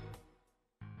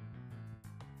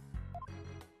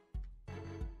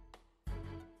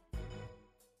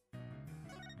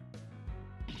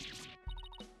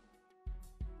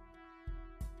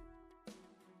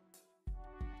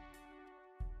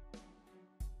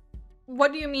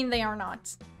 What do you mean they are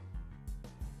not?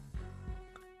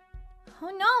 Oh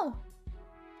no!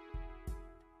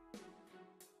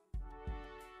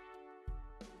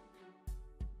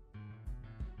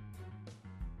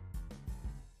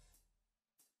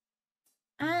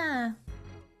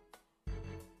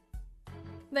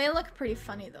 They look pretty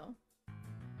funny though.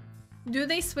 Do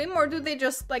they swim or do they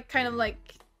just like kind of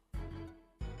like...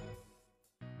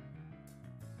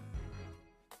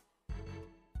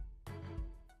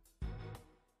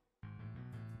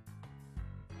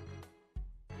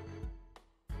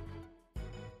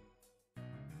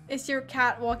 Is your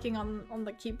cat walking on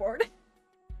the keyboard?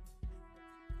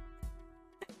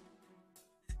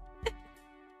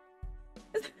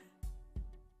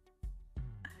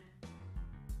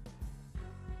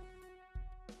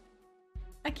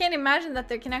 I can't imagine that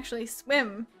they can actually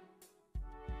swim.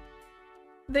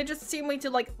 They just seem way too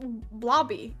like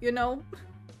blobby, you know?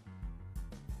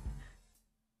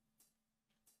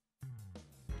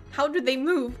 How do they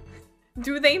move?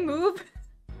 Do they move?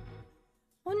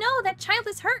 Oh no, that child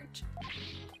is hurt!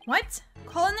 What?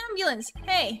 Call an ambulance!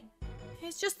 Hey!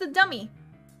 It's just a dummy.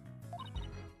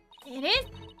 It is?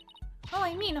 Oh,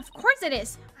 I mean, of course it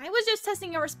is! I was just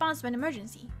testing your response to an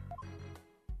emergency.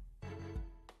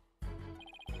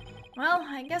 Well,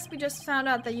 I guess we just found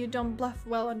out that you don't bluff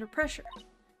well under pressure.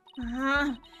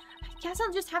 I guess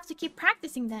I'll just have to keep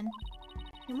practicing then.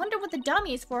 I wonder what the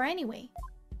dummy is for anyway.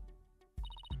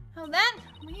 Oh, that?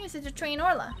 We use it to train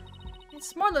Orla. It's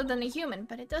smaller than a human,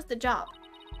 but it does the job.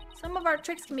 Some of our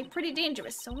tricks can be pretty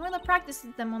dangerous, so Orla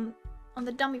practices them on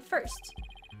the dummy first.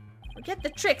 Forget the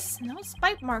tricks, those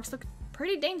spike marks look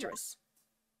pretty dangerous.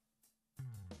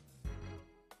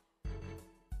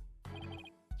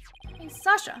 Hey,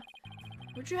 Sasha,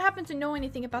 would you happen to know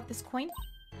anything about this coin?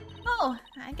 Oh,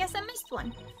 I guess I missed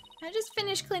one. I just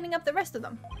finished cleaning up the rest of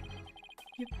them.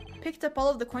 You picked up all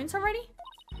of the coins already?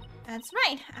 That's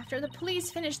right. After the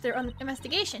police finished their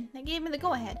investigation, they gave me the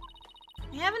go-ahead.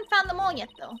 I haven't found them all yet,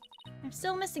 though. I'm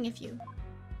still missing a few.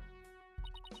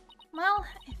 Well,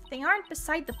 if they aren't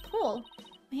beside the pool,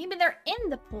 maybe they're in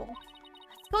the pool.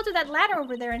 Let's go to that ladder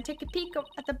over there and take a peek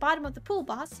at the bottom of the pool,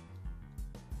 boss.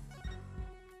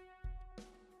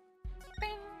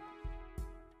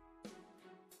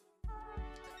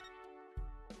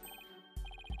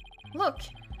 Look,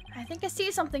 I think I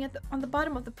see something on the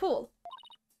bottom of the pool.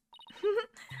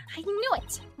 I knew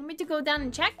it! Want me to go down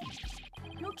and check?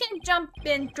 You can't jump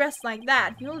in dressed like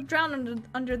that. You'll drown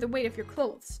under the weight of your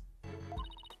clothes.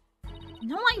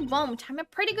 No, I won't. I'm a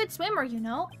pretty good swimmer, you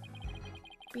know.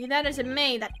 Be that as it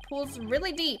may, that pool's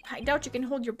really deep. I doubt you can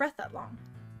hold your breath that long.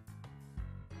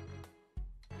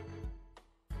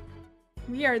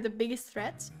 We are the biggest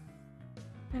threat?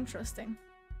 Interesting.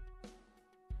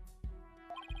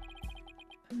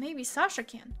 But maybe Sasha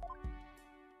can.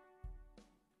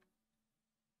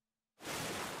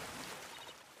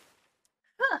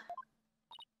 Huh.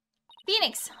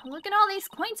 Phoenix, look at all these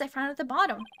coins I found at the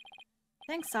bottom.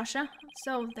 Thanks, Sasha.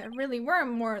 So there really were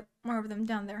more of them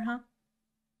down there, huh?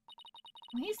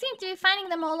 We seem to be finding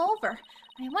them all over.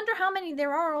 I wonder how many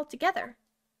there are altogether.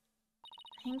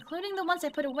 Including the ones I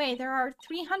put away, there are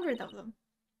 300 of them.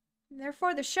 They're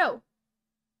for the show.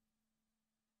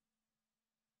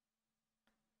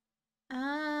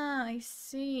 Ah, I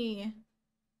see.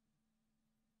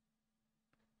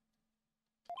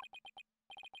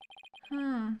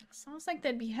 Sounds like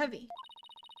they'd be heavy.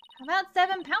 About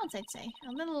 7 pounds, I'd say.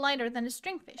 A little lighter than a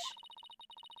stringfish.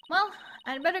 Well,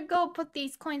 I'd better go put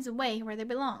these coins away where they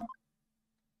belong.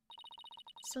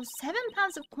 So 7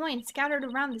 pounds of coins scattered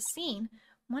around the scene,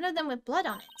 one of them with blood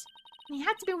on it. They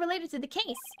had to be related to the case.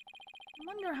 I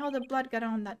wonder how the blood got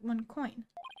on that one coin.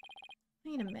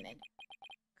 Wait a minute.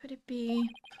 Could it be...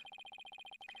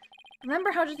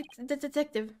 Remember how the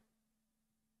detective...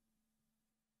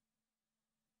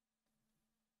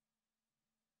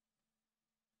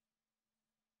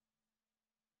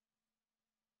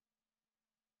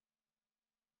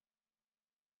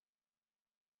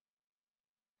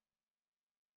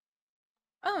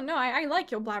 Oh no, I like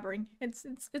your blabbering. It's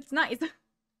nice.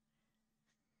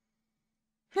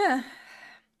 Yeah.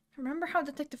 Remember how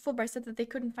Detective Fulbright said that they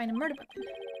couldn't find a murder weapon?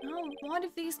 Oh, what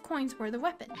if these coins were the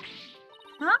weapon?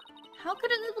 Huh? How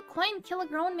could a little coin kill a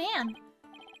grown man?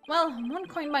 Well, one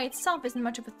coin by itself isn't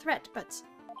much of a threat, but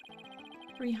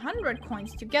 300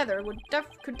 coins together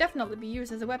could definitely be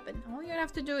used as a weapon. All you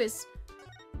have to do is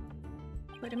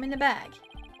put them in a bag.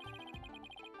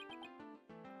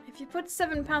 If you put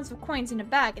 7 pounds of coins in a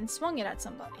bag and swung it at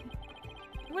somebody,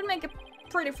 it would make a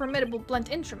pretty formidable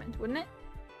blunt instrument, wouldn't it?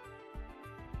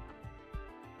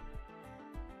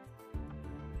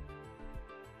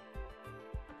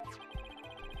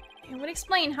 It would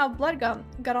explain how blood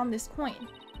got on this coin.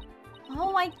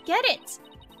 Oh, I get it!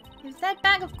 If that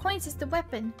bag of coins is the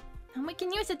weapon, then we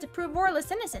can use it to prove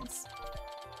Orla's innocence.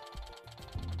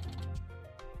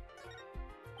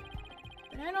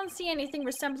 But I don't see anything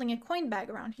resembling a coin bag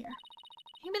around here.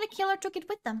 Maybe the killer took it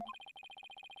with them.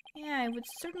 Yeah, it would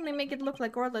certainly make it look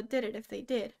like Orla did it if they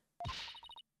did.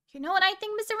 You know what I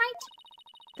think, Mr.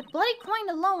 Wright? The bloody coin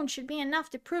alone should be enough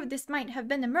to prove this might have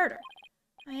been a murder.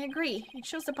 I agree. It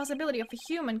shows the possibility of a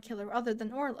human killer other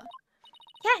than Orla.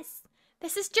 Yes!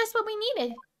 This is just what we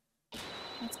needed.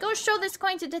 Let's go show this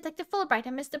coin to Detective Fulbright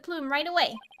and Mr. Plume right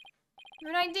away.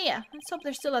 Good idea. Let's hope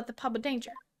they're still at the pub of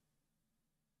danger.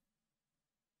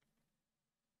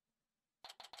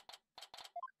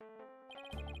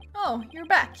 Oh, you're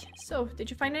back. So, did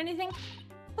you find anything?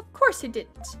 Of course you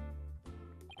didn't.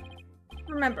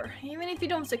 Remember, even if you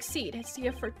don't succeed, it's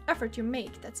the effort you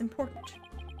make that's important.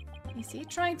 Is he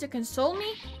trying to console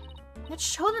me? Let's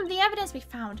show them the evidence we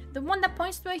found, the one that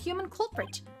points to a human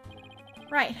culprit.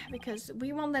 Right, because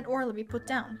we won't let Orla be put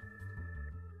down.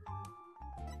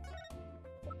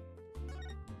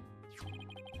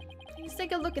 Please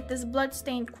take a look at this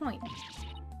blood-stained coin.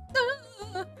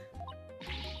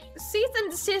 Cease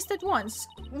and desist at once.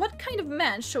 What kind of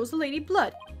man shows a lady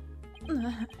blood?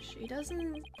 She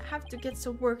doesn't have to get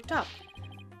so worked up.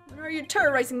 What are you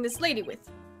terrorizing this lady with?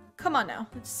 Come on now,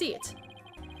 let's see it.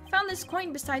 I found this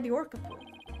coin beside the orca pool.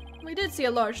 We did see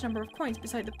a large number of coins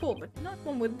beside the pool, but not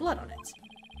one with blood on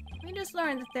it. We just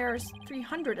learned that there's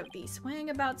 300 of these, weighing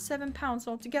about 7 pounds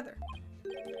altogether.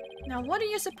 Now, what do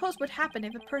you suppose would happen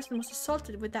if a person was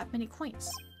assaulted with that many coins?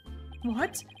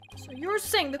 What? So you're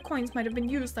saying the coins might have been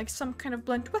used like some kind of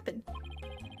blunt weapon?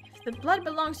 If the blood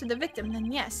belongs to the victim,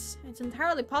 then yes, it's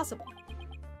entirely possible.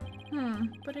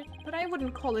 But I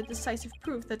wouldn't call it decisive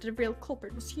proof that the real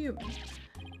culprit was human.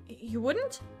 You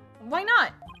wouldn't? Why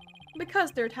not?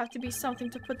 Because there'd have to be something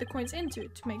to put the coins into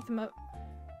to make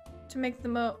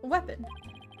them a weapon.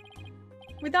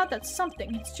 Without that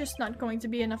something, it's just not going to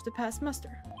be enough to pass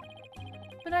muster.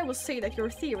 But I will say that your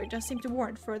theory does seem to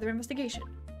warrant further investigation.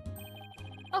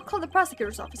 I'll call the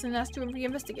prosecutor's office and ask to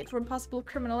reinvestigate from a possible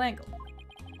criminal angle.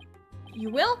 You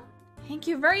will? Thank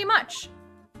you very much!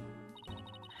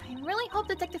 I really hope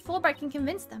Detective Fulbright can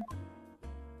convince them.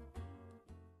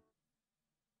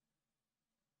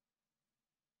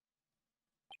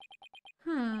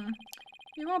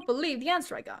 You won't believe the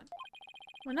answer I got.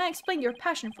 When I explained your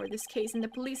passion for this case in the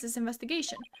police's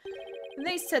investigation,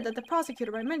 they said that the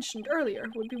prosecutor I mentioned earlier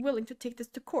would be willing to take this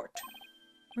to court.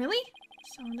 Really?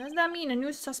 So does that mean a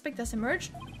new suspect has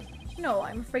emerged? No,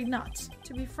 I'm afraid not.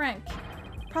 To be frank,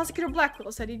 Prosecutor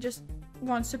Blackwell said he just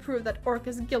wants to prove that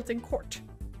Orca's guilt in court.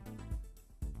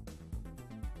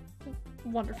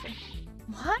 Wonderful.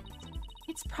 What?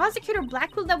 It's Prosecutor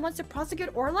Blackwell that wants to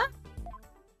prosecute Orla?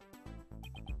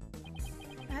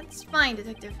 That's fine,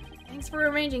 Detective. Thanks for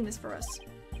arranging this for us.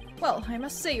 Well, I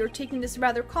must say you're taking this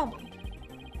rather calmly.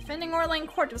 Defending Orla in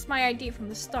court was my idea from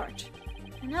the start,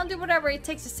 and I'll do whatever it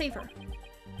takes to save her.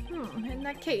 In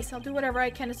that case, I'll do whatever I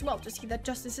can as well to see that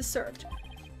justice is served.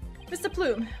 Mr.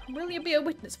 Plume, will you be a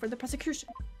witness for the prosecution?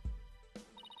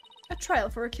 A trial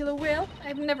for a killer whale?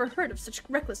 I've never heard of such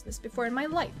recklessness before in my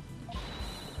life.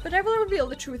 But I will reveal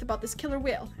the truth about this killer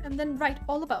whale, and then write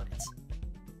all about it.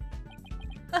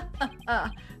 Ha ha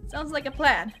ha! Sounds like a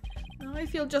plan. Now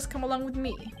if you'll just come along with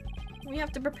me. We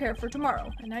have to prepare for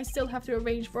tomorrow, and I still have to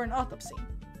arrange for an autopsy.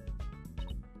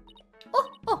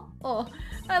 Oh,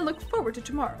 I look forward to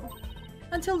tomorrow.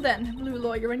 Until then, Blue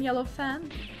Lawyer and Yellow Fan.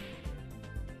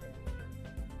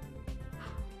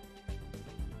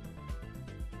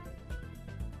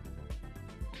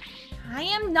 I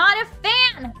am not a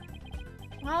fan!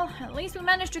 Well, at least we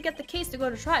managed to get the case to go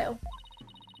to trial.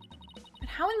 But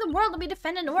how in the world do we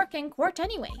defend an orca in court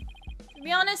anyway? To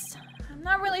be honest, I'm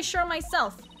not really sure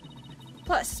myself.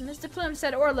 Plus, Mr. Plume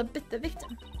said Orla bit the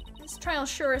victim. This trial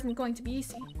sure isn't going to be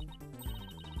easy.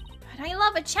 But I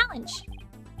love a challenge.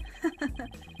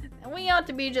 And we ought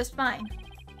to be just fine.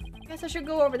 Guess I should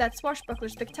go over that swashbuckler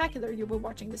spectacular you were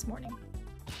watching this morning.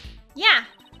 Yeah,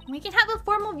 we can have a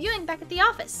formal viewing back at the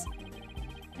office.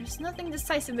 There's nothing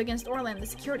decisive against Orla and the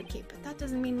security cape, but that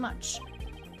doesn't mean much.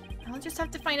 I'll just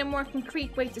have to find a more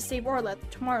concrete way to save Orla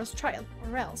at tomorrow's trial,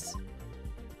 or else.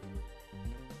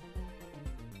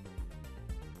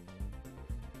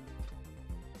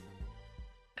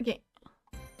 Okay.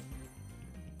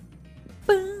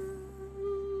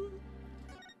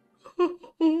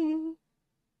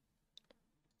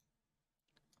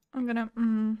 I'm gonna,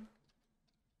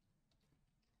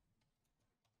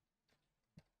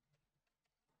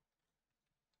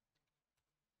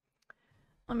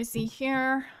 let me see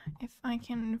here if I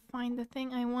can find the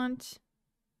thing I want.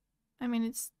 I mean,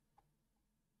 it's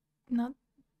not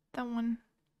that one.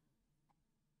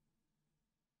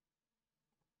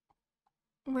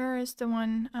 Where is the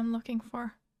one I'm looking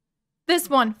for? This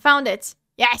one! Found it!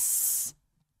 Yes!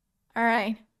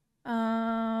 Alright.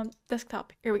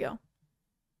 Desktop. Here we go.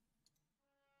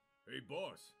 Hey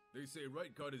boss, they say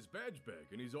Wright got his badge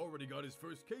back and he's already got his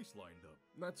first case lined up.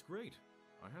 That's great.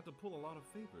 I had to pull a lot of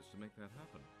favors to make that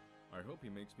happen. I hope he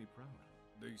makes me proud.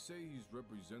 They say he's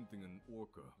representing an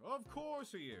orca. Of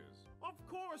course he is. Of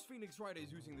course Phoenix Wright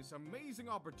is using this amazing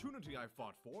opportunity I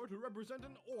fought for to represent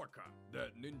an orca.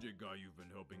 That ninja guy you've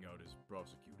been helping out is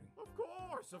prosecuting. Of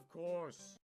course, of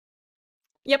course.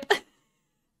 Yep.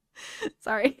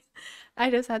 Sorry. I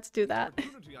just had to do that.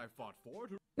 Opportunity I fought for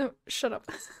to... No, shut up.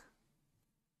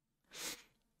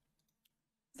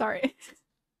 Sorry.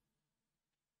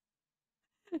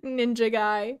 Ninja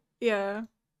guy. Yeah.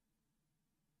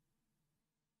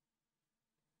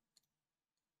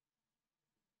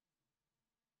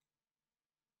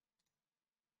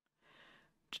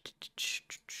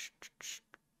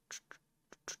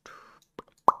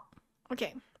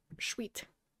 Okay, sweet.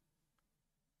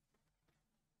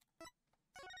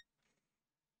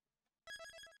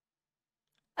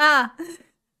 Ah,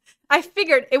 I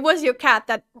figured it was your cat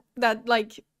that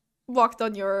like walked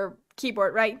on your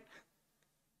keyboard, right?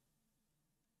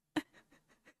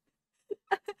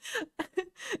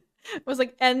 It was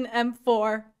like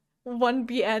NM4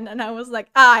 1BN, and I was like,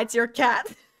 ah, it's your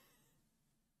cat.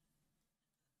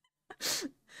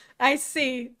 I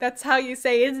see. That's how you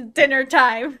say it's dinner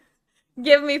time.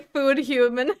 Give me food,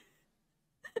 human.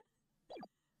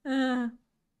 Good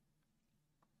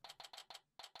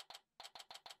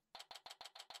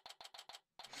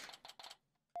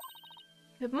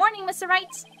morning, Mr. Wright.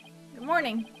 Good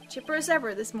morning. Chipper as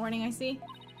ever this morning, I see.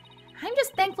 I'm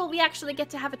just thankful we actually get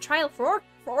to have a trial for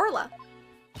Orla.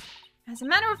 As a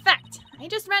matter of fact, I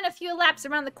just ran a few laps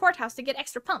around the courthouse to get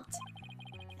extra pumped.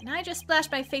 And I just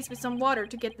splashed my face with some water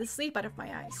to get the sleep out of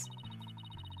my eyes.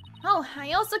 Oh,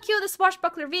 I also queued the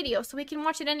swashbuckler video so we can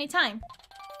watch it anytime.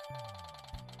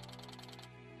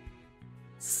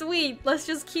 Sweet, let's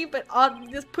just keep it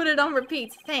on, just put it on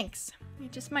repeat. Thanks.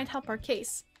 It just might help our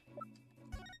case.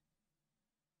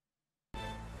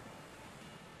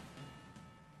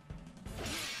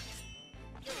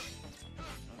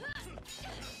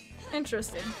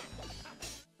 Interesting.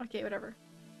 Okay, whatever.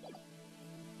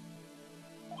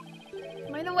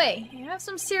 By the way, you have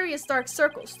some serious dark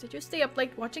circles. Did you stay up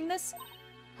late watching this?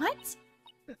 What?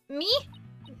 Me?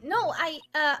 No, I,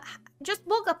 just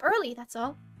woke up early, that's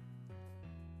all.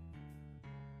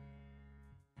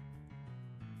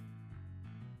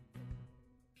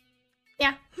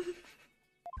 Yeah.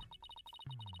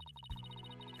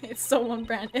 It's so on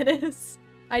brand. It is.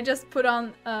 I just put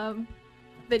on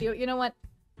video. You know what?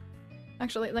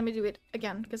 Actually, let me do it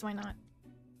again, because why not?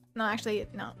 No, actually,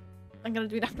 no. I'm gonna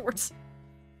do it afterwards.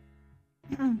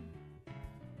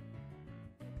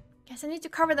 Guess I need to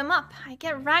cover them up. I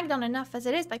get ragged on enough as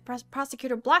it is by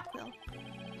Prosecutor Blackwell.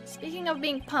 Speaking of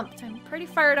being pumped, I'm pretty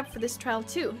fired up for this trial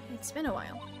too. It's been a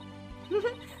while.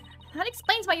 That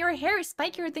explains why your hair is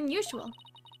spikier than usual.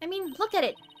 I mean, look at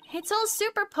it. It's all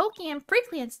super pokey and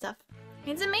prickly and stuff.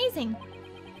 It's amazing.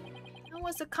 That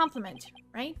was a compliment,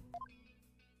 right?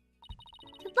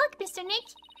 Good luck, Mr. Nick.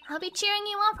 I'll be cheering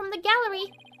you on from the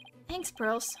gallery. Thanks,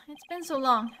 Pearls. It's been so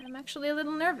long. I'm actually a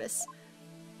little nervous.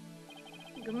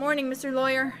 Good morning, Mr.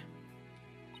 Lawyer.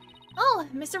 Oh,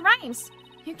 Mr. Rhymes.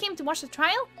 You came to watch the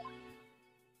trial?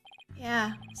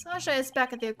 Yeah, Sasha is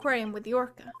back at the aquarium with the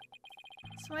orca.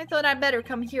 So I thought I'd better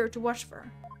come here to watch for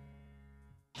her.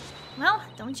 Well,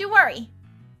 don't you worry.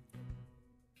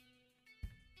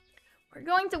 We're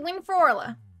going to win for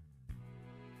Orla.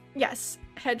 Yes,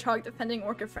 Hedgehog defending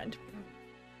orca friend.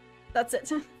 That's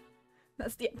it.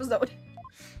 That's the episode.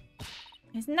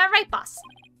 Isn't that right, boss?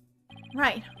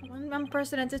 Right, one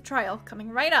unprecedented trial coming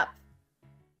right up.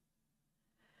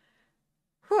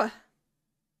 Whew.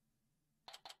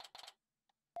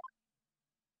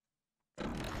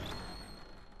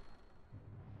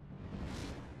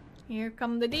 Here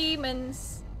come the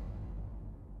demons.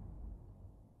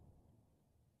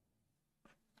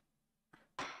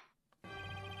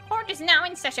 Court is now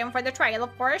in session for the trial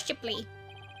of Forrest Shipley.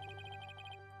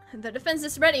 The defense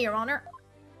is ready, Your Honor.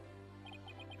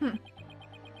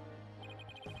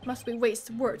 Must we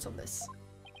waste words on this?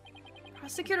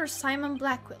 Prosecutor Simon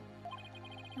Blackwell,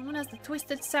 known as the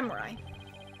Twisted Samurai.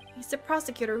 He's the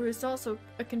prosecutor who is also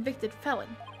a convicted felon.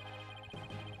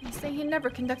 They say he never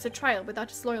conducts a trial without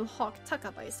his loyal hawk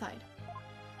Taka by his side.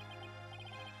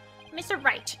 Mr.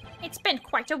 Wright, it's been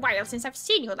quite a while since I've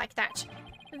seen you like that.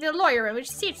 The lawyer which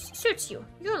suits you.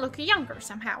 You look younger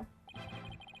somehow.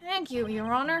 Thank you,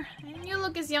 Your Honor. And you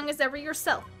look as young as ever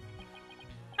yourself.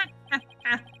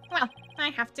 Well, I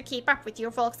have to keep up with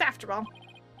you folks after all.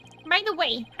 By the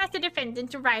way, has the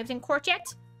defendant arrived in court yet?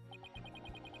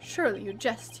 Surely you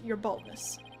jest, Your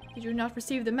Baldness. Did you not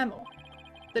receive the memo?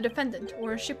 The defendant,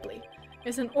 or Shipley,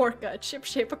 is an orca at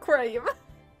Ship-Shape Aquarium.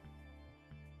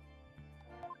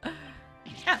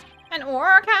 An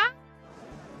orca?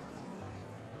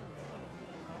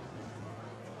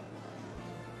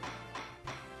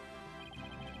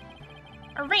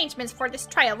 Arrangements for this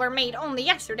trial were made only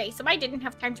yesterday, so I didn't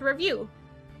have time to review.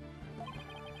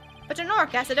 But an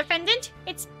orca as a defendant?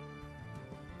 It's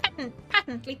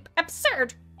patently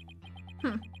absurd.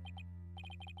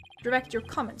 Direct your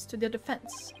comments to the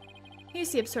defense.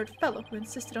 He's the absurd fellow who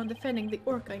insisted on defending the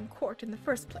orca in court in the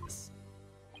first place.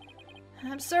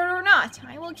 Absurd or not,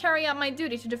 I will carry out my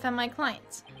duty to defend my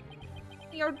clients.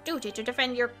 Your duty to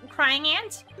defend your crying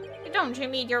ant? Don't you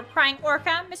mean your crying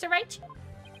orca, Mr. Wright?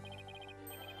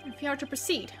 If we are to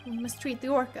proceed, we must treat the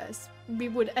orca as we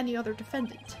would any other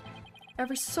defendant.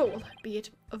 Every soul, be it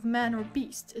of man or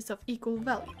beast, is of equal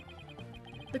value.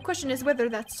 The question is whether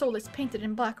that soul is painted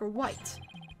in black or white.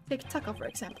 Take Taka, for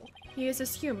example. He is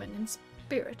as human in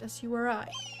spirit as you or I.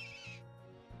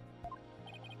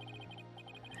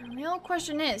 The real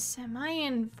question is, am I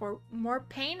in for more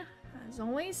pain, as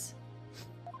always?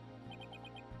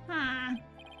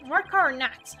 Orca or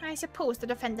not, I suppose the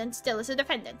defendant still is a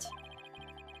defendant.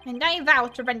 And I vow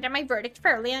to render my verdict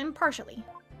fairly and impartially.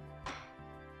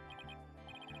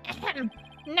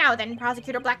 Now then,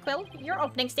 Prosecutor Blackwell, your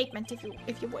opening statement,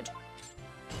 if you would.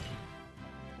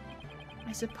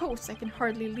 I suppose I can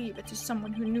hardly leave it to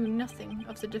someone who knew nothing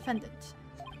of the defendant.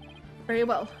 Very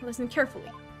well, listen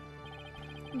carefully.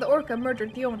 The orca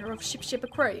murdered the owner of Ship-Shape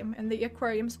Aquarium and the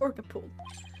aquarium's orca pool.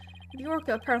 The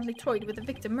orca apparently toyed with the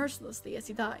victim mercilessly as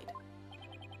he died.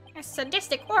 A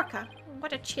sadistic orca?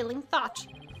 What a chilling thought.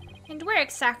 And where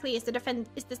exactly is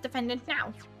this defendant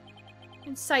now?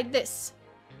 Inside this.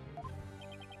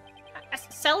 A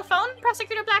cell phone,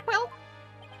 Prosecutor Blackwell?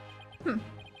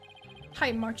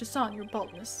 Time marches on, Your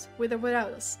Baldness, with or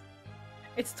without us.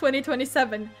 It's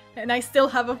 2027, and I still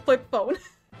have a flip phone.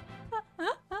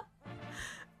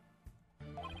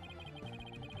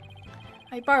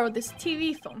 I borrowed this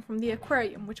TV phone from the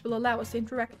aquarium, which will allow us to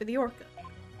interact with the orca.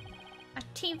 A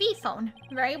TV phone?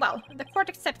 Very well. The court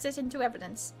accepts it into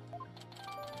evidence.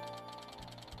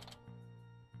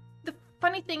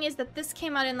 funny thing is that this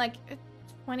came out in like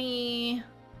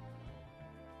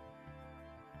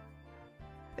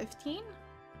 2015?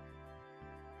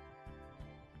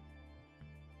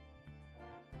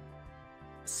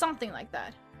 Something like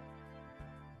that.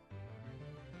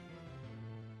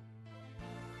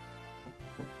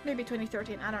 Maybe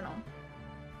 2013, I don't know.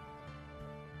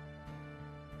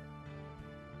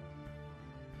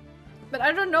 But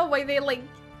I don't know why they like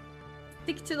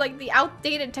stick to like the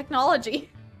outdated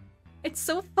technology. It's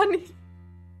so funny.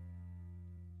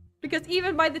 Because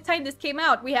even by the time this came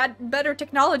out, we had better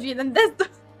technology than this.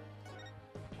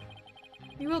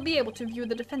 You will be able to view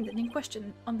the defendant in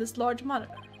question on this large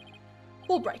monitor.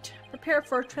 Fulbright, prepare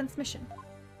for transmission.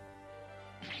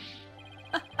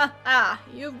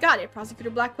 You've got it, Prosecutor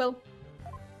Blackwell.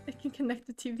 I can connect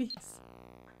the TVs.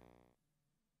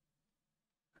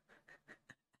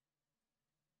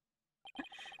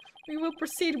 We will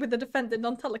proceed with the defendant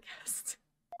on telecast.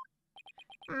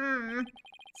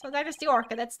 So that is the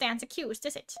orca that stands accused,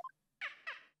 is it?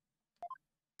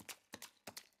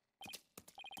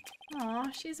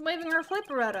 Aw, she's waving her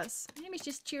flipper at us. Maybe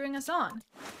she's cheering us on.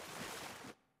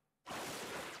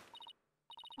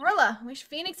 Orla, wish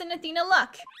Phoenix and Athena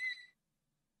luck.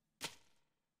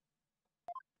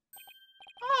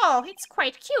 Oh, it's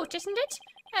quite cute, isn't it?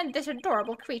 And this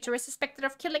adorable creature is suspected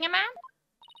of killing a man?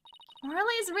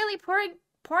 Orla is really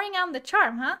pouring out the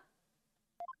charm, huh?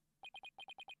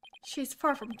 She's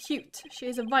far from cute. She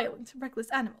is a violent,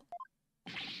 reckless animal.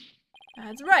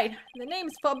 That's right. The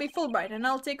name's Bobby Fulbright, and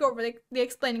I'll take over the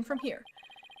explaining from here.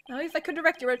 Now, if I could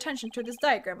direct your attention to this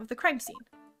diagram of the crime scene.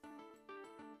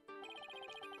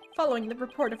 Following the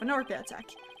report of an orca attack,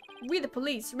 we the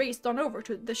police raced on over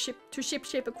to the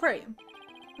ship-shape aquarium.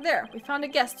 There, we found a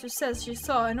guest who says she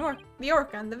saw the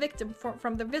orca and the victim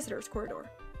from the visitors' corridor.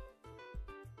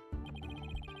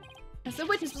 As the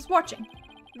witness was watching,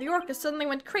 the orca suddenly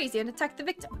went crazy and attacked the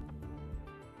victim.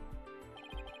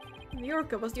 The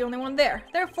orca was the only one there,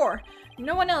 therefore,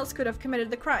 no one else could have committed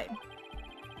the crime.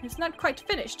 It's not quite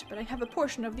finished, but I have a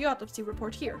portion of the autopsy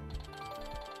report here.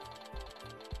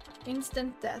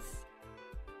 Instant death.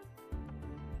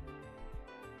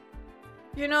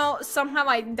 You know, somehow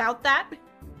I doubt that.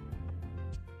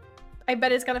 I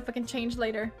bet it's gonna fucking change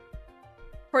later.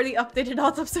 For the updated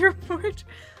autopsy report.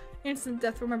 Instant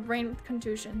death from a brain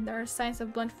contusion. There are signs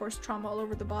of blunt force trauma all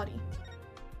over the body.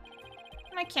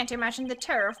 I can't imagine the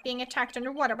terror of being attacked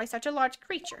underwater by such a large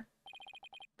creature.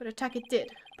 But attack it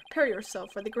did. Prepare yourself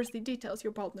for the grisly details,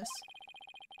 your baldness.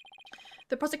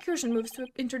 The prosecution moves to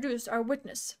introduce our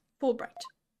witness, Fulbright.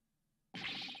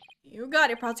 You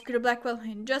got it, Prosecutor Blackwell.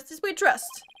 In justice we trust.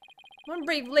 One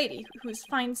brave lady whose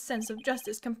fine sense of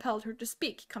justice compelled her to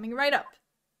speak, coming right up.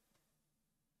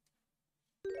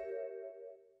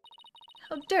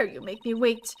 How dare you make me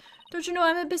wait? Don't you know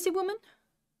I'm a busy woman?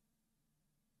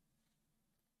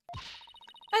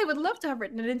 I would love to have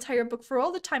written an entire book for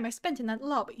all the time I spent in that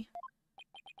lobby.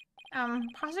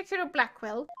 Prosecutor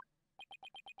Blackwell?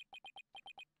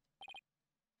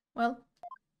 Well,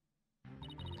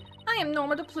 I am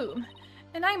Norma de Plume,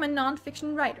 and I'm a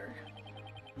non-fiction writer.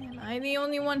 Am I the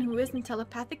only one who isn't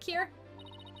telepathic here?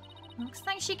 Looks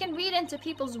like she can read into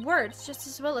people's words just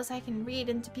as well as I can read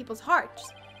into people's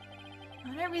hearts.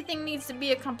 Not everything needs to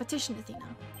be a competition,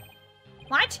 Athena.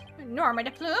 What? Norma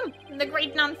de Plume? The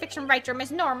great non-fiction writer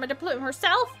Miss Norma de Plume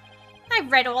herself?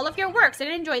 I've read all of your works and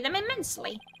enjoy them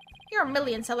immensely. Your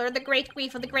million seller, The Great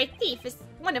Grief of the Great Thief, is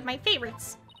one of my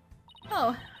favorites.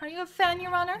 Oh, are you a fan,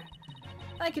 Your Honor?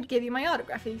 I could give you my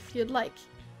autograph if you'd like.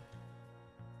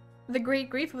 The Great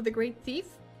Grief of the Great Thief?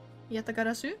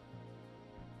 Yatagarasu?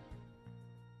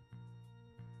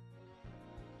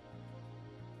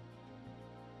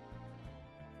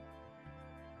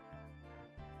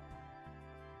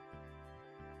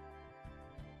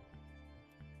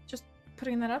 Just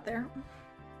putting that out there.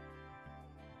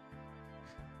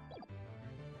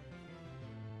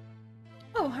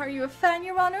 Oh, are you a fan,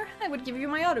 Your Honor? I would give you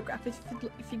my autograph if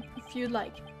you'd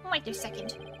like. Wait a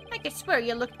second. I could swear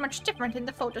you looked much different in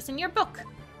the photos in your book.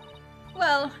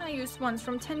 Well, I used ones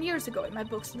from 10 years ago in my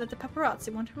book so that the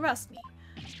paparazzi won't harass me.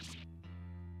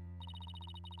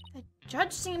 The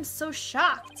judge seems so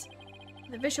shocked.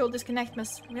 The visual disconnect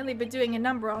must really be doing a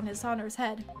number on His Honor's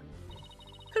head.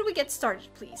 Could we get started,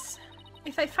 please?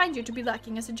 If I find you to be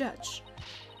lacking as a judge,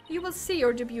 you will see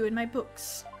your debut in my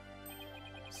books.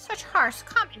 Such harsh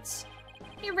comments.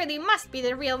 You really must be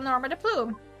the real Norma de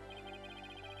Plume.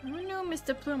 Who knew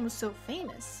Mr. Plume was so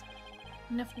famous?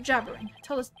 Enough jabbering.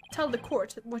 Tell the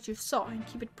court what you saw and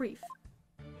keep it brief.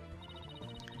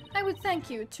 I would thank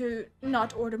you to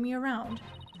not order me around.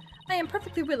 I am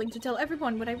perfectly willing to tell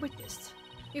everyone what I witnessed.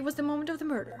 It was the moment of the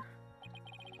murder.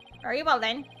 Very well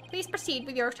then. Please proceed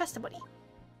with your testimony.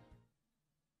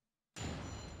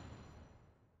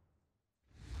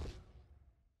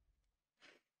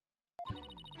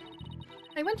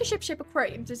 I went to Ship Shape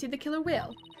Aquarium to see the killer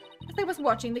whale. As I was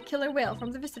watching the killer whale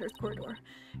from the visitors corridor,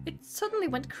 it suddenly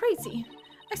went crazy.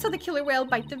 I saw the killer whale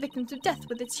bite the victim to death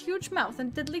with its huge mouth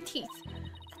and deadly teeth.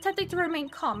 Attempting to remain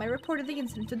calm, I reported the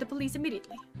incident to the police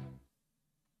immediately.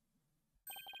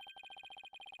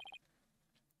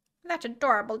 That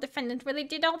adorable defendant really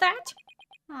did all that?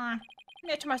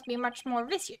 It must be much more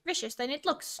vicious than it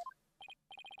looks.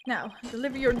 Now,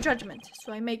 deliver your judgment,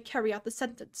 so I may carry out the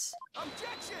sentence.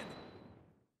 Objection!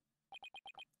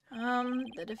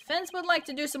 The defense would like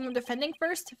to do some more defending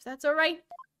first, if that's alright.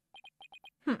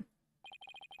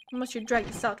 Unless you drag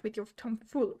this out with your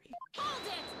tomfoolery. Hold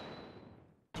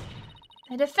it!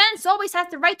 The defense always has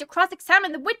the right to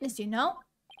cross-examine the witness, you know.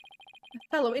 A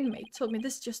fellow inmate told me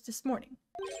this just this morning.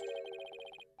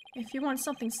 If you want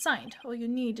something signed, all you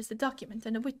need is the document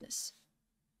and a witness.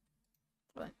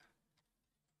 What?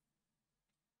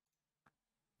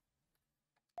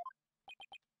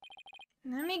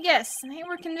 Let me guess, they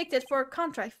were convicted for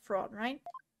contract fraud, right?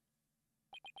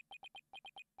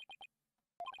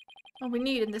 All we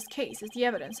need in this case is the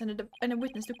evidence and a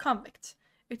witness to convict.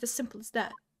 It's as simple as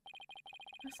that.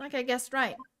 Looks like I guessed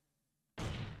right.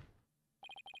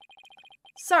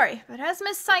 Sorry, but as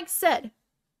Miss Sykes said...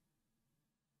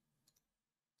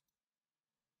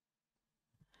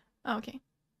 Okay.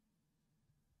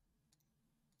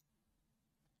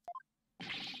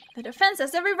 The defense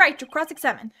has every right to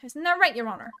cross-examine. Isn't that right, Your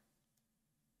Honor?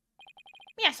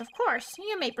 Yes, of course.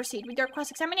 You may proceed with your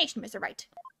cross-examination, Mr. Wright.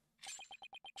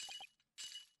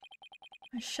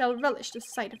 I shall relish the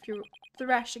sight of you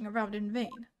thrashing around in vain.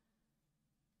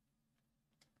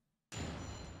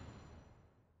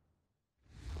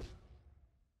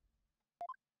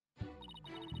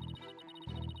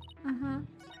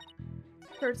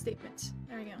 Third statement.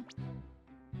 There we go.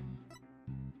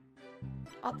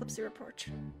 Autopsy report.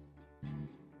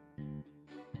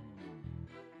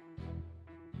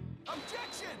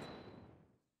 Objection!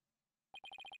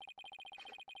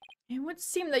 It would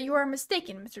seem that you are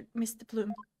mistaken, Mr.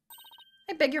 Plume.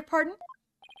 I beg your pardon?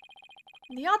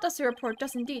 The autopsy report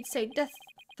does indeed say death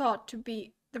thought to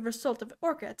be the result of an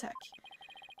orca attack.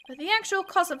 But the actual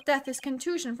cause of death is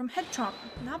contusion from head trauma,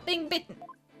 not being bitten.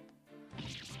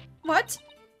 What?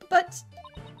 But...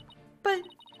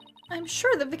 I'm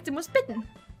sure the victim was bitten.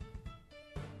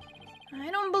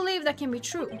 I don't believe that can be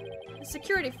true. The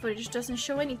security footage doesn't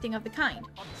show anything of the kind.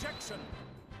 Objection!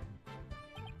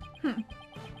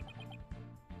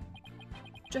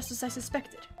 Just as I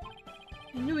suspected.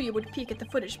 I knew you would peek at the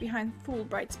footage behind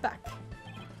Fulbright's back.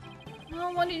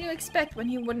 Well, what did you expect when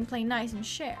he wouldn't play nice and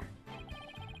share?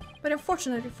 But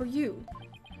unfortunately for you,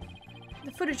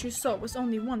 the footage you saw was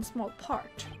only one small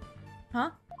part.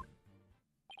 Huh?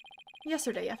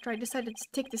 Yesterday, after I decided to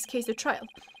take this case to trial,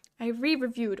 I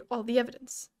re-reviewed all the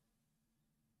evidence.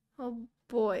 Oh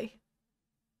boy.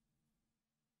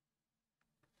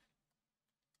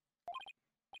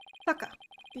 Taka,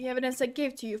 the evidence I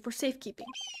gave to you for safekeeping.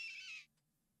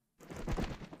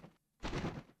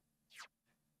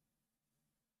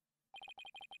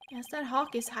 Yes, that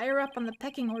hawk is higher up on the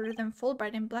pecking order than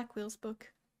Fulbright in Blackwell's book.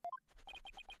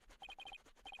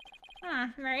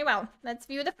 Very well. Let's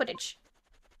view the footage.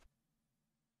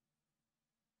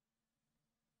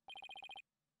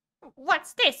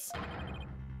 What's this?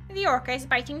 The orca is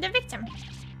biting the victim.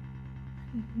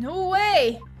 No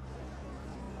way!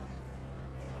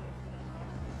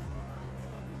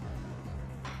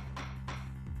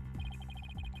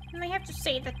 I have to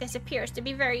say that this appears to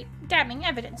be very damning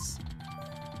evidence.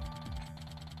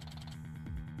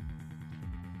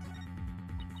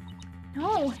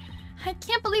 No! I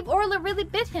can't believe Orla really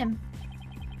bit him!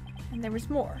 And there was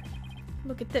more.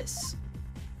 Look at this.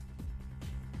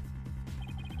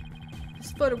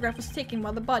 This photograph was taken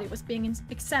while the body was being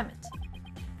examined.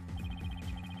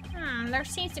 There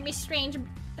seems to be a strange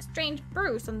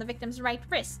bruise on the victim's right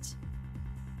wrist.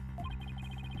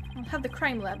 I'll have the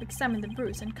crime lab examine the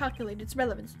bruise and calculate its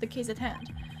relevance to the case at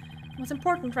hand. What's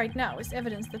important right now is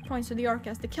evidence that points to the orca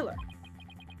as the killer.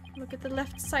 Look at the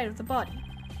left side of the body.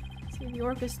 See the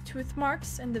orca's tooth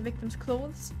marks and the victim's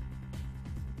clothes?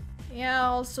 Yeah,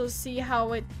 also see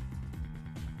how it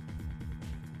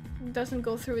doesn't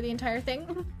go through the entire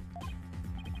thing.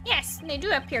 Yes, they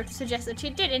do appear to suggest that she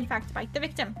did in fact bite the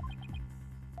victim.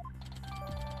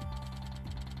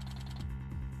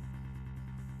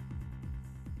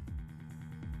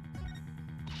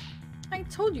 I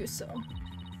told you so.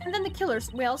 And then the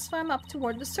killer's whale swam up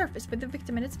toward the surface with the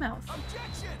victim in its mouth.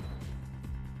 Objection!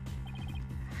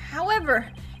 However,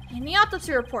 In the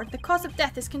autopsy report, the cause of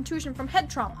death is contusion from head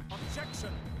trauma. Objection!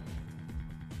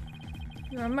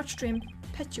 You are much too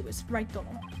impetuous, right,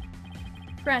 Donald?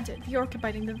 Granted, the orca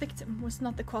biting the victim was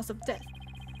not the cause of death.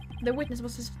 The witness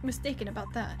was mistaken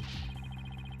about that.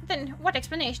 Then what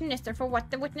explanation is there for what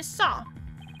the witness saw?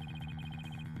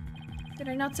 Did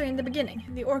I not say in the beginning?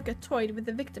 The orca toyed with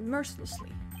the victim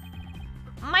mercilessly.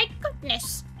 My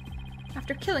goodness!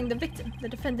 After killing the victim, the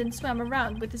defendant swam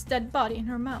around with his dead body in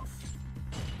her mouth.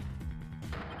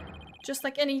 Just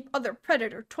like any other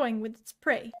predator toying with its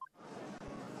prey.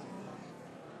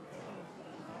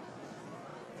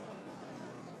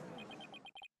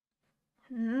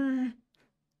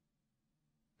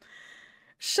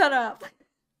 Shut up.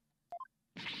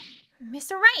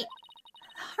 Mr. Wright,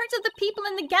 the hearts of the people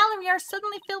in the gallery are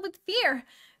suddenly filled with fear.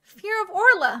 Fear of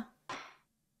Orla.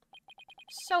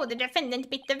 So the defendant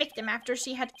bit the victim after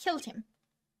she had killed him.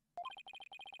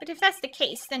 But if that's the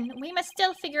case, then we must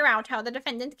still figure out how the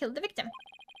defendant killed the victim.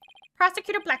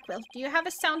 Prosecutor Blackwell, do you have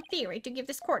a sound theory to give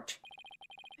this court?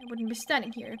 I wouldn't be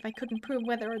standing here if I couldn't prove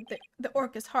whether the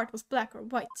orca's heart was black or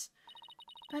white.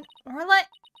 But Orla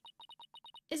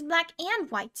is black and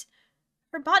white.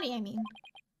 Her body, I mean.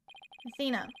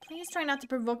 Athena, please try not to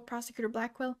provoke Prosecutor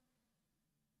Blackwell.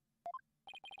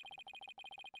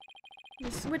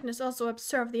 This witness also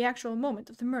observed the actual moment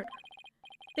of the murder.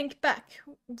 Think back,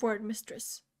 word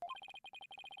mistress.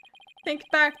 Think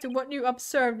back to what you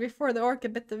observed before the orca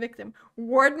bit the victim.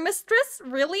 Word mistress?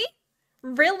 Really?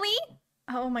 Really?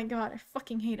 Oh my god, I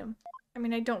fucking hate him. I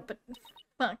mean, I don't, but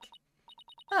fuck.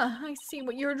 Ah, I see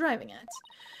what you're driving at.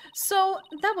 So,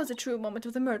 that was a true moment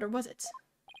of the murder, was it?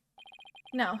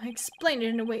 Now, explain it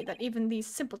in a way that even these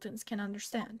simpletons can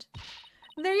understand.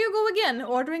 There you go again,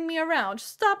 ordering me around.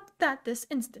 Stop that this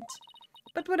instant.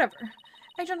 But whatever.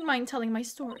 I don't mind telling my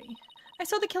story. I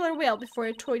saw the killer whale before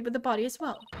it toyed with the body as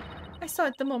well. I saw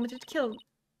it the moment it killed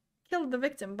the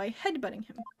victim by headbutting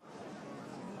him.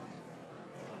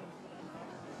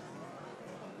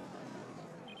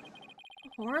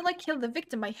 Orla killed the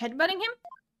victim by headbutting him?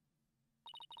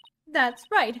 That's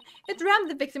right. It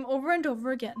rammed the victim over and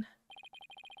over again.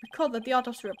 Recall that the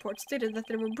autopsy report stated that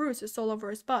there were bruises all over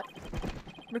his body.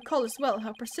 Recall as well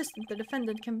how persistent the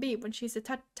defendant can be when she's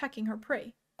attacking her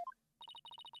prey.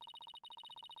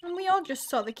 And we all just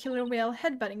saw the killer whale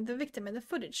headbutting the victim in the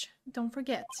footage. Don't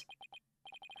forget.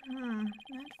 That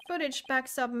footage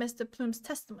backs up Mr. Plume's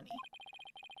testimony.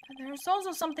 But there's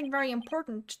also something very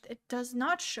important it does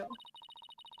not show.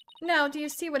 Now, do you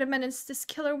see what a menace this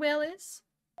killer whale is?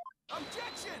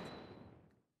 Objection!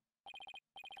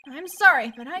 I'm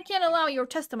sorry, but I can't allow your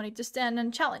testimony to stand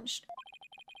unchallenged.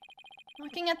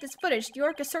 Looking at this footage, the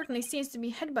orca certainly seems to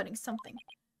be headbutting something.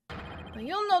 But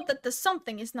you'll note that the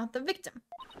something is not the victim.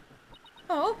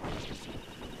 Oh?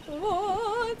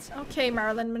 What? Okay,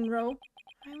 Marilyn Monroe.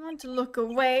 I want to look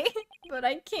away, but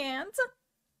I can't.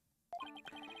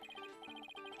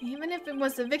 Even if it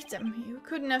was the victim, you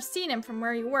couldn't have seen him from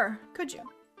where you were, could you?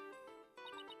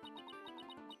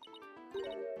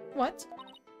 What?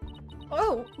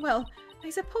 Oh, well, I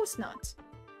suppose not.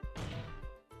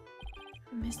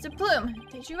 Mr. Plume,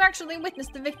 did you actually witness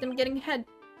the victim getting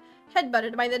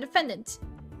headbutted by the defendant?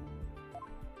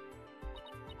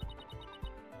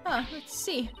 Let's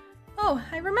see. Oh,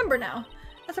 I remember now.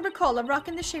 As I recall, a rock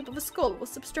in the shape of a skull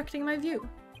was obstructing my view.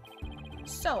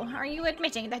 So, are you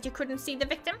admitting that you couldn't see the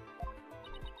victim?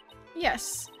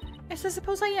 Yes. Yes, I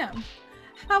suppose I am.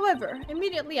 However,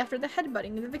 immediately after the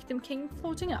headbutting, the victim came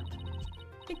floating up.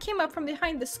 He came up from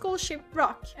behind the skull-shaped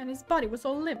rock, and his body was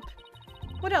all limp.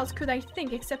 What else could I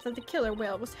think except that the killer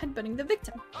whale was headbutting the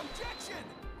victim? Objection!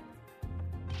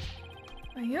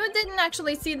 You didn't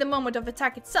actually see the moment of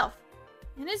attack itself.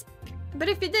 But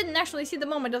if you didn't actually see the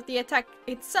moment of the attack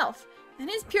itself, then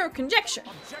it's pure conjecture.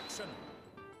 Objection!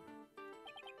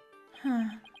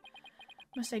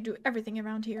 Must I do everything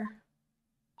around here?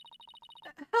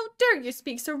 How dare you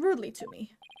speak so rudely to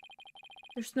me?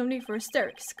 There's no need for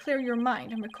hysterics. Clear your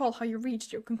mind and recall how you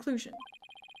reached your conclusion.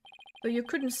 Though you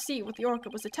couldn't see what the orca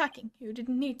was attacking, you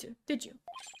didn't need to, did you?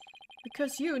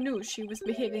 Because you knew she was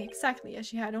behaving exactly as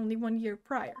she had only 1 year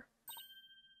prior.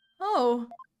 Oh,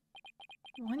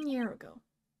 1 year ago.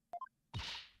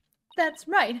 That's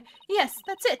right. Yes,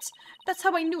 that's it. That's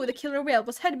how I knew the killer whale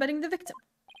was headbutting the victim.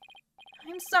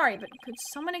 I'm sorry, but could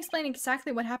someone explain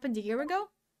exactly what happened a year ago?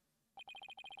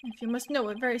 If you must know,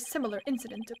 a very similar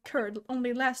incident occurred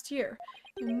only last year,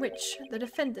 in which the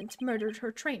defendant murdered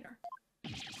her trainer.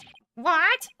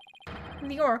 What?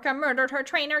 The orca murdered her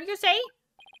trainer, you say?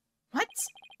 What?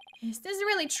 Is this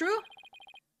really true?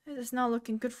 This is not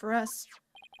looking good for us.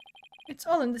 It's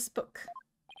all in this book.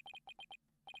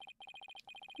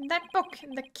 That book,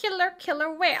 The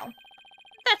Killer Whale.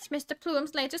 That's Mr.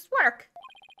 Plume's latest work.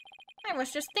 I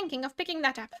was just thinking of picking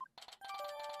that up.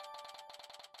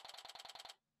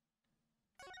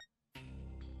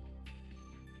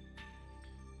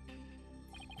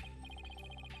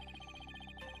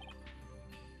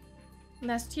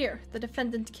 Last year, the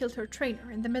defendant killed her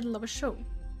trainer in the middle of a show.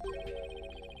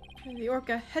 The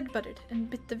orca headbutted and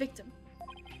bit the victim.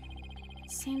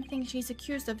 Same thing she's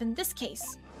accused of in this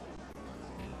case.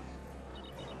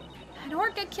 An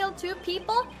orca killed 2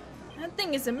 people? That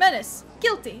thing is a menace.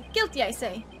 Guilty. Guilty, I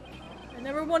say. I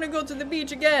never want to go to the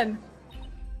beach again.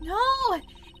 No!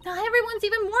 Now everyone's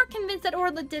even more convinced that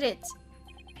Orla did it.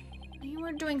 You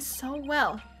were doing so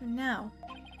well, and now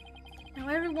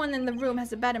everyone in the room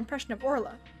has a bad impression of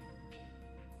Orla.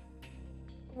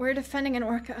 We're defending an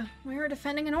orca. We're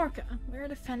defending an orca. We're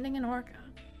defending an orca.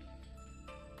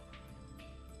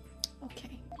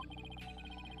 Okay.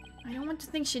 I don't want to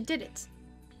think she did it.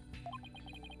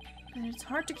 But it's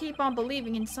hard to keep on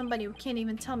believing in somebody who can't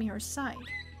even tell me her side.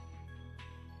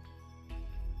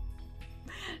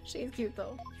 She's cute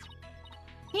though.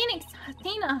 Phoenix,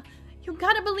 Athena, you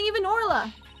gotta believe in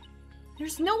Orla.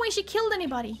 There's no way she killed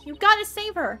anybody. You gotta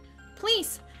save her.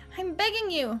 Please, I'm begging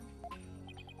you.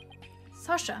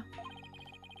 Sasha,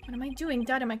 what am I doing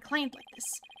doubting my client like this?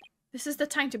 This is the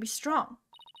time to be strong.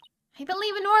 I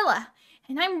believe in Orla,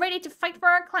 and I'm ready to fight for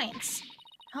our clients.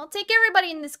 I'll take everybody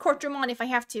in this courtroom on if I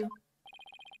have to.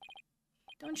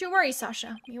 Don't you worry,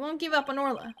 Sasha. We won't give up on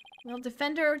Orla. We'll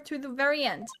defend her to the very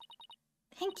end.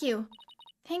 Thank you.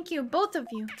 Thank you, both of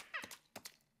you.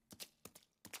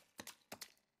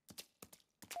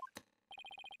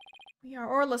 We are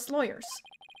Orla's lawyers.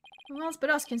 Who else but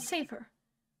us can save her?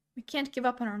 We can't give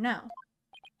up on her now.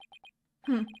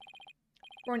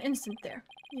 For an instant there,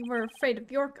 you were afraid of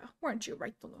the orca, weren't you,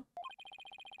 Raitolo?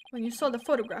 When you saw the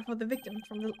photograph of the victim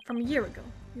from a year ago,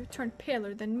 you turned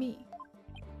paler than me.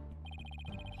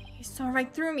 He saw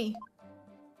right through me.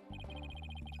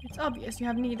 It's obvious you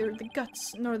have neither the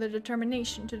guts nor the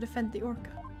determination to defend the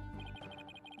orca.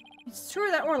 It's true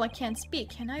that Orla can't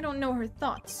speak, and I don't know her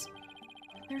thoughts.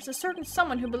 There's a certain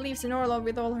someone who believes in Orla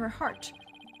with all her heart.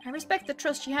 I respect the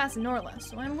trust she has in Orla,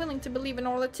 so I'm willing to believe in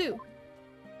Orla too.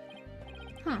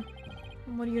 And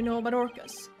what do you know about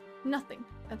orcas? Nothing,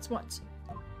 that's what.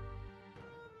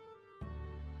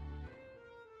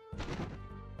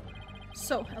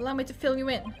 So, allow me to fill you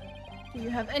in. Do you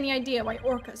have any idea why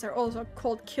orcas are also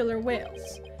called killer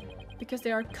whales? Because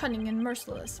they are cunning and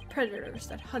merciless predators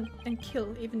that hunt and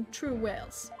kill even true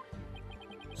whales.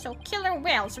 So killer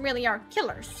whales really are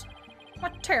killers.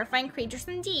 What terrifying creatures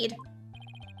indeed.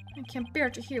 I can't bear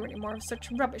to hear any more of such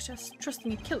rubbish as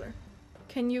trusting a killer.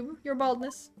 Can you, your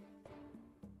baldness?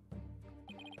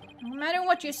 No matter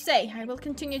what you say, I will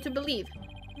continue to believe.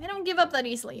 I don't give up that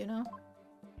easily, you know.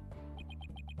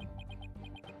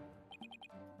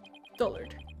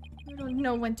 Dullard, you don't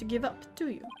know when to give up, do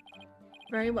you?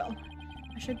 Very well.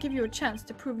 I shall give you a chance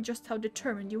to prove just how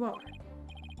determined you are.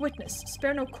 Witness,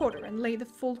 spare no quarter and lay the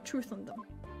full truth on them.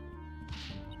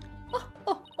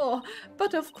 Oh,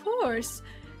 but of course.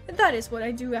 That is what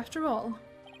I do after all.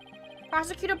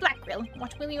 Prosecutor Blackquill,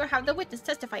 what will you have the witness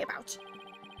testify about?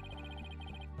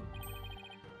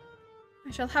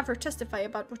 I shall have her testify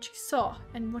about what she saw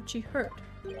and what she heard.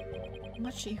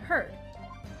 What she heard?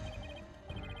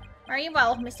 Very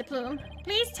well, Mr. Plume.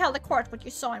 Please tell the court what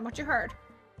you saw and what you heard.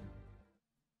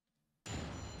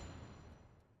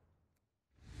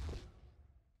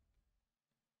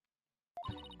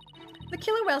 The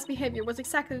killer whale's behavior was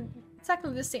exactly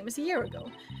the same as a year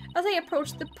ago. As I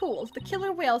approached the pool, the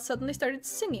killer whale suddenly started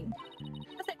singing.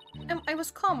 I was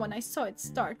calm when I saw it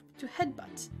start to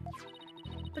headbutt.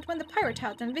 But when the pirate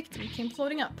hat and victim came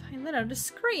floating up, I let out a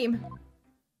scream.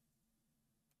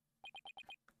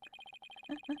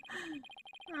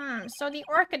 So the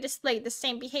orca displayed the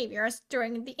same behavior as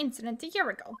during the incident a year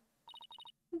ago.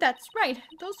 That's right.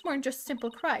 Those weren't just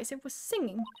simple cries, it was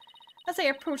singing. As I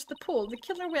approached the pool, the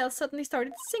killer whale suddenly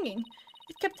started singing.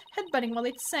 It kept headbutting while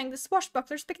it sang the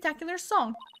Swashbuckler Spectacular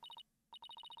song.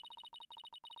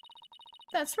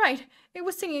 That's right. It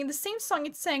was singing the same song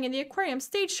it sang in the aquarium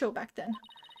stage show back then.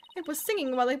 It was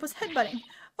singing while it was headbutting.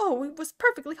 Oh, it was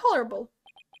perfectly horrible.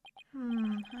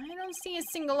 I don't see a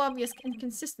single obvious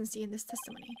inconsistency in this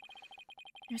testimony.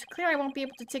 It's clear I won't be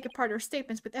able to take apart her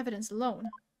statements with evidence alone.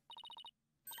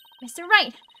 Mr.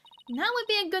 Wright, now would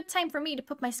be a good time for me to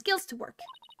put my skills to work.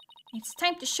 It's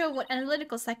time to show what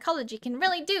analytical psychology can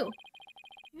really do.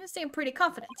 You seem pretty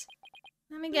confident.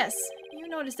 Let me guess, you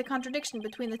noticed the contradiction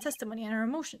between the testimony and her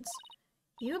emotions.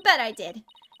 You bet I did.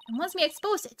 And once we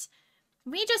expose it,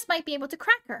 we just might be able to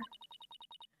crack her.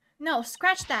 No,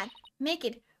 scratch that. Make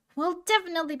it. We'll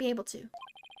definitely be able to.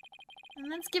 And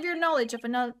let's give your knowledge of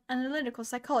analytical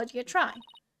psychology a try.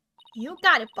 You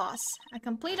got it, boss. A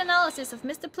complete analysis of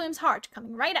Mr. Plume's heart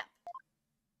coming right up.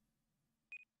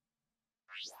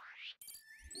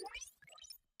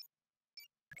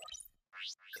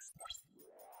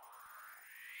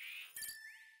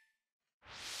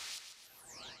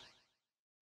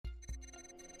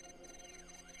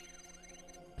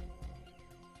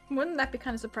 Wouldn't that be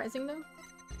kind of surprising though?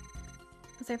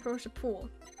 As I approached the pool,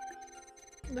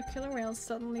 the killer whale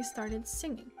suddenly started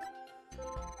singing.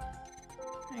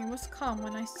 I was calm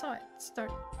when I saw it start.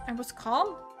 I was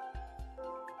calm?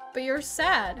 But you're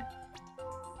sad.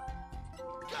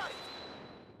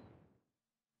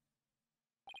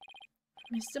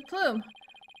 Mr. Plume,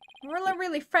 Orla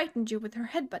really frightened you with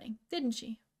her headbutting, didn't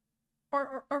she?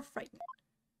 Or frightened.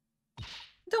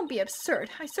 Don't be absurd.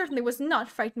 I certainly was not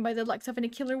frightened by the likes of any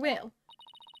killer whale.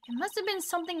 It must have been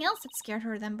something else that scared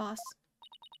her then, boss.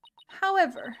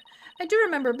 However, I do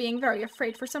remember being very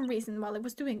afraid for some reason while I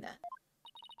was doing that.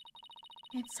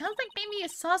 It sounds like maybe you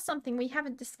saw something we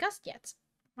haven't discussed yet.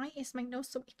 Why is my nose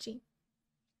so itchy?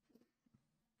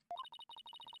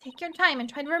 Take your time and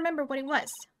try to remember what it was.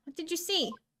 What did you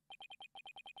see?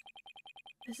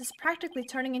 This is practically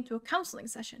turning into a counseling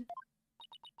session.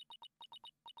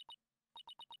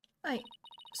 I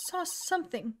saw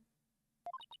something.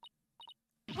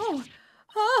 Oh!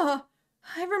 Ah!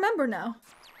 I remember now.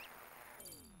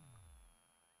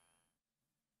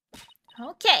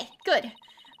 Okay, good.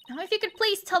 Now if you could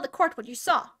please tell the court what you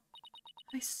saw.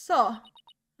 I saw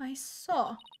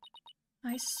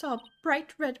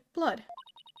bright red blood.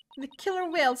 The killer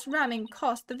whale's ramming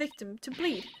caused the victim to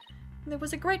bleed. There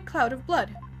was a great cloud of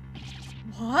blood.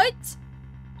 What?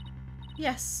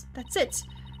 Yes, that's it.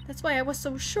 That's why I was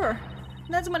so sure.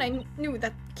 That's when I knew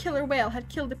that killer whale had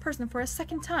killed the person for a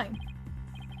second time.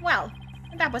 Well,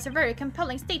 that was a very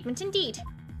compelling statement indeed.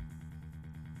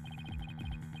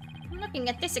 Looking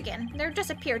at this again, there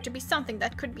does appear to be something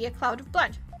that could be a cloud of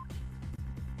blood.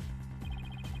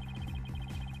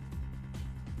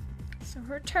 So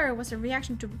her terror was a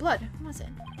reaction to blood, was it?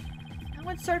 That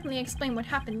would certainly explain what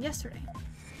happened yesterday.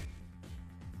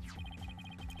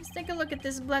 Let's take a look at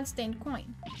this blood-stained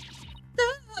coin.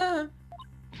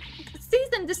 Cease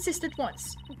and desist at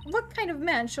once. What kind of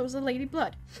man shows a lady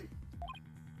blood?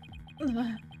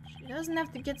 She doesn't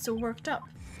have to get so worked up.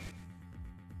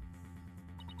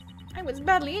 I was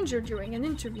badly injured during an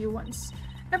interview once.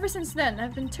 Ever since then,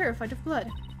 I've been terrified of blood.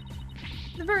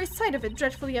 The very sight of it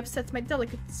dreadfully upsets my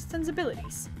delicate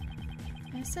sensibilities.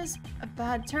 This is a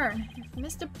bad turn. If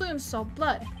Mr. Plume saw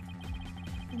blood,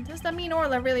 then does that mean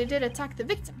Orla really did attack the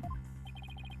victim?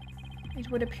 It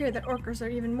would appear that orcas are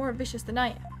even more vicious than I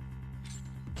am.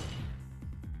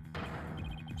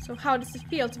 So how does it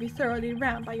feel to be thoroughly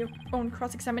rammed by your own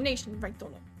cross-examination, right,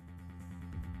 Dolo?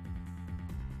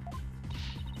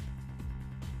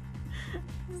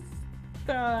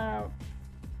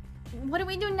 What do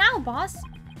we do now, boss?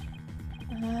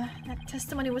 That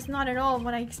testimony was not at all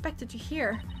what I expected to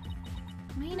hear.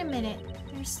 Wait a minute.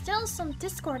 There's still some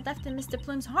discord left in Mr.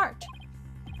 Plume's heart.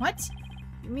 What?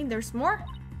 You mean there's more?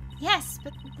 Yes,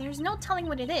 but there's no telling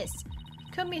what it is.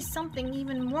 It could be something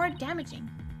even more damaging.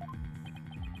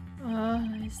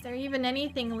 Is there even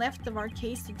anything left of our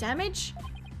case to damage?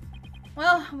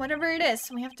 Well, whatever it is,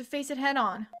 we have to face it head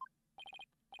on.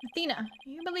 Athena,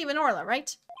 you believe in Orla,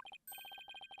 right?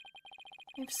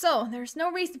 If so, there's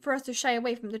no reason for us to shy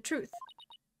away from the truth.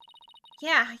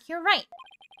 Yeah, you're right.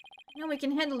 I know we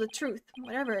can handle the truth,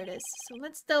 whatever it is, so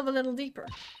let's delve a little deeper.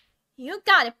 You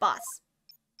got it, boss.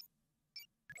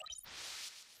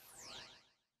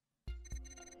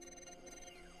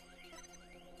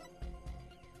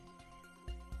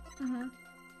 When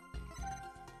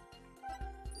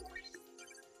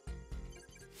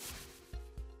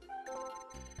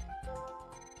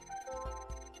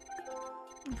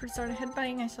I first started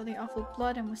headbutting, I saw the awful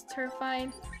blood and was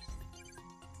terrified.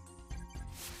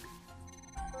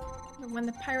 But when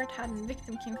the pirate hat and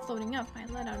victim came floating up, I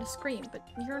let out a scream, but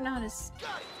you're not as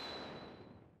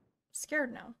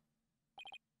scared now.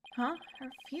 Huh? Her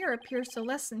fear appears to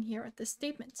lessen here at this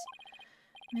statement.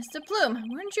 Mr. Plume,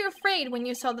 weren't you afraid when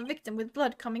you saw the victim with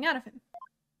blood coming out of him?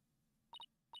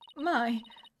 My,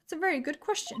 that's a very good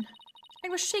question. I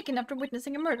was shaken after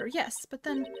witnessing a murder, yes, but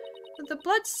then the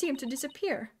blood seemed to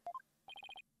disappear.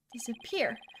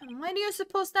 Disappear? And why do you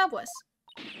suppose that was?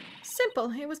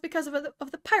 Simple, it was because of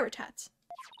the pirate hat.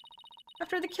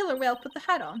 After the killer whale put the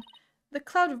hat on, the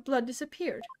cloud of blood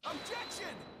disappeared.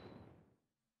 Objection!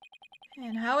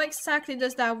 And how exactly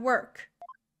does that work?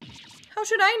 How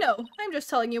should I know? I'm just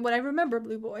telling you what I remember,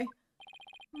 Blue Boy.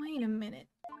 Wait a minute.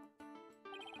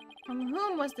 From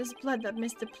whom was this blood that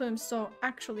Mr. Plume saw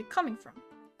actually coming from?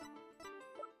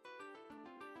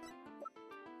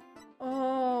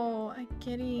 Oh, I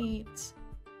get it.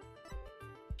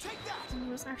 It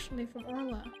was actually from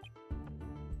Orla.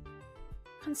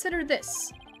 Consider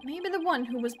this. Maybe the one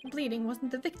who was bleeding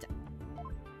wasn't the victim.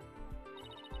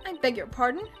 I beg your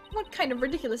pardon? What kind of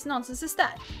ridiculous nonsense is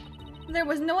that? There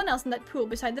was no one else in that pool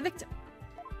beside the victim.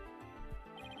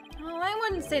 Oh, I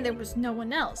wouldn't say there was no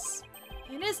one else.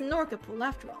 It is an orca pool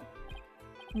after all.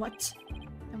 What?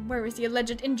 And where is the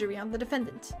alleged injury on the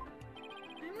defendant?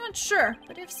 I'm not sure,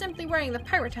 but if simply wearing the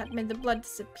pirate hat made the blood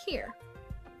disappear,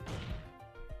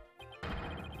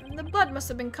 then the blood must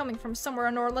have been coming from somewhere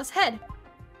on Orla's head.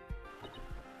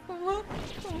 What?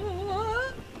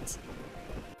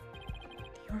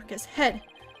 The orca's head?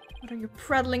 What are you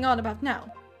prattling on about now?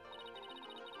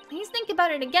 Please think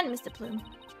about it again, Mr. Plume.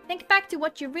 Think back to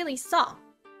what you really saw.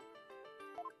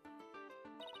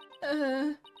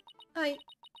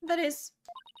 That is...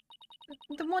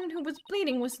 The one who was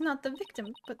bleeding was not the victim,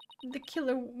 but the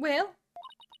killer whale?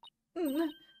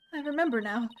 I remember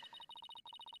now.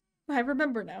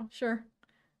 Sure.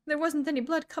 There wasn't any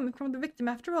blood coming from the victim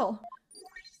after all.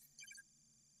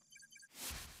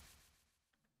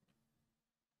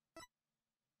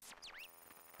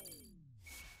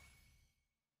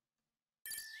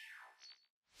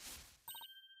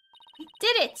 We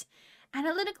did it!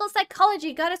 Analytical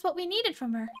psychology got us what we needed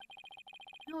from her.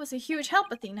 That was a huge help,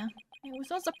 Athena. It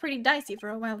was also pretty dicey for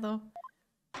a while, though.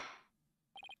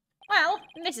 Well,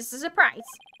 this is a surprise.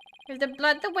 If the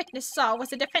blood the witness saw was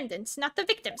the defendant's, not the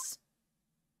victim's.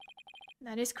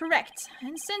 That is correct.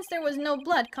 And since there was no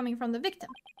blood coming from the victim,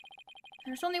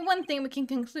 there's only one thing we can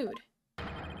conclude.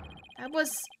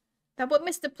 That what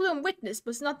Mr. Plume witnessed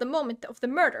was not the moment of the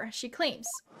murder, as she claims.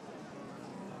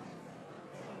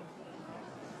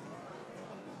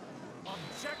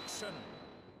 Objection!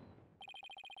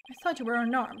 I thought you were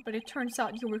unarmed, but it turns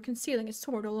out you were concealing a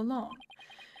sword all along.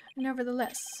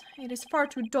 Nevertheless, it is far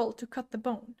too dull to cut the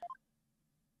bone.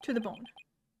 To the bone.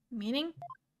 Meaning?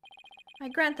 I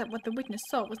grant that what the witness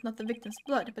saw was not the victim's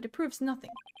blood, but it proves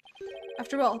nothing.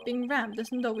 After all, being rammed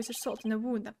doesn't always result in a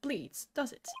wound that bleeds,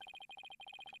 does it?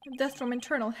 Death from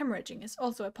internal hemorrhaging is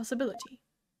also a possibility.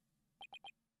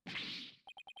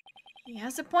 He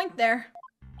has a point there.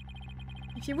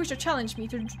 If you wish to challenge me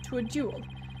to a duel,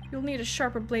 you'll need a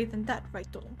sharper blade than that,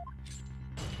 right, Dolo?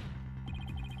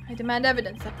 I demand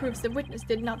evidence that proves the witness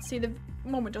did not see the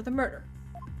moment of the murder.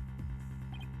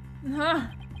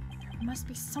 There must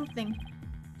be something.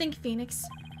 Think, Phoenix.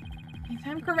 If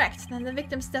I'm correct, then the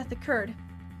victim's death occurred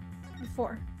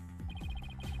before.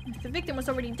 If the victim was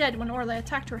already dead when Orla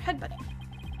attacked her headbutting,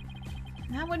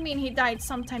 that would mean he died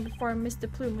sometime before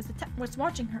Mr. Plume was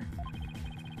watching her.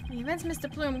 The events Mr.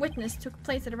 Plume witnessed took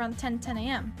place at around 10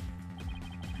 a.m.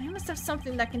 I must have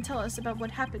something that can tell us about what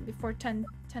happened before 10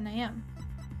 a.m.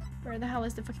 Where the hell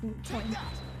is the fucking point?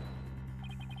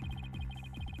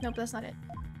 Nope, that's not it.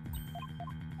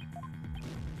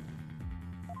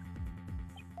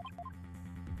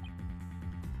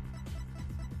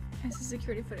 This is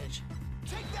security footage.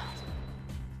 Take that!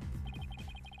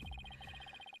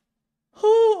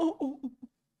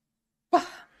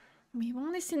 We've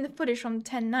only seen the footage from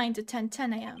 10:09 to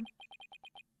 10:10 a.m.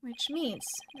 Which means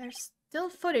there's still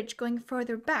footage going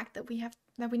further back that we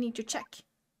need to check.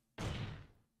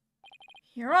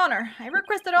 Your Honor, I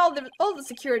request that all the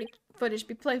security footage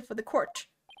be played for the court.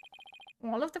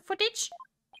 All of the footage?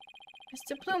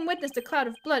 Mr. Plume witnessed a cloud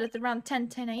of blood at around 10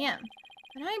 a.m.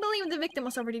 But I believe the victim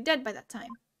was already dead by that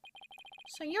time.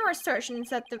 So your assertion is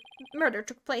that the murder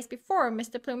took place before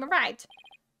Mr. Plume arrived.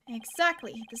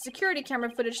 Exactly. The security camera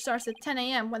footage starts at 10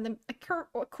 a.m. when the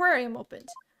aquarium opened.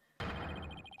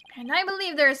 And I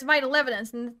believe there is vital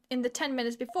evidence in the 10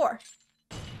 minutes before.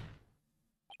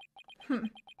 You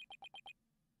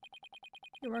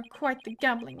are quite the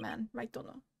gambling man, right,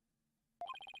 Dono?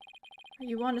 Are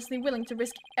you honestly willing to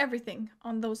risk everything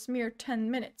on those mere 10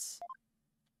 minutes?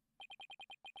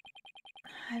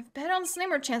 I've bet on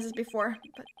slimmer chances before,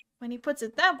 but when he puts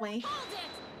it that way...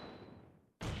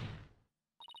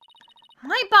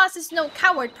 My boss is no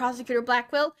coward, Prosecutor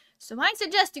Blackwell, so I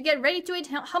suggest you get ready to eat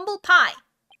humble pie.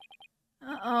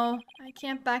 Uh-oh, I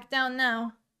can't back down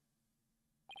now.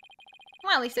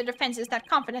 Well, if the defense is that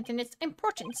confident in its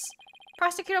importance.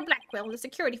 Prosecutor Blackwell, the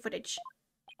security footage.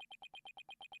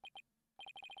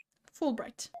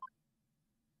 Fulbright.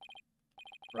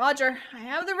 Roger, I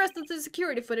have the rest of the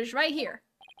security footage right here.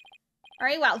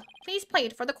 Very well, please play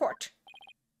it for the court.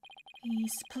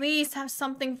 Please have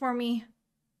something for me.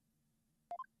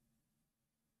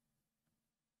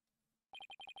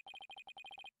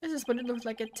 This is what it looked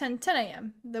like at 10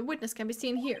 a.m. The witness can be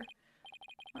seen here.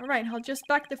 Alright, I'll just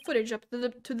back the footage up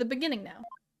to the beginning now.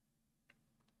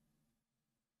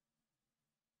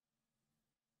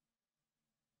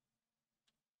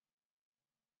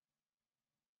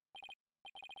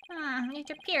 It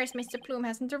appears Mr. Plume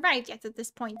hasn't arrived yet at this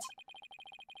point.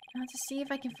 Now to see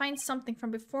if I can find something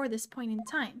from before this point in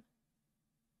time.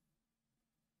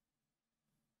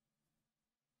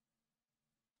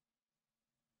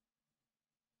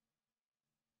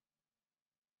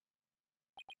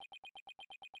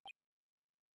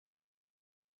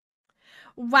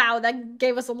 Wow, that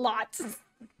gave us a lot.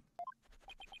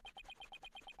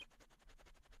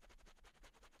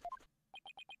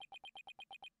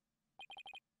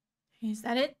 Is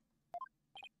that it?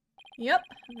 Yep,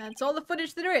 that's all the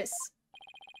footage there is.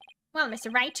 Well,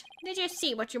 Mr. Wright, did you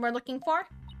see what you were looking for?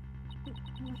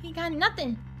 We got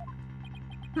nothing.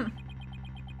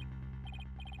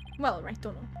 Well, right,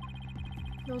 don't know.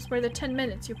 Those were the 10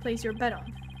 minutes you place your bet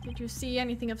on. Did you see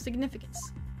anything of significance?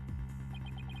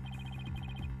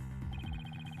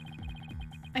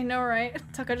 I know, right?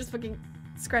 Taka just fucking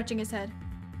scratching his head.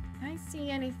 Did I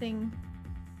see anything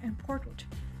important?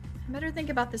 I better think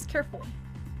about this carefully.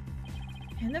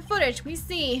 In the footage, we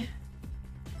see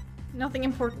nothing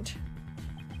important.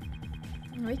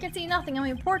 We can see nothing of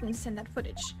importance in that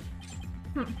footage.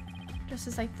 Just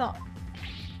as I thought.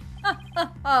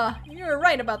 You were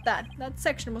right about that. That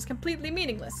section was completely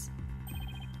meaningless.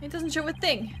 It doesn't show a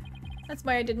thing. That's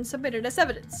why I didn't submit it as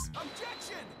evidence.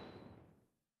 Objection!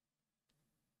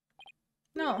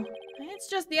 No, it's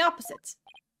just the opposite.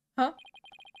 Huh?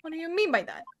 What do you mean by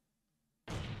that?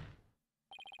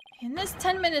 In this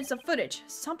 10 minutes of footage,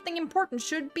 something important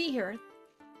should be here.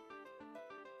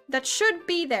 That should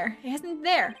be there. It isn't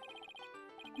there.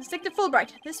 Detective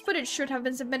Fulbright, this footage should have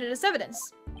been submitted as evidence.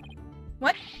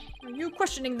 What? Are you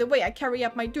questioning the way I carry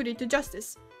out my duty to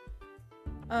justice?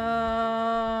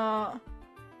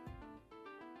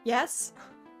 Yes?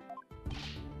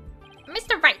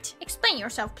 Mr. Wright, explain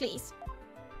yourself, please.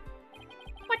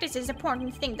 What is this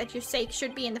important thing that you say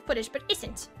should be in the footage but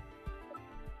isn't?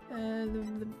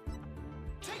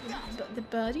 The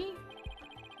body?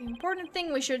 The important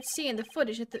thing we should see in the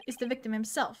footage is the victim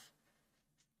himself.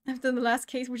 After the last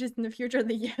case, which is in the future,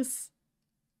 the yes.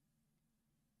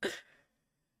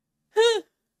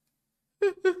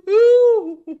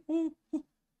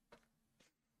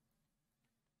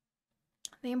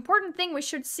 The important thing we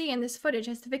should see in this footage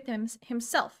is the victim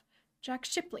himself, Jack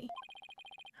Shipley.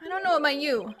 I don't know about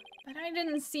you, but I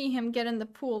didn't see him get in the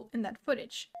pool in that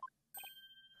footage.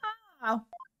 Ow.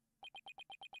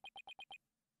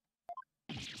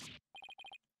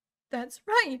 That's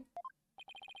right.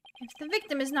 If the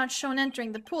victim is not shown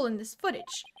entering the pool in this footage,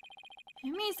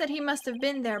 it means that he must have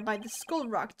been there by the skull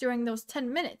rock during those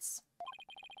 10 minutes.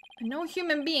 And no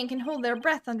human being can hold their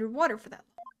breath underwater for that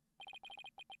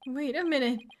long. Wait a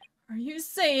minute. Are you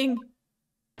saying...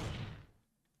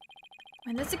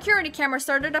 When the security camera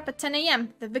started up at 10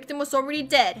 a.m., the victim was already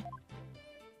dead.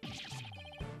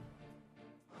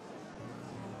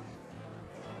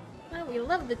 Well, we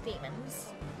love the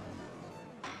demons.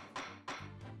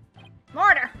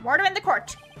 Murder! Murder in the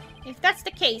court! If that's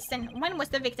the case, then when was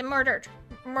the victim murdered?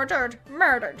 Murdered!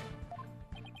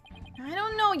 I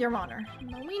don't know, Your Honor.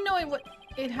 But we know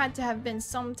it had to have been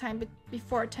sometime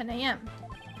before 10 a.m.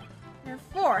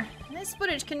 Therefore, this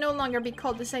footage can no longer be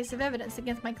called decisive evidence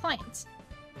against my client.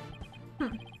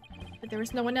 But there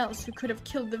was no one else who could have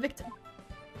killed the victim.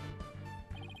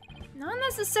 Not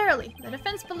necessarily. The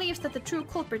defense believes that the true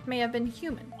culprit may have been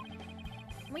human.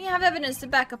 We have evidence to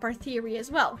back up our theory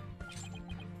as well.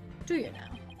 Do you now?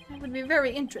 I would be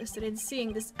very interested in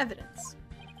seeing this evidence.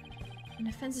 The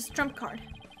defense's trump card.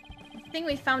 The thing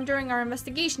we found during our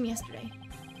investigation yesterday.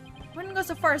 I wouldn't go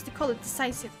so far as to call it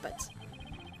decisive, but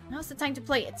now's the time to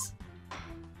play it.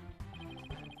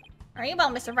 Very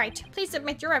well, Mr. Wright. Please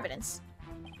submit your evidence.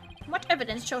 What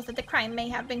evidence shows that the crime may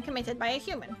have been committed by a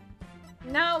human?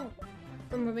 Now,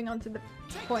 we're moving on to the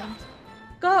point.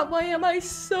 God, why am I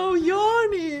so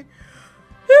yawny?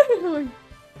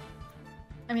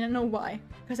 I mean, I know why.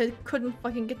 Because I couldn't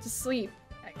fucking get to sleep.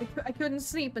 I couldn't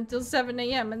sleep until 7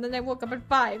 a.m. and then I woke up at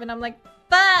 5 and I'm like,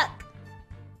 fuck!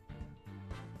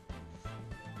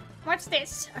 What's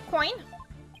this? A coin?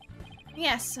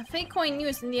 Yes, a fake coin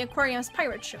used in the aquarium's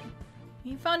pirate show.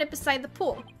 We found it beside the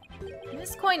pool.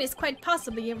 This coin is quite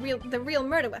possibly the real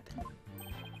murder weapon.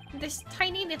 This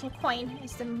tiny little coin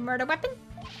is the murder weapon?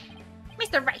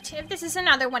 Mr. Wright, if this is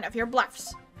another one of your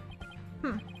bluffs.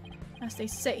 As they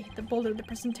say, the bolder the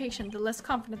presentation, the less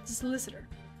confident the solicitor.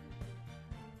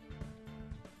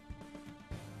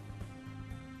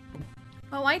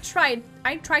 Oh, I tried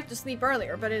to sleep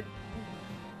earlier, but it...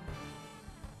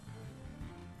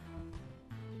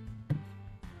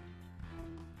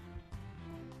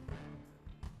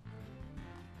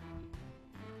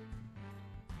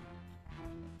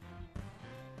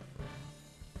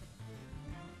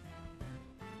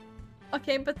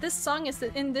 Okay, but this song is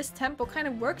in this tempo kind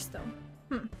of works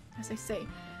though. As I say,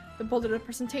 the bolder the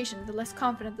presentation, the less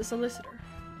confident the solicitor.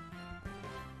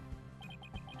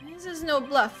 This is no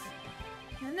bluff.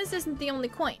 And this isn't the only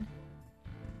coin.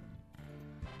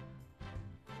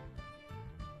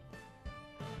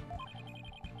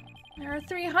 There are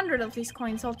 300 of these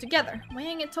coins altogether,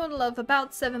 weighing a total of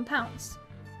about 7 pounds.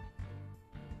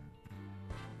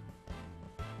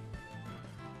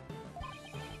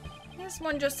 This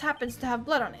one just happens to have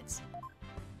blood on it.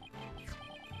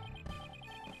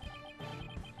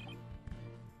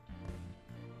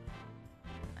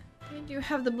 Did you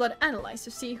have the blood analyzed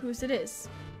to see whose it is?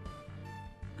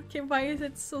 Okay, why is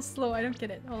it so slow? I don't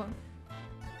get it. Hold on.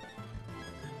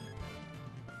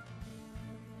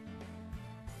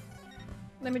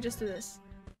 Let me just do this.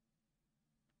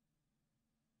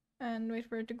 And wait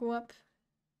for it to go up.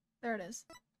 There it is.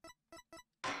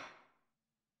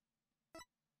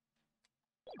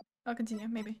 I'll continue,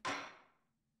 maybe.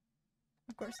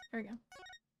 Of course, here we go.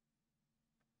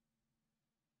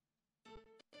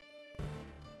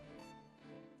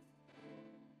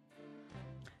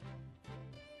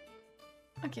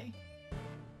 Okay.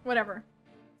 Whatever.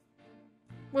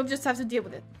 We'll just have to deal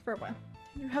with it for a while.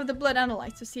 You have the blood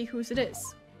analyzed to see whose it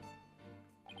is.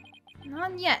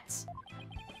 Not yet.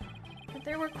 But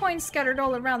there were coins scattered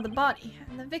all around the body,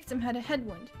 and the victim had a head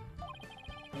wound.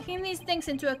 Taking these things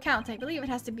into account, I believe it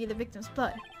has to be the victim's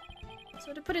blood.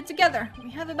 So to put it together,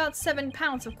 we have about 7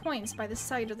 pounds of coins by the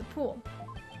side of the pool.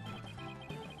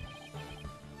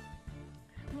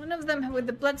 One of them with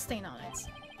the blood stain on it.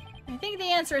 I think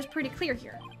the answer is pretty clear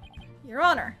here. Your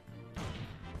Honor.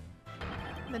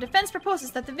 The defense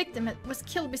proposes that the victim was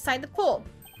killed beside the pool.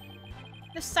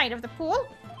 The side of the pool?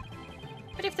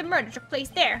 But if the murder took place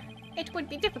there, it would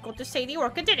be difficult to say the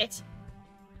orca did it.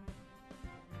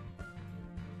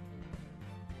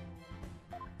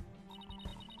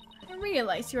 I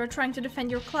realize you are trying to defend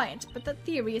your client, but that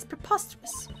theory is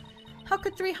preposterous. How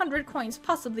could 300 coins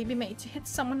possibly be made to hit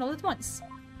someone all at once?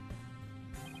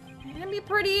 It'd be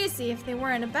pretty easy if they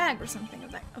were in a bag or something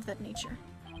of that nature.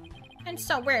 And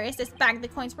so where is this bag the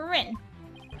coins were in?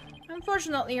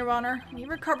 Unfortunately, Your Honor, we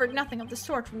recovered nothing of the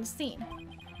sort from the scene.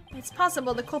 It's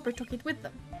possible the culprit took it with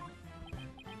them.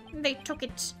 They took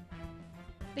it?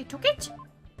 They took it?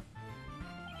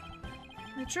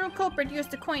 The true culprit used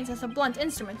the coins as a blunt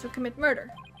instrument to commit murder.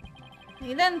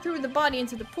 They then threw the body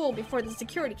into the pool before the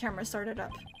security camera started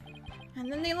up.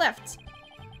 And then they left,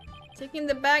 taking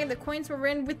the bag the coins were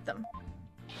in with them.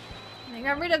 They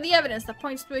got rid of the evidence that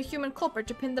points to a human culprit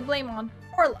to pin the blame on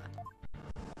Orla.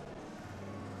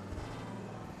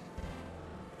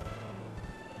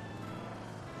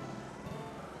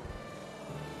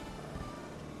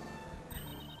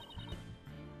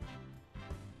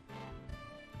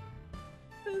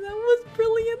 That was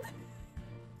brilliant.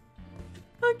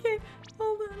 Okay,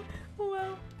 hold on.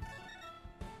 Wow.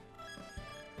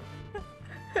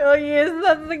 Oh yes,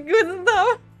 that's the good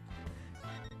stuff.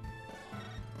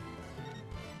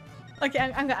 Okay,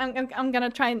 I'm gonna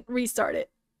try and restart it.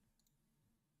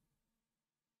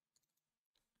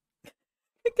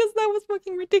 Because that was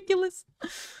fucking ridiculous.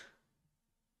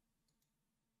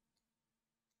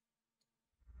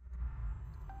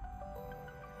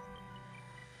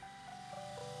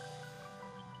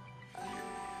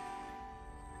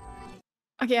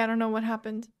 Okay, I don't know what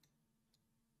happened.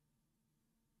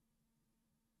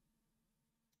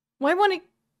 Why won't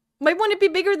it be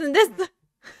bigger than this?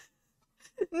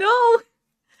 No!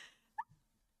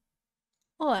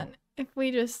 Hold on. If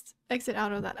we just exit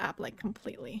out of that app, like,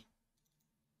 completely.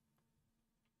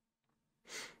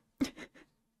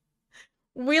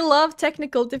 We love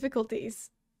technical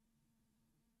difficulties.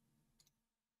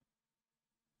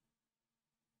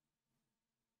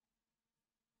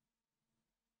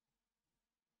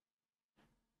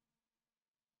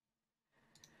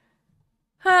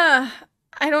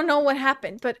 I don't know what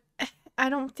happened, but I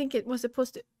don't think it was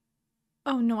supposed to...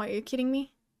 Oh no, are you kidding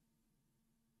me?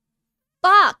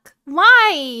 Fuck!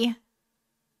 Why?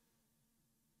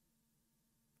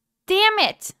 Damn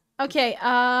it! Okay,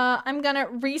 I'm gonna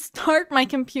restart my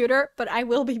computer, but I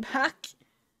will be back.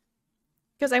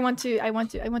 Because I want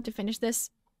to finish this.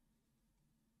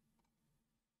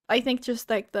 I think just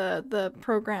like the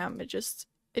program, it just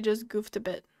goofed a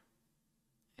bit.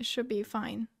 It should be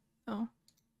fine. Oh.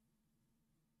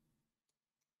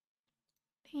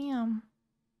 Damn.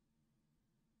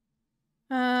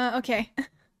 Okay.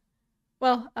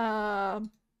 Well,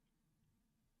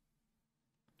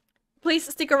 please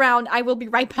stick around. I will be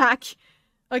right back.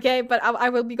 Okay, but I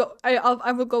will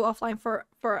go offline for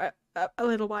a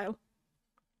little while.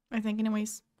 I think,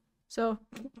 anyways. So,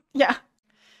 yeah.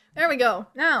 There we go.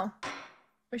 Now,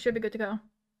 we should be good to go.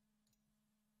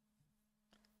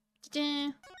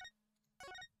 Ta-da.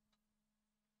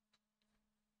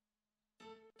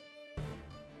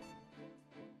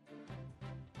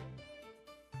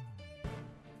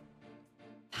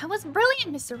 That was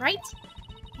brilliant, Mr. Wright.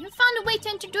 You found a way to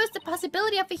introduce the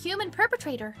possibility of a human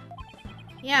perpetrator.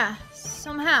 Yeah,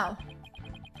 somehow.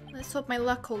 Let's hope my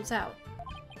luck holds out.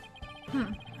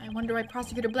 I wonder why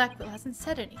Prosecutor Blackwell hasn't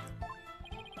said anything.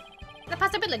 The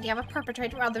possibility of a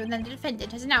perpetrator other than the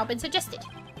defendant has now been suggested.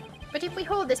 But if we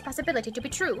hold this possibility to be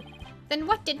true, then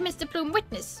what did Mr. Plume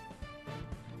witness?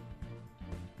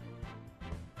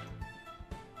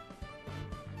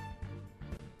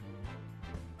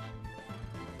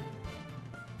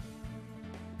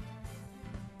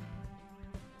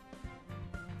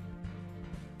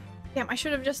 Damn, I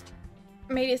should have just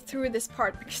made it through this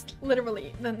part because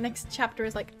literally the next chapter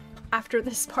is like after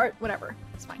this part. Whatever,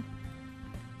 it's fine.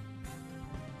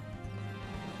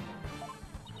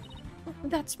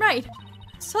 That's right.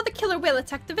 I saw the killer whale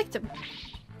attack the victim.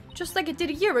 Just like it did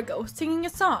a year ago, singing a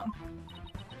song.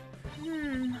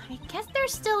 I guess there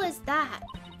still is that.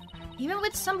 Even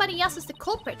with somebody else as the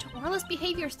culprit, Orla's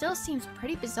behavior still seems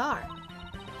pretty bizarre.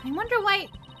 I wonder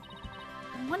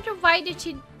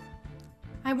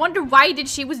why did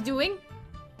she was doing?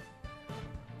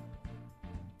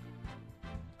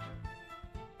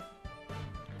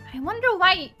 I wonder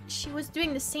why she was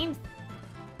doing the same.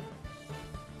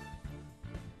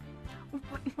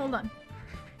 Hold on.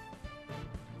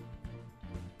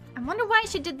 I wonder why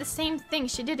she did the same thing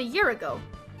she did a year ago.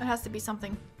 That has to be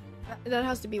something. That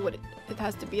has to be what it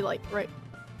has to be like, right?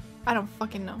 I don't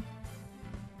fucking know.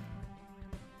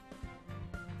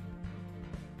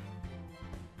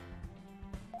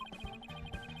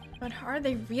 But are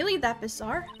they really that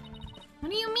bizarre?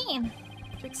 What do you mean?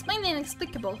 To explain the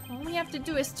inexplicable, all we have to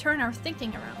do is turn our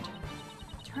thinking around.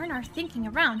 Turn our thinking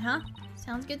around, huh?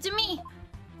 Sounds good to me.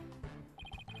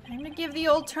 Time to give the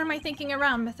old turn my thinking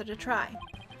around method a try.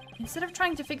 Instead of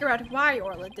trying to figure out why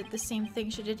Orla did the same thing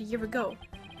she did a year ago,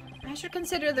 I should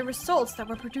consider the results that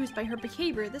were produced by her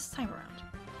behavior this time around.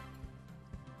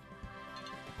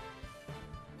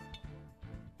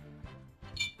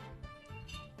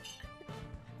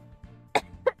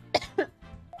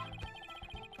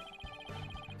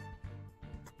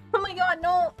 Oh my god,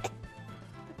 no!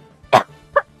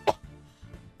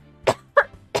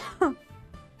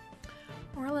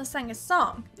 Orla sang a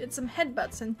song, did some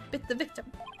headbutts, and bit the victim.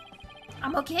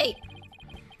 I'm okay.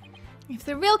 If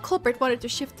the real culprit wanted to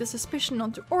shift the suspicion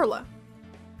onto Orla,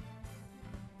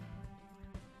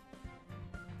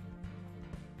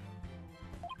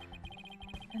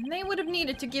 then they would have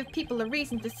needed to give people a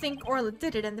reason to think Orla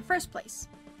did it in the first place.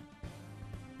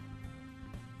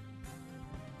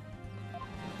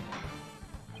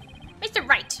 Mr.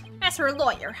 Wright, as her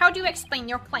lawyer, how do you explain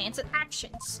your client's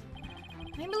actions?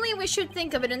 I believe we should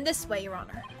think of it in this way, Your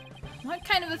Honor. What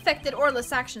kind of effect did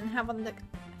Orla's actions have on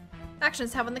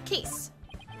the case?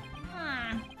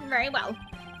 Very well.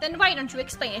 Then why don't you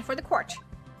explain it for the court?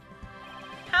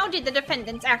 How did the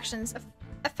defendant's actions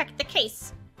affect the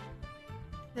case?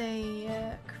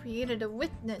 They, created a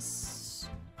witness.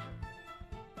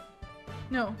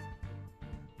 No.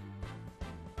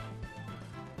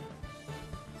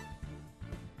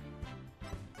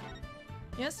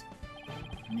 Yes?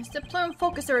 Mr. Plume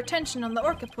focused her attention on the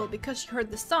orca pool because she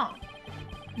heard the song.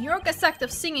 The orca's act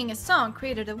of singing a song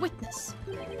created a witness.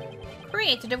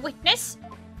 Created a witness?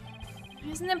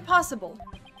 Isn't it possible?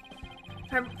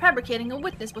 Fabricating a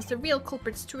witness was the real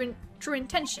culprit's true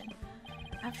intention.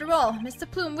 After all, Mr.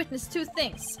 Plume witnessed two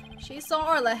things. She saw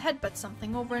Orla headbutt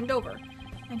something over and over,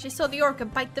 and she saw the orca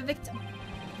bite the victim.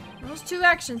 Those two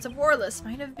actions of Orla's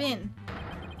might have been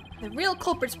the real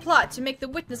culprit's plot to make the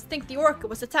witness think the orca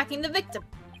was attacking the victim.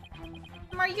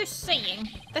 Are you saying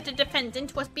that the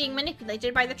defendant was being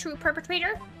manipulated by the true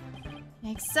perpetrator?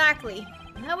 Exactly.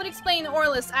 That would explain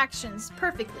Orla's actions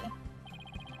perfectly.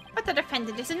 But the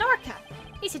defendant is an orca.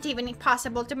 Is it even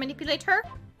possible to manipulate her?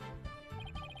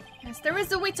 Yes, there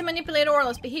is a way to manipulate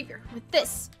Orla's behavior. With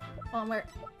this. Oh, where?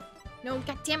 No,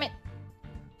 goddammit.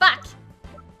 Back!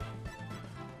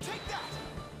 Take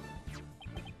that!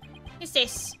 Is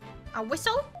this a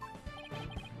whistle?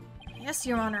 Yes,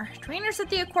 Your Honor. Trainers at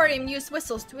the aquarium use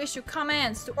whistles to issue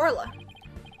commands to Orla.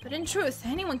 But in truth,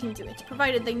 anyone can do it,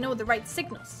 provided they know the right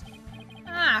signals.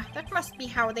 Ah, that must be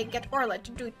how they get Orla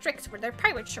to do tricks for their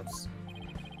pirate shows.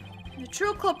 The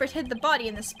true culprit hid the body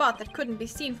in the spot that couldn't be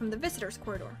seen from the visitors'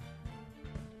 corridor.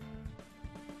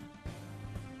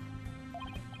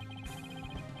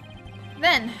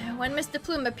 Then, when Mr.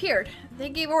 Plume appeared, they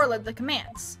gave Orla the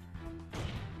commands.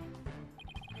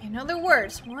 In other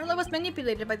words, Orla was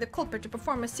manipulated by the culprit to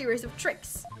perform a series of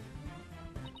tricks.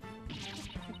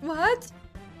 What?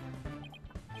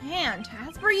 And,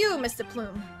 as for you, Mr.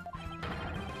 Plume,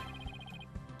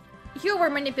 you were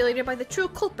manipulated by the true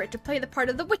culprit to play the part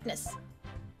of the witness.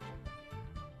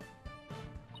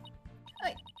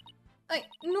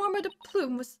 Norma de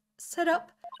Plume was set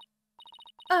up.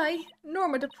 I,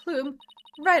 Norma de Plume,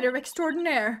 writer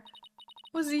extraordinaire,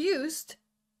 was used.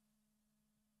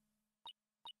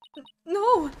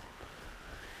 No!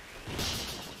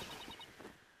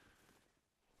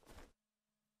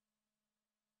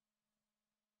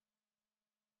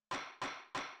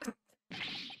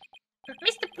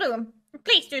 Mr. Plume,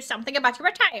 please do something about your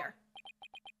attire.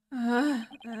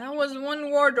 That was one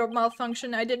wardrobe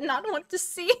malfunction I did not want to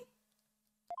see.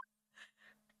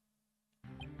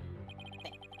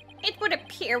 It would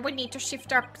appear we need to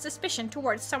shift our suspicion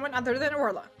towards someone other than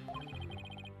Orla.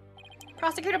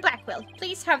 Prosecutor Blackwell,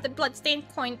 please have the bloodstained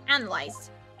coin analyzed.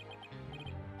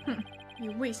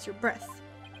 You waste your breath.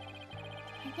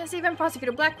 I guess even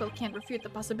Prosecutor Blackwell can't refute the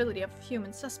possibility of a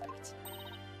human suspect.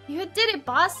 You did it,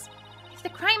 boss! If the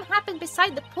crime happened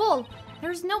beside the pool,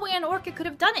 there's no way an orca could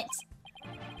have done it.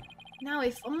 Now,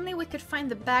 if only we could find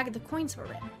the bag the coins were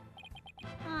in.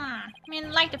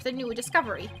 In light of the new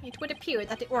discovery, it would appear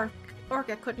that the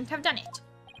orca couldn't have done it.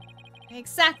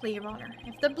 Exactly, Your Honor.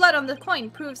 If the blood on the coin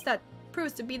proves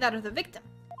to be that of the victim,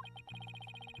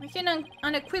 we can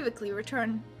unequivocally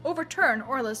overturn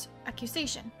Orla's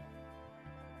accusation.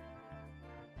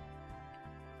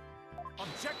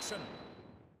 Objection!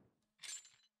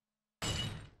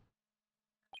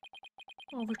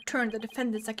 Overturn the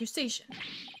defendant's accusation.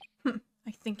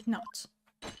 I think not.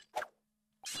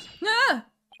 Ah!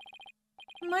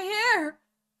 My hair!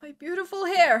 My beautiful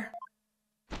hair!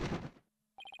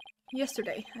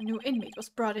 Yesterday, a new inmate was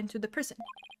brought into the prison.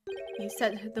 He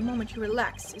said the moment you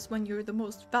relax is when you're the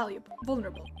most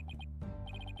vulnerable.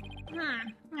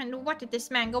 And what did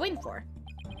this man go in for?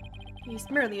 He's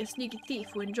merely a sneaky thief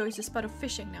who enjoys a spot of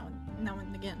fishing now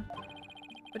and again.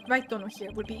 But right dono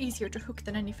here would be easier to hook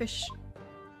than any fish.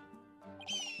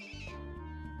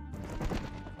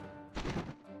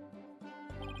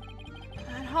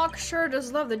 That hawk sure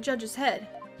does love the judge's head.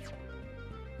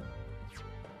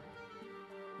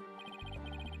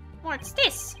 What's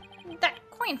this? That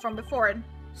coin from before in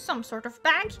some sort of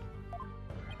bag?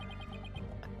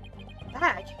 A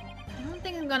bag? I don't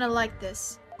think I'm gonna like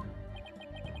this.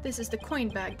 This is the coin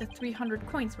bag that 300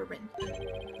 coins were in.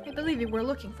 I believe you were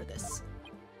looking for this.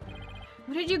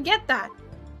 Where did you get that?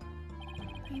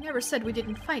 I never said we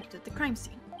didn't fight at the crime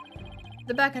scene.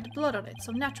 The bag had blood on it,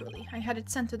 so naturally I had it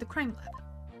sent to the crime lab.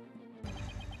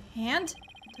 And?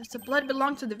 Does the blood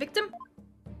belong to the victim?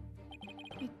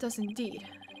 It does indeed,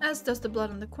 as does the blood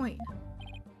on the coin.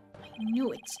 I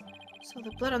knew it. So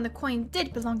the blood on the coin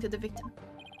did belong to the victim.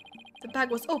 The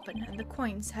bag was open and the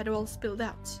coins had all spilled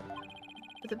out.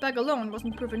 But the bag alone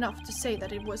wasn't proof enough to say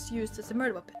that it was used as a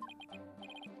murder weapon.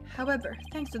 However,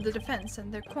 thanks to the defense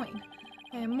and their coin,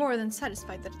 I am more than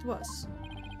satisfied that it was.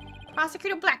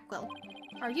 Prosecutor Blackwell,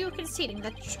 are you conceding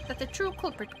that the true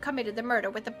culprit committed the murder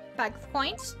with the bag of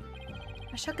coins?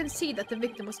 I shall concede that the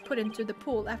victim was put into the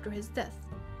pool after his death.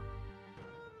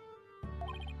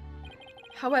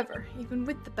 However, even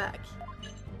with the bag,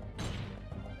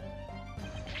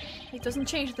 it doesn't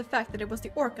change the fact that it was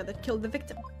the orca that killed the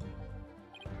victim.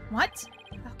 What?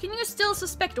 How can you still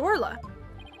suspect Orla?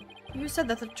 You said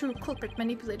that the true culprit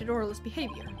manipulated Orla's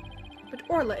behavior, but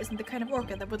Orla isn't the kind of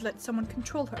orca that would let someone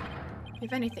control her.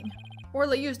 If anything,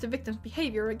 Orla used the victim's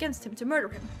behavior against him to murder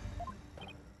him.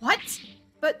 What?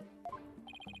 But...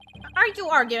 Are you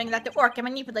arguing that the orca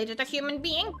manipulated a human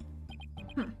being?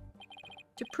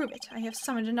 To prove it, I have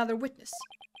summoned another witness.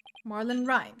 Marlon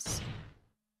Rhymes.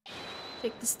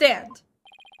 Take the stand.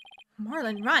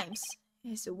 Marlon Rhymes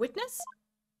is a witness?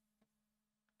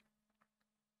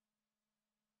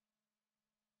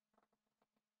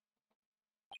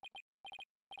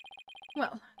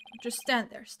 Well, just stand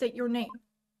there. State your name.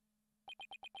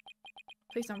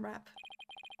 Please don't rap.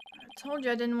 I told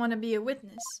you I didn't want to be a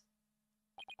witness.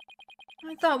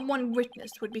 I thought one witness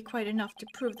would be quite enough to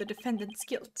prove the defendant's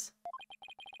guilt.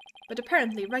 But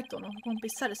apparently Right Donald won't be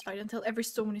satisfied until every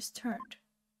stone is turned.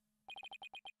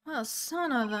 Well,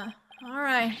 son of a...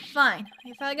 Alright, fine.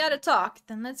 If I gotta talk,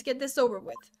 then let's get this over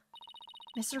with.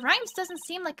 Mr. Rhymes doesn't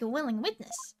seem like a willing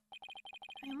witness.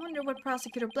 I wonder what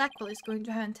Prosecutor Blackwell is going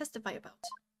to have him testify about.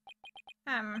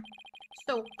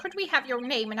 So, could we have your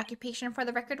name and occupation for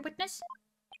the record, witness?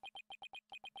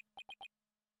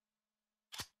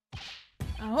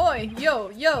 Ahoy, yo,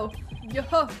 yo, yo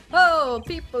ho ho,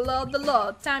 people of the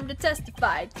law, time to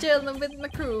testify. Chilling with my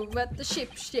crew at the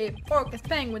ship, orcas,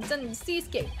 penguins, and the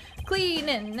seascape.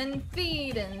 Cleaning and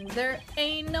feeding, there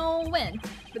ain't no end.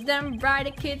 But them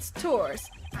brighter kids' tours,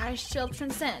 I shall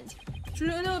transcend. True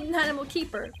animal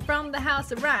keeper from the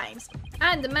house of rhymes.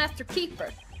 I'm the master keeper,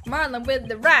 Marlin with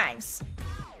the rhymes.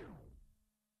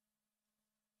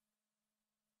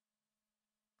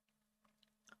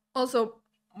 Also,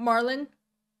 Marlin,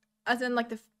 as in like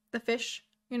the fish,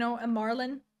 you know, a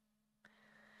marlin.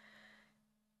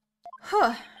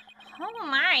 Huh. Oh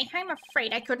my, I'm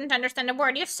afraid I couldn't understand a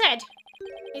word you said.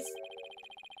 Is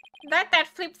that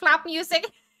flip-flop music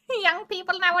young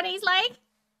people nowadays like?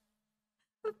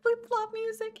 The flip-flop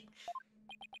music.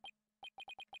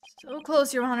 So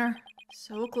close, Your Honor.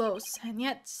 So close, and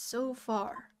yet so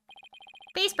far.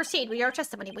 Please proceed with your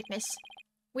testimony, witness.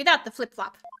 Without the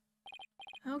flip-flop.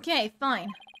 Okay, fine.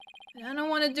 But I don't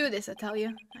want to do this, I tell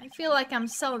you. I feel like I'm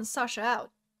selling Sasha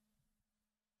out.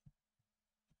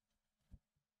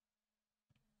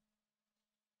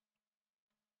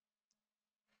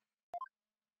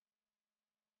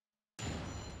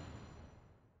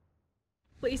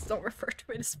 Please don't refer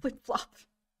to it as flip-flop.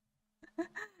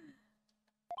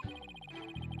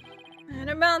 At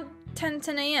about 10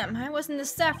 a.m., I was in the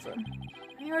staff room.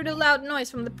 I heard a loud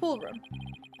noise from the pool room.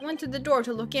 I went to the door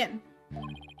to look in.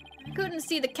 I couldn't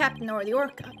see the captain or the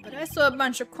orca, but I saw a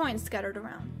bunch of coins scattered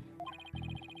around.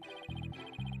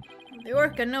 The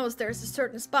orca knows there's a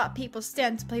certain spot people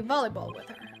stand to play volleyball with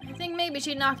her. I think maybe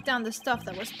she knocked down the stuff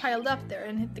that was piled up there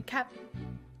and hit the captain.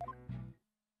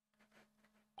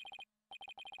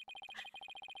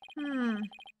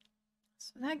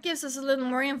 So that gives us a little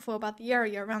more info about the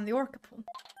area around the orca pool.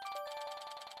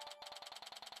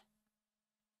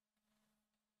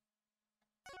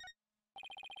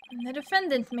 The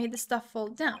defendant made the stuff fall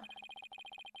down.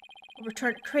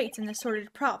 Overturned crates and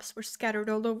assorted props were scattered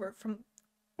all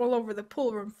over the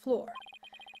pool room floor.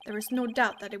 There is no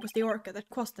doubt that it was the orca that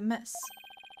caused the mess.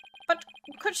 But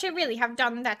could she really have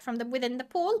done that from within the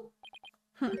pool?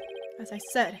 As I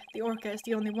said, the orca is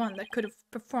the only one that could have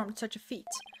performed such a feat.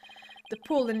 The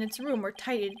pool and its room were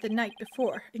tidied the night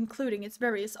before, including its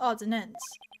various odds and ends.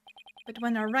 But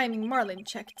when our rhyming Marlin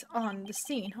checked on the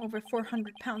scene, over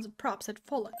 400 pounds of props had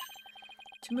fallen.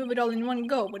 To move it all in one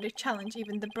go would challenge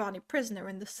even the brawny prisoner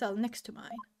in the cell next to mine.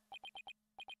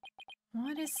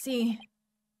 What is he?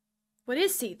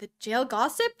 The jail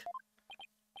gossip?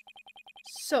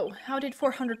 So, how did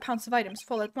 400 pounds of items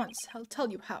fall at once? I'll tell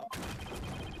you how.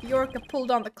 The orca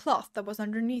pulled on the cloth that was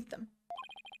underneath them.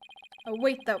 A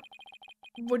weight that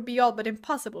would be all but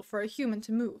impossible for a human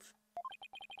to move.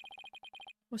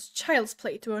 Was child's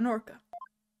play to an orca.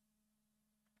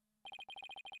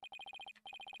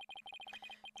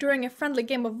 During a friendly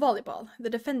game of volleyball, the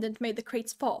defendant made the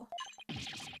crates fall,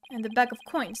 and the bag of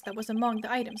coins that was among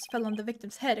the items fell on the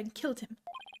victim's head and killed him.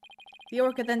 The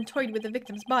orca then toyed with the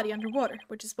victim's body underwater,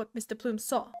 which is what Mr. Plume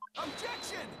saw.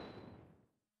 Objection!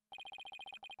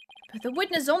 But the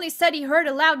witness only said he heard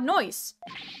a loud noise.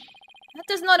 That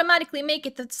doesn't automatically make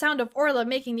it the sound of Orla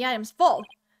making the items fall.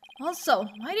 Also,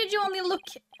 why did you only look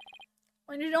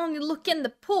in the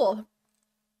pool?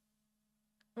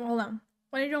 Hold on.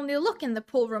 Why did you only look in the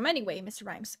pool room anyway, Mr.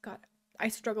 Rhymes? God, I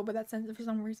struggle with that sentence for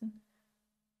some reason.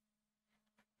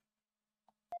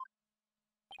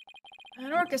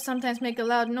 An orca sometimes makes a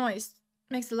loud noise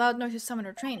to summon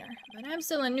her trainer, but I'm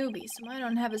still a newbie, so I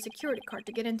don't have a security card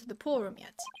to get into the pool room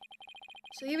yet.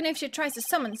 So even if she tries to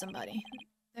summon somebody,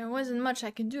 there wasn't much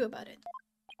I could do about it.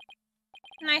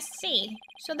 I see.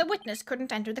 So the witness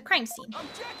couldn't enter the crime scene.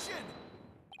 Objection!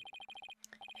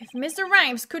 If Mr.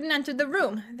 Rhymes couldn't enter the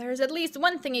room, there is at least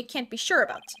one thing he can't be sure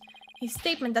about. His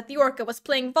statement that the orca was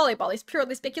playing volleyball is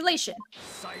purely speculation.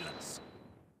 Silence!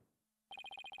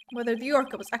 Whether the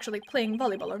orca was actually playing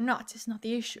volleyball or not is not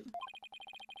the issue.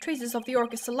 Traces of the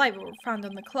orca's saliva were found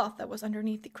on the cloth that was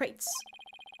underneath the crates.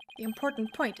 The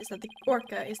important point is that the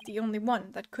orca is the only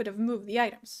one that could have moved the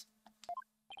items.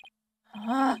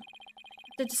 I have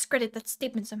to discredit that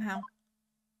statement somehow.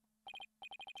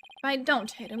 If I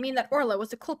don't, it'll mean that Orla was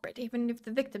the culprit, even if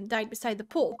the victim died beside the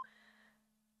pool.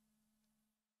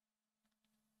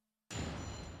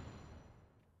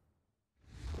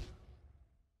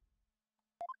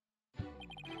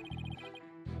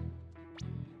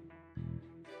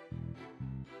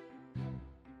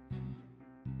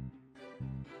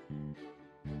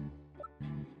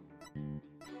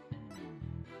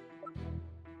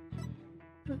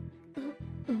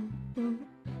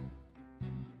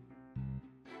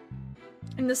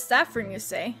 In the staff room, you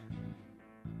say?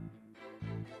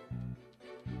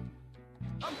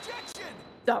 Objection!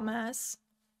 Dumbass.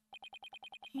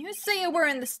 You say you were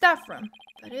in the staff room,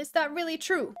 but is that really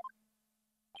true?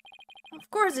 Of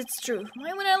course it's true.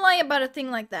 Why would I lie about a thing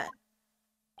like that?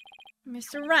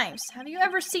 Mr. Rhymes, have you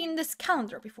ever seen this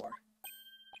calendar before?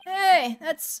 Hey,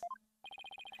 that's...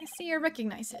 I see you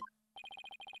recognize it.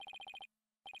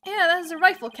 Yeah, that's a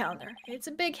rifle calendar. It's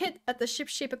a big hit at the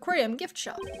Shipshape Aquarium gift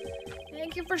shop.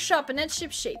 Thank you for shopping at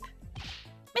Shipshape.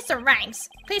 Mr. Rhymes,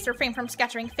 please refrain from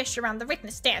scattering fish around the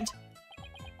witness stand.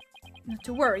 Not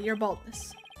to worry, your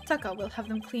baldness. Taka will have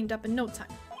them cleaned up in no time.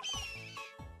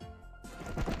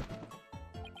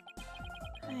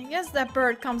 I guess that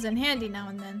bird comes in handy now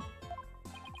and then.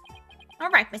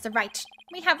 Alright, Mr. Wright.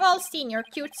 We have all seen your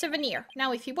cute souvenir.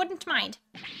 Now, if you wouldn't mind.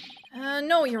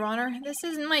 No, Your Honor. This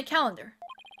isn't my calendar.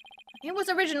 It was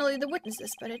originally the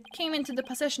witness's, but it came into the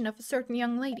possession of a certain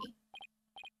young lady.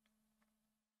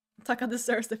 Taka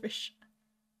deserves the fish.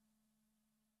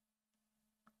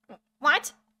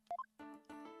 What?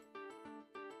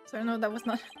 Sorry, no, that was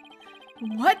not...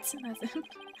 What? That's it.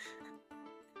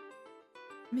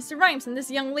 Mr. Rhymes and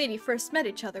this young lady first met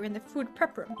each other in the food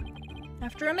prep room.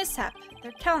 After a mishap,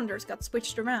 their calendars got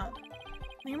switched around.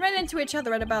 They ran into each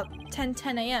other at about 10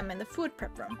 a.m. in the food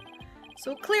prep room.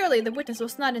 So clearly the witness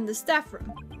was not in the staff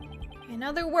room. In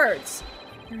other words,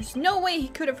 there's no way he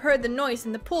could have heard the noise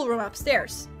in the pool room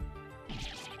upstairs.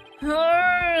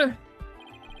 What's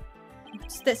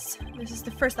this? This is the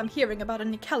first I'm hearing about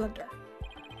any calendar.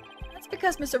 That's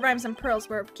because Mr. Rhymes and Pearls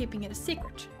were keeping it a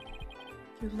secret.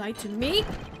 You lied to me?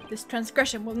 This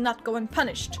transgression will not go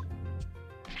unpunished.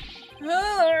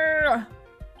 So,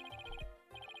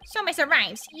 Mr.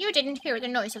 Rhymes, you didn't hear the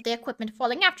noise of the equipment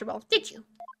falling after all, did you?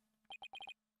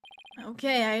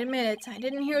 Okay, I admit it. I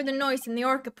didn't hear the noise in the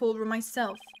orca pool room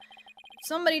myself. But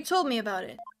somebody told me about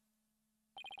it.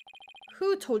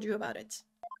 Who told you about it?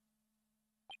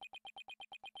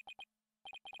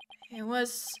 It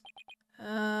was...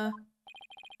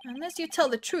 Unless you tell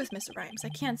the truth, Mr. Rhymes, I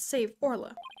can't save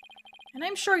Orla. And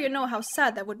I'm sure you know how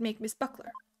sad that would make Miss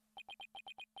Buckler.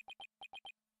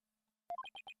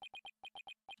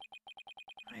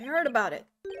 I heard about it.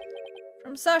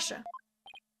 From Sasha.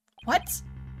 What?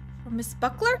 From Miss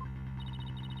Buckler?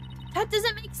 That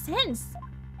doesn't make sense.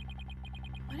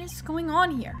 What is going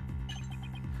on here?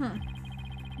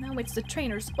 Now it's the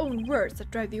trainer's own words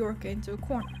that drive the orca into a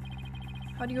corner.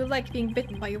 How do you like being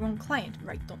bitten by your own client,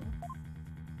 right, Dono?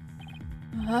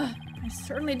 I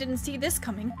certainly didn't see this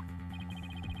coming.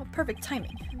 Well, perfect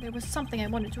timing. There was something I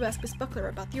wanted to ask Miss Buckler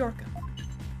about the orca.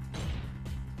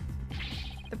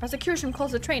 The prosecution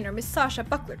calls the trainer, Miss Sasha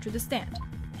Buckler, to the stand.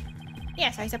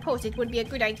 Yes, I suppose it would be a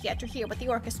good idea to hear what the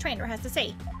orca's trainer has to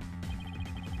say.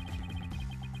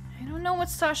 I don't know what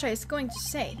Sasha is going to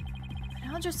say,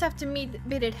 but I'll just have to meet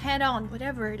it head on,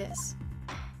 whatever it is.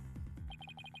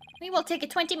 We will take a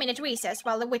 20-minute recess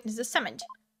while the witness is summoned.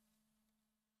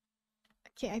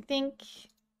 Okay, I think...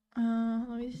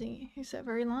 let me see. Is that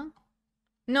very long?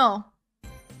 No.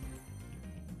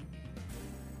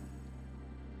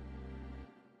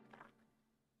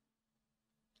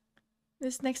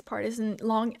 This next part isn't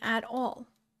long at all.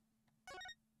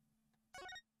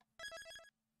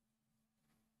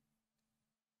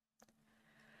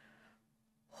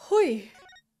 Hui.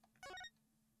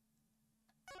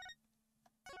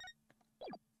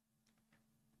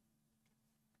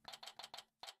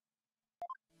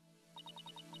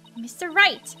 Mr.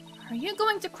 Wright, are you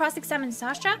going to cross-examine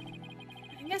Sasha?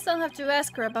 I guess I'll have to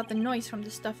ask her about the noise from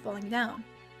the stuff falling down.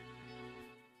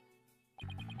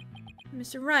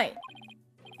 Mr. Wright.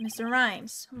 Mr.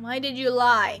 Rhymes, why did you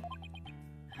lie?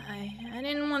 I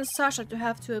didn't want Sasha to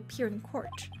have to appear in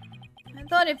court. I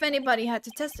thought if anybody had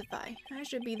to testify, I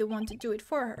should be the one to do it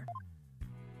for her.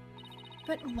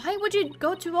 But why would you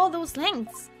go to all those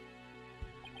lengths?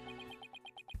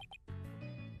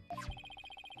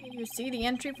 You see the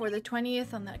entry for the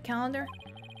 20th on that calendar?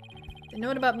 The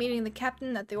note about meeting the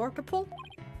captain at the orca pool?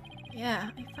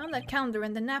 Yeah, I found that calendar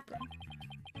in the nap room.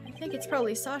 I think it's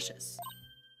probably Sasha's.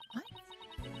 What?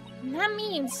 That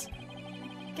means...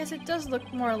 I guess it does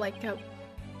look more like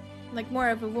more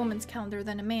of a woman's calendar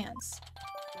than a man's.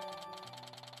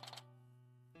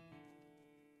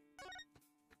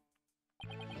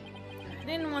 I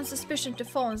didn't want suspicion to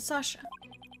fall on Sasha.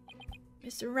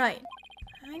 Mr. Wright,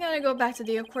 I gotta go back to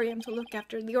the aquarium to look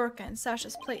after the orca in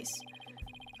Sasha's place.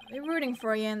 I'll be rooting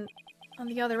for you on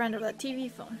the other end of that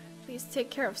TV phone. Please take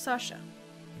care of Sasha.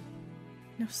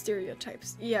 No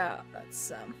stereotypes. Yeah,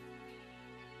 that's,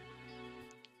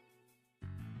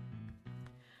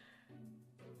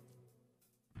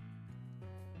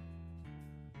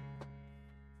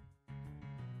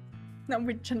 Now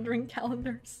we're gendering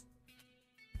calendars.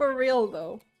 For real,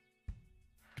 though.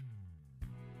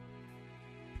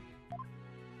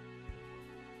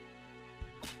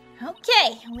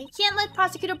 Okay, we can't let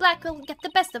Prosecutor Blackwell get the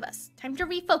best of us. Time to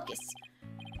refocus.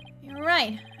 You're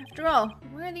right. After all,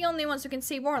 we're the only ones who can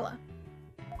save Orla.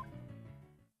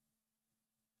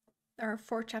 There are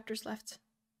 4 chapters left.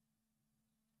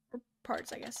 Or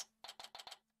parts, I guess.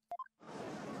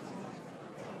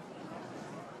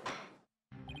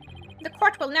 The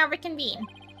court will now reconvene.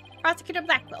 Prosecutor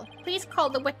Blackwell, please call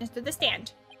the witness to the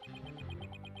stand.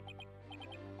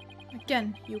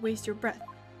 Again, you waste your breath.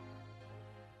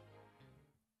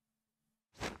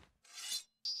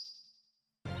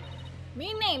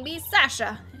 Me name be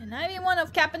Sasha, and I be one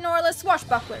of Captain Orla's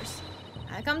swashbucklers.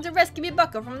 I come to rescue me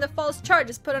bucko from the false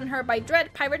charges put on her by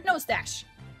dread pirate Nostash.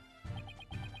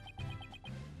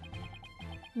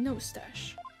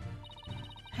 Nostash.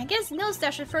 I guess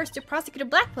Nostash refers to Prosecutor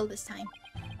Blackwell this time.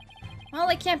 Well,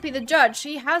 I can't be the judge.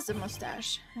 He has a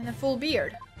mustache and a full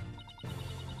beard.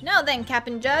 Now then,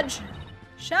 Captain Judge,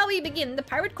 shall we begin the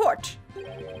pirate court?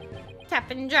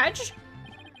 Captain Judge?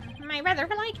 I rather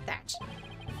like that.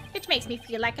 It makes me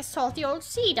feel like a salty old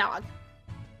sea dog.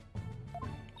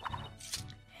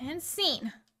 And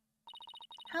scene.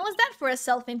 How was that for a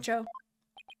self-intro?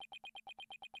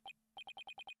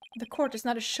 The court is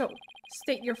not a show.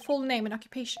 State your full name and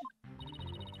occupation.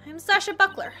 I'm Sasha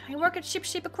Buckler. I work at Ship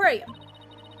Shape Aquarium.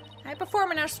 I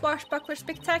perform in our Swashbuckler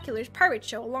Spectacular pirate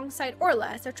show alongside Orla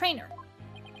as our trainer.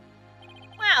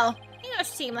 Well, you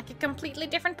seem like a completely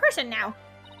different person now.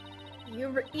 You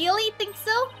really think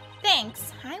so?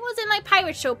 Thanks. I was in my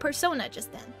pirate show persona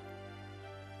just then.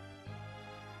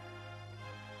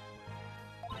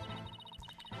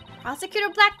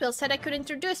 Prosecutor Blackwell said I could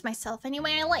introduce myself any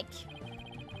way I like.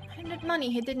 I bet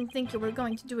money he didn't think you were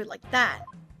going to do it like that.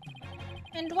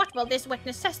 And what will this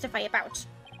witness testify about?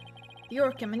 The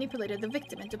Orca manipulated the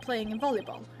victim into playing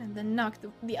volleyball and then knocked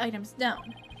the items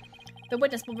down. The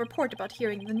witness will report about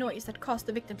hearing the noise that caused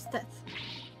the victim's death.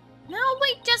 Now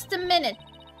wait just a minute.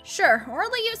 Sure,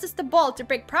 Orla uses the ball to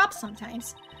break props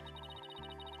sometimes.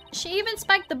 She even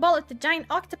spiked the ball at the giant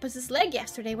octopus's leg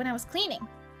yesterday when I was cleaning.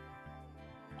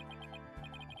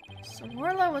 So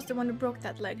Orla was the one who broke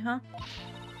that leg, huh?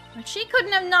 But she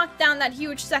couldn't have knocked down that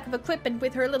huge sack of equipment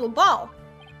with her little ball.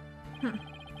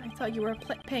 I thought you were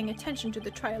paying attention to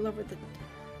the trial over the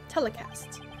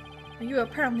telecast. But you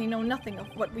apparently know nothing of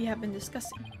what we have been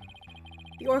discussing.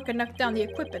 The Orca knocked down the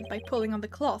equipment by pulling on the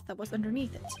cloth that was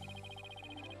underneath it.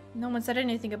 No one said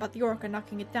anything about the Orca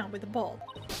knocking it down with a ball.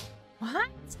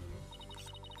 What?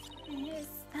 Is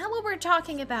that what we're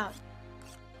talking about?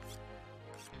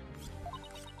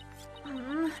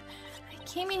 I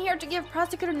came in here to give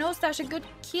Prosecutor Nostash a good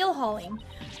keel hauling.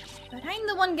 But I'm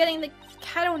the one getting the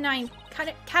cat o'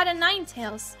 nine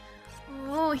tails.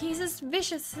 Oh, he's as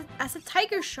vicious as a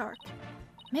tiger shark.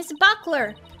 Miss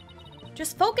Buckler,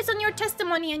 just focus on your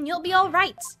testimony and you'll be all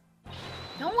right.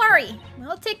 Don't worry,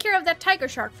 we'll take care of that tiger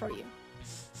shark for you.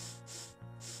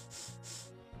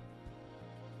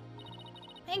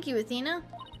 Thank you, Athena.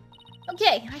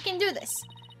 Okay, I can do this.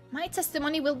 My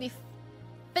testimony will be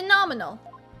phenomenal.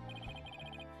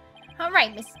 All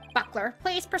right, Miss Buckler,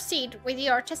 please proceed with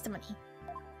your testimony.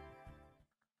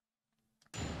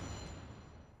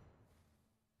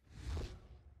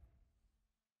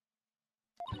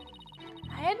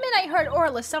 I admit I heard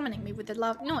Orla summoning me with a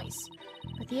loud noise,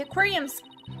 but the aquarium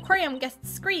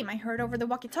guest's scream I heard over the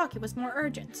walkie-talkie was more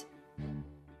urgent.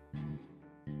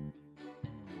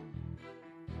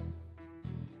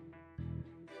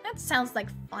 That sounds like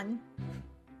fun.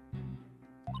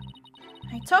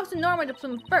 I talked to Norma de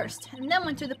Plume first, and then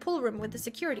went to the pool room with the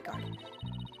security guard.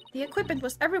 The equipment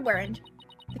was everywhere, and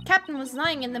the captain was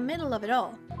lying in the middle of it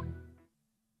all.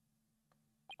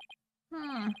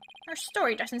 Her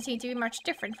story doesn't seem to be much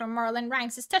different from Marlon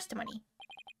Rhymes' testimony.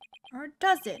 Or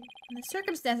does it? The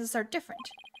circumstances are different.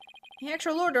 The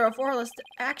actual order of Orla's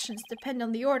actions depend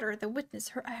on the order the witness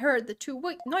heard the two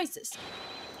noises.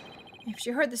 If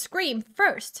she heard the scream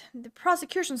first, the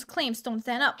prosecution's claims don't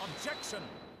stand up. Objection!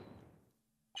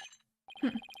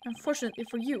 Unfortunately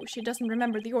for you, she doesn't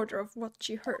remember the order of what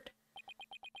she heard.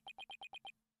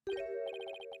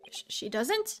 She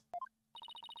doesn't?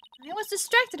 I was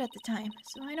distracted at the time,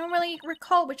 so I don't really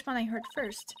recall which one I heard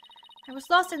first. I was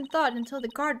lost in thought until the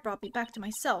guard brought me back to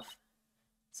myself.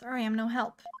 Sorry, I'm no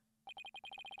help.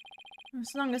 As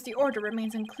long as the order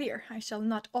remains unclear, I shall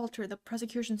not alter the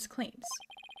prosecution's claims.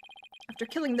 After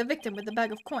killing the victim with the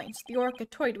bag of coins, the Orca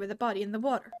toyed with the body in the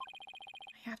water.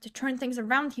 I have to turn things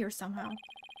around here somehow.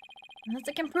 Unless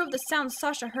I can prove the sound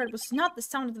Sasha heard was not the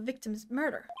sound of the victim's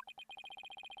murder.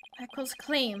 Blackwell's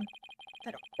claim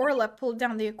That Orla pulled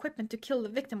down the equipment to kill the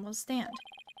victim will stand.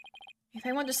 If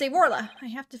I want to save Orla, I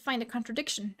have to find a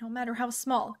contradiction, no matter how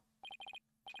small.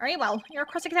 Very well. Your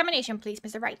cross-examination, please,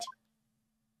 Mr. Wright.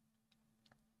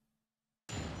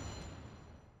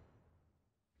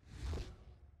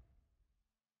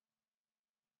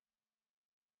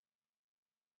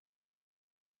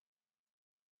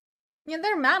 Yeah,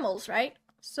 they're mammals, right?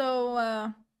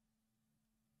 So,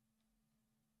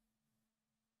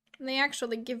 they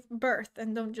actually give birth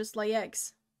and don't just lay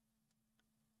eggs.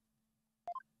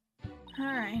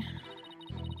 Alright.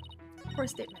 Core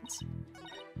statements.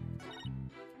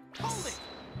 Hold it!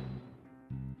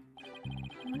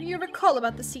 What do you recall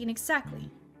about the scene exactly?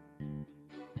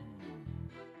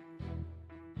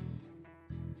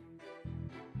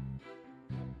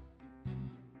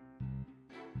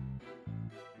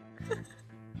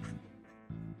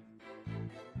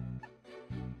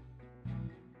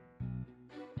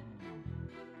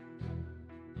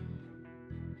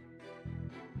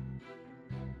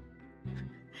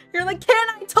 You're like, can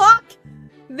I talk?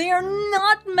 They are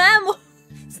not mammals.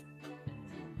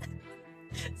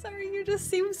 Sorry, you just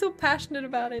seem so passionate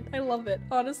about it. I love it,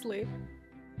 honestly.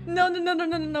 No,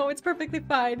 it's perfectly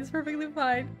fine. It's perfectly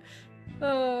fine.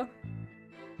 Oh,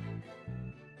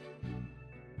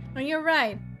 you're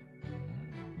right.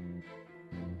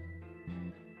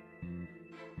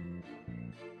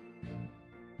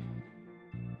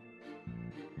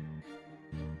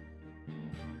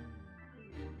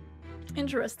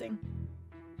 Interesting.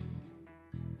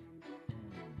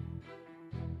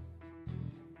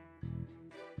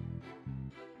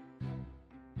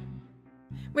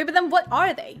 Wait, but then what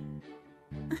are they?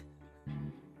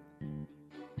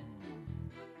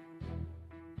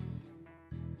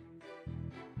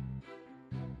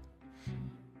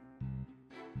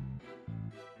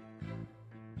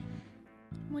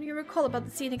 What do you recall about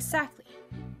the scene exactly?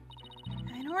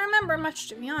 I don't remember much,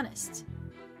 to be honest.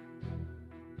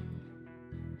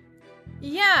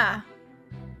 Yeah.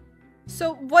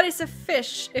 So what is a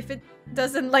fish if it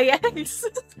doesn't lay eggs?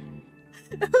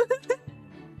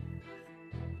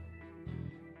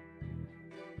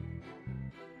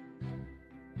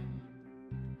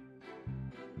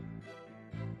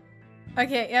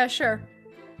 Okay, yeah, sure.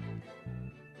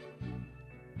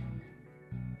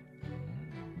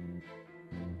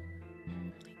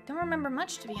 I don't remember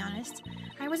much, to be honest.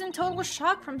 I was in total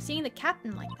shock from seeing the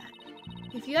captain like that.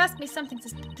 If you ask me something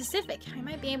specific, I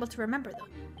might be able to remember, though.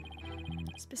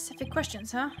 Specific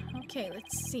questions, huh? Okay,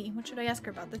 let's see. What should I ask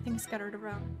her about the things scattered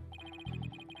around?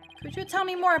 Could you tell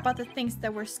me more about the things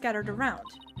that were scattered around?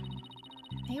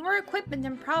 They were equipment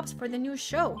and props for the new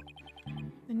show.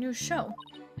 The new show?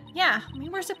 Yeah, we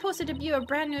were supposed to debut a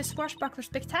brand new Swashbuckler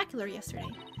Spectacular yesterday.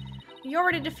 We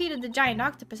already defeated the giant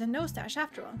octopus and Nostache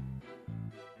after all.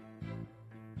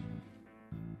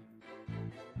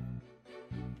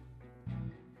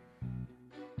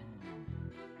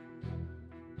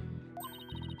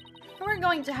 We're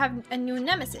going to have a new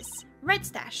nemesis, Red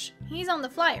Stash. He's on the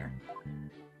flyer.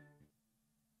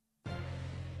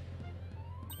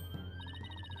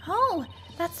 Oh,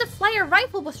 that's the flyer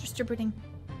Rifle was distributing.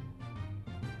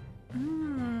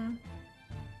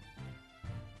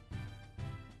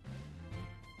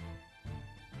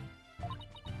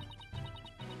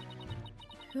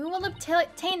 Who will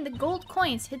obtain the gold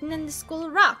coins hidden in the Skull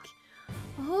Rock?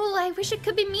 Oh, I wish it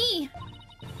could be me.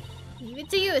 Leave it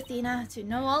to you, Athena, to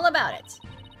know all about it.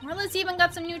 Orla's even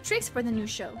got some new tricks for the new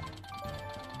show.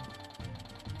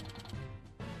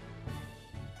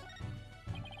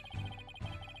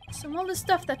 So all the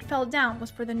stuff that fell down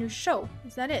was for the new show,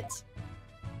 is that it?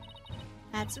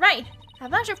 That's right. A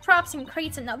bunch of props and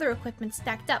crates and other equipment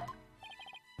stacked up.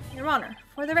 Your Honor,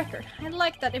 for the record, I'd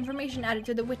like that information added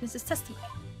to the witness's testimony.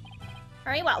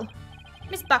 Very well.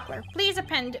 Miss Buckler, please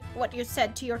append what you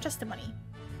said to your testimony.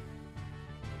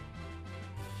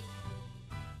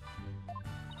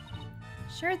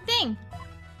 Sure thing.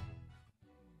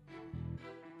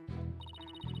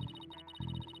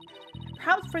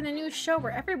 Props for the new show were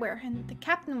everywhere, and the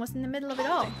captain was in the middle of it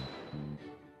all.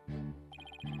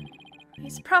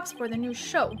 These props for the new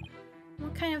show.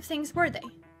 What kind of things were they?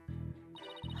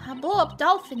 A blow-up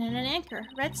dolphin and an anchor,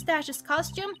 Red Stash's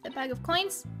costume, the bag of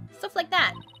coins, stuff like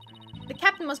that. The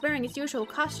captain was wearing his usual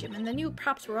costume, and the new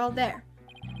props were all there.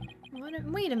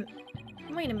 Wait a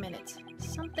minute.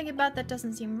 Something about that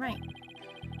doesn't seem right.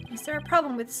 Is there a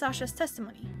problem with Sasha's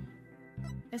testimony?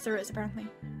 Yes, there is, apparently.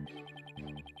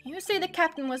 You say the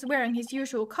captain was wearing his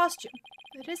usual costume,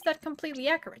 but is that completely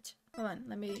accurate? Hold on,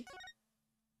 let me...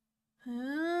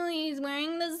 Oh, he's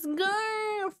wearing the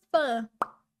scarf!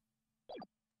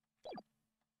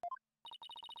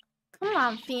 Come Come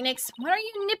on, Phoenix. What are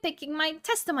you nitpicking my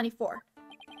testimony for?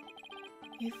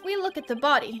 If we look at the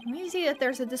body, we see that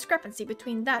there's a discrepancy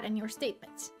between that and your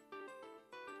statements.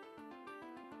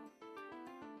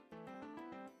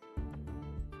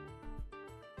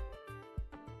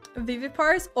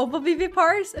 Vivipars,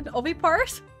 ovovivipars, and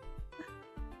ovipars?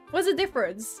 What's the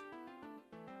difference?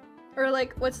 Or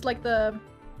like, what's like the...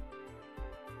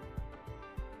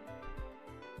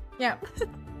 Yeah.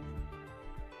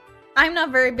 I'm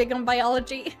not very big on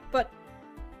biology, but...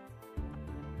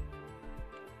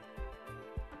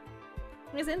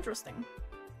 it's interesting.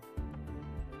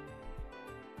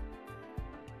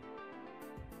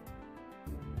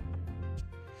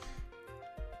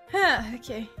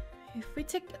 Okay.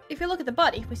 If you look at the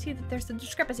body, we see that there's a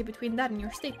discrepancy between that and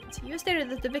your statement. You stated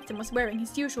that the victim was wearing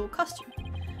his usual costume.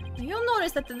 Now you'll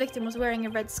notice that the victim was wearing a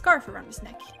red scarf around his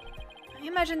neck. I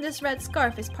imagine this red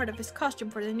scarf is part of his costume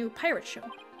for the new pirate show.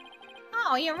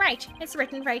 Oh, you're right. It's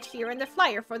written right here in the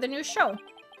flyer for the new show.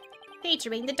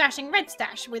 Featuring the dashing red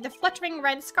stash with the fluttering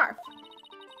red scarf.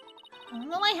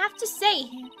 Although I have to say,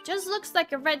 it just looks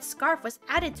like a red scarf was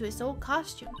added to his old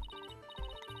costume.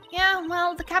 Yeah,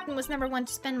 well, the captain was never one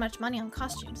to spend much money on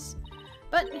costumes.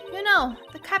 But, you know,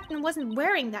 the captain wasn't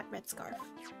wearing that red scarf.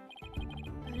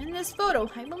 But in this photo,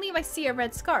 I believe I see a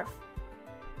red scarf.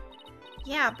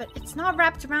 Yeah, but it's not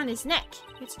wrapped around his neck.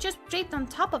 It's just draped on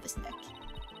top of his neck.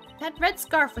 That red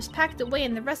scarf was packed away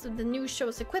in the rest of the new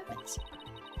show's equipment.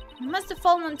 It must have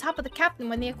fallen on top of the captain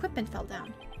when the equipment fell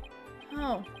down.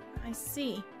 Oh, I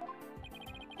see.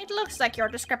 It looks like your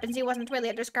discrepancy wasn't really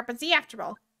a discrepancy after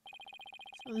all.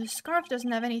 So the scarf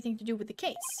doesn't have anything to do with the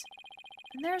case.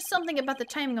 And there's something about the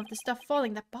timing of the stuff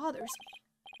falling that bothers me.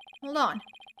 Hold on.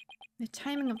 The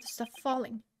timing of the stuff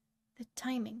falling. The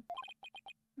timing.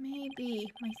 Maybe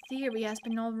my theory has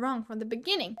been all wrong from the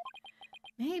beginning.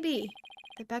 Maybe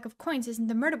the bag of coins isn't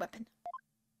the murder weapon.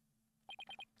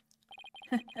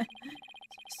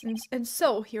 And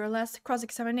so, your last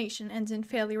cross-examination ends in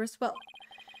failure as well.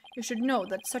 You should know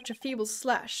that such a feeble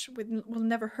slash will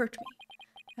never hurt me.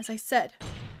 As I said,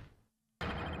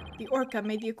 the orca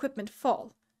made the equipment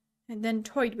fall, and then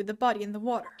toyed with the body in the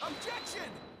water. Objection!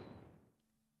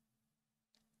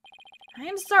 I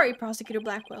am sorry, Prosecutor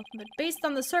Blackwell, but based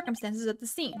on the circumstances at the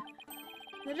scene,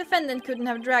 the defendant couldn't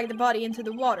have dragged the body into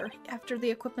the water after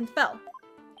the equipment fell.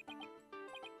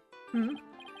 And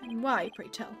why, pray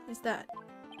tell, is that?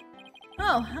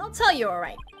 Oh, I'll tell you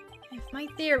alright. If my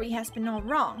theory has been all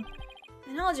wrong,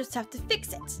 then I'll just have to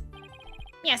fix it.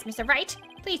 Yes, Mr. Wright.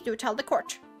 Please do tell the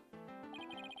court.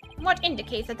 What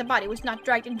indicates that the body was not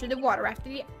dragged into the water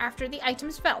after the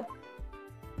items fell?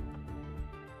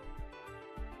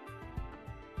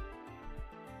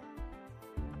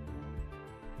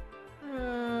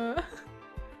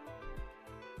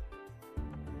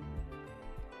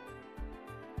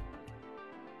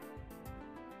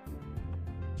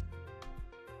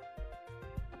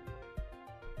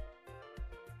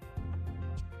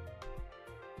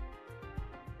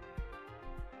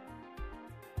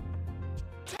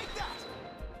 Take that!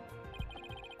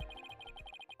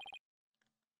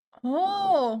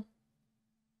 Oh!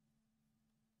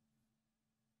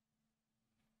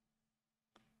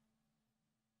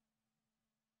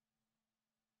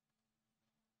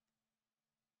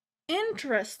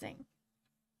 Interesting.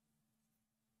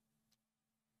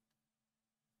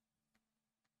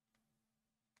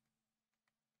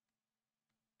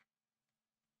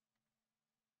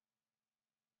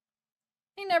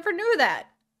 I never knew that.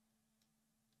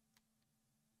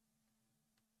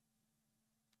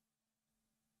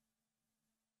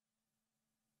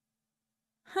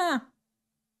 Huh.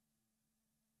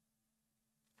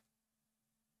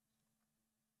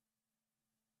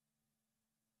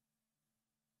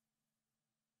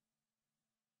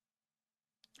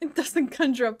 It doesn't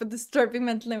conjure up a disturbing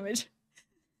mental image.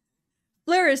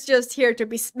 Blair is just here to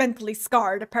be mentally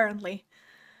scarred, apparently.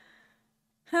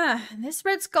 This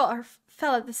red scarf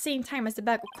fell at the same time as the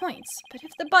bag of coins, but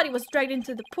if the body was dragged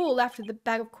into the pool after the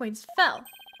bag of coins fell,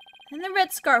 then the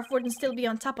red scarf wouldn't still be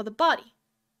on top of the body.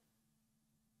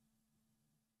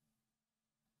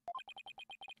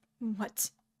 What?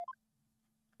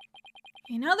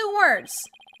 In other words,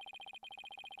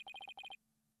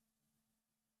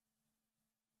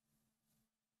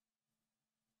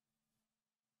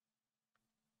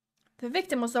 the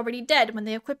victim was already dead when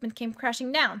the equipment came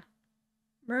crashing down.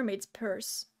 Mermaid's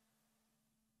purse.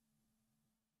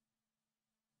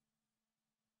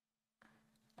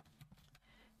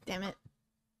 Damn it.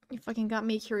 You fucking got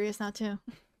me curious now too.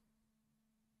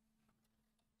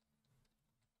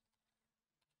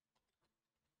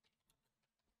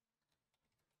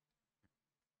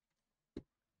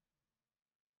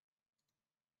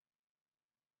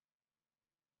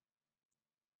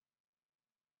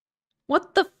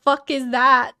 What the fuck is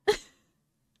that?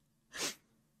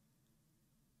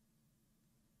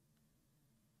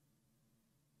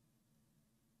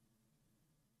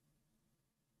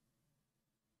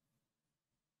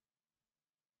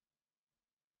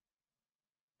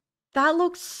 That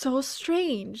looks so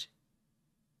strange.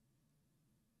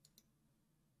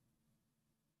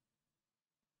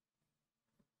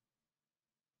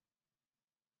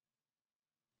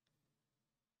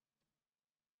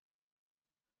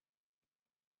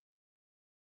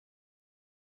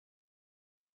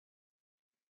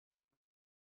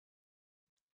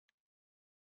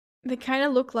 They kind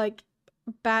of look like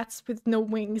bats with no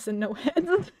wings and no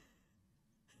heads.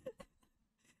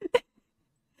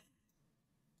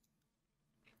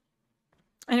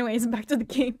 Anyways, back to the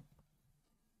game.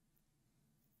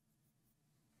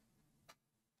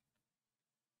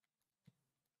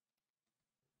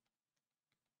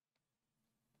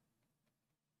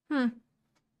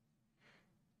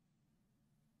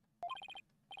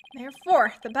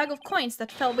 Therefore, the bag of coins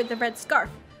that fell with the red scarf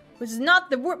was not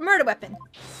the murder weapon.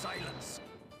 Silence.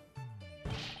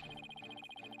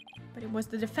 But it was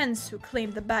the defense who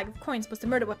claimed the bag of coins was the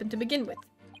murder weapon to begin with.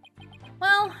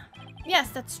 Well, yes,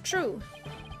 that's true.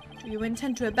 Do you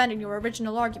intend to abandon your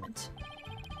original argument?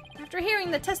 After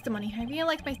hearing the testimony, I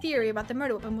realized my theory about the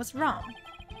murder weapon was wrong.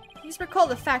 Please recall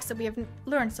the facts that we have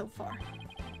learned so far.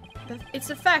 It's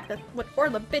the fact that what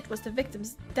Orla bit was the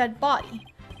victim's dead body.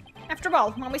 After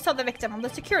all, when we saw the victim on the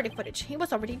security footage, he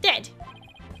was already dead.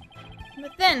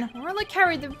 But then, Orla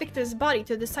carried the victim's body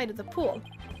to the side of the pool,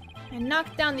 and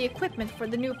knocked down the equipment for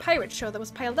the new pirate show that was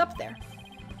piled up there.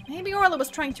 Maybe Orla was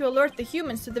trying to alert the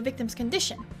humans to the victim's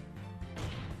condition.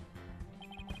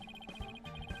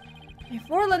 If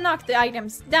Orla knocked the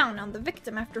items down on the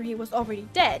victim after he was already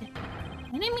dead,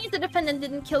 then it means the defendant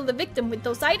didn't kill the victim with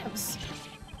those items.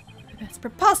 That's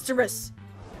preposterous!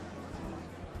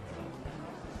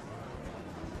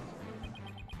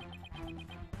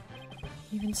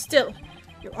 Even still,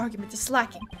 your argument is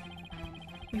lacking.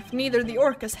 If neither the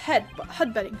orca's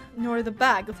headbutting nor the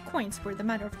bag of coins were the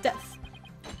matter of death,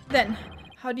 then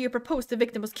how do you propose the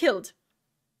victim was killed?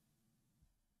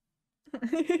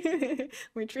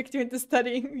 We tricked you into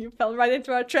studying. You fell right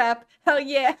into our trap. Hell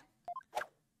yeah!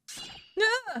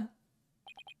 Ah!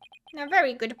 A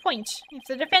very good point. If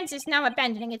the defense is now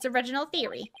abandoning its original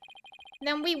theory,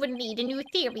 then we would need a new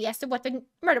theory as to what the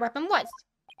murder weapon was.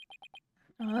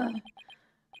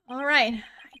 Alright, I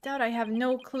doubt I have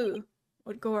no clue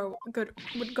would go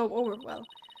over well.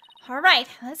 Alright,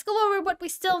 let's go over what we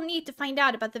still need to find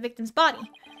out about the victim's body.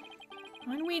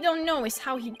 What we don't know is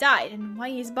how he died and why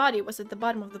his body was at the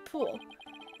bottom of the pool.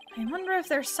 I wonder if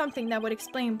there's something that would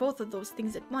explain both of those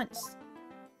things at once.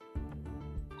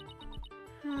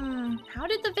 How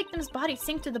did the victim's body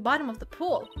sink to the bottom of the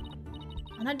pool?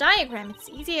 On a diagram, it's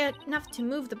easy enough to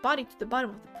move the body to the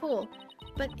bottom of the pool,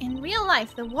 but in real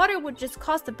life, the water would just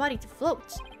cause the body to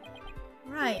float.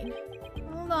 Right.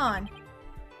 Hold on.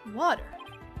 Water.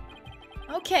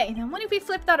 Okay, then what if we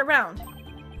flip that around?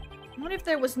 What if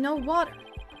there was no water?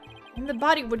 And the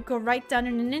body would go right down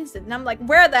in an instant, and I'm like,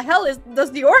 where the hell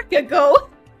does the orca go?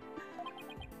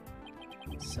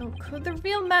 So could the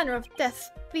real manner of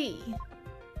death be?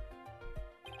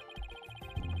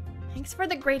 Thanks for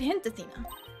the great hint, Athena.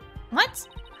 What?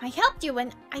 I helped you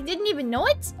and I didn't even know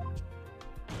it?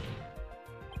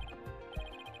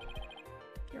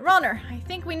 Your Honor, I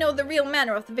think we know the real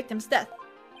manner of the victim's death.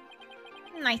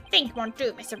 I think won't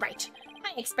do, Mr. Wright.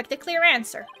 I expect a clear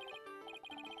answer.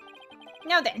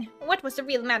 Now then, what was the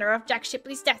real manner of Jack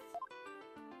Shipley's death?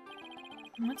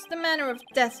 What's the manner of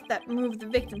death that moved the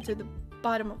victim to the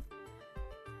bottom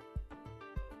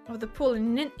of the pool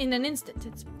in an instant?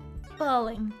 It's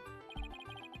falling.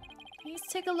 Please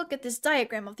take a look at this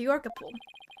diagram of the orca pool.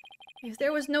 If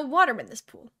there was no water in this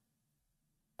pool,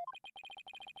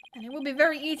 then it would be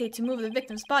very easy to move the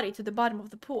victim's body to the bottom of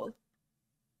the pool.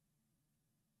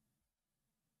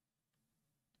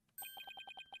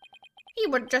 He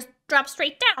would just drop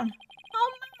straight down.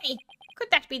 Oh my!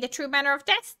 Could that be the true manner of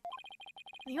death?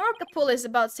 The orca pool is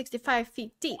about 65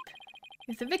 feet deep.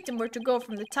 If the victim were to go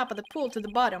from the top of the pool to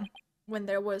the bottom, when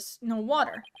there was no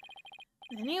water,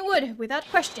 then he would, without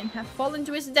question, have fallen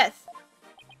to his death.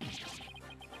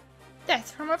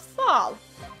 Death from a fall.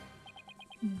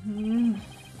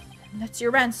 That's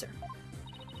your answer.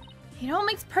 It all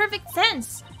makes perfect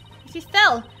sense. If he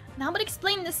fell, that would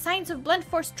explain the signs of blunt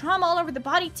force trauma all over the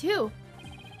body too.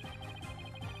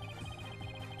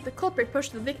 The culprit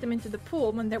pushed the victim into the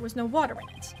pool when there was no water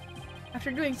in it.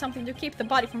 After doing something to keep the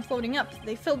body from floating up,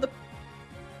 they filled the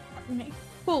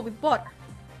pool with water.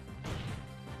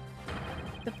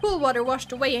 The pool water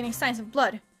washed away any signs of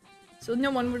blood. so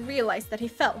no one would realize that he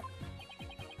fell.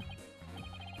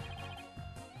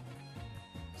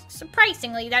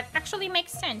 Surprisingly, that actually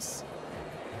makes sense.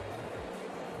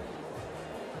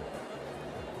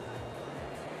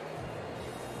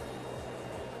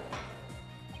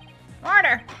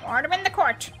 Order! Order in the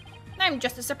court! I'm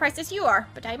just as surprised as you are,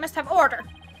 but I must have order.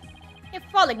 If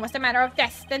falling was a matter of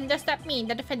death, then does that mean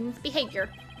the defendant's behavior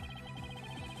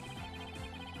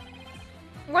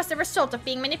was the result of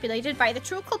being manipulated by the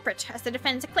true culprit, as the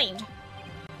defense claimed?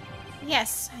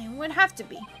 Yes, it would have to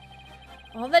be.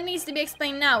 All that needs to be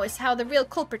explained now is how the real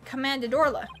culprit commanded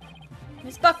Orla.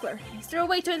 Miss Buckler, is there a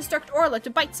way to instruct Orla to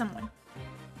bite someone?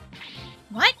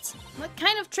 What? What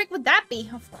kind of trick would that be?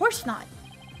 Of course not.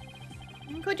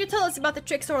 Could you tell us about the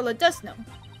tricks Orla does know?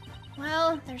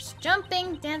 Well, there's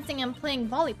jumping, dancing, and playing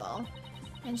volleyball.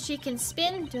 And she can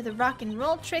spin, do the rock and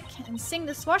roll trick, and sing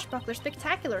the Swashbuckler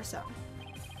Spectacular song.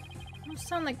 Those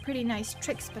sound like pretty nice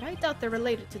tricks, but I doubt they're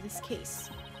related to this case.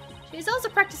 She's also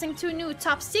practicing 2 new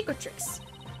top secret tricks.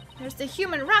 There's the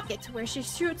human rocket, where she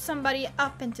shoots somebody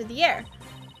up into the air.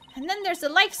 And then there's the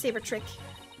lifesaver trick,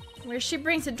 where she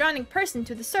brings a drowning person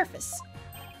to the surface.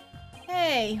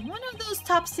 Hey, one of those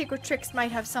top secret tricks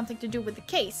might have something to do with the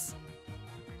case.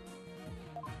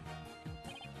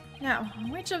 Now,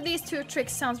 which of these 2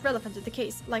 tricks sounds relevant to the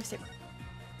case? Lifesaver.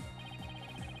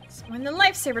 So in the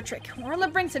lifesaver trick, Orla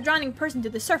brings a drowning person to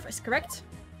the surface, correct?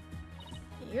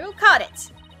 You caught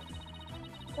it!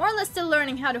 Orla's still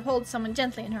learning how to hold someone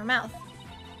gently in her mouth.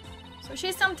 So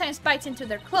she sometimes bites into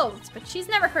their clothes, but she's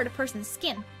never hurt a person's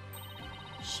skin.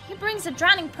 She brings a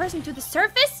drowning person to the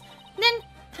surface? Then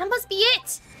that must be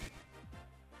it!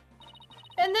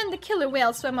 And then the killer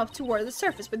whale swam up toward the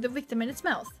surface with the victim in its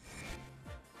mouth.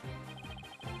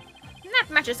 That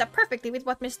matches up perfectly with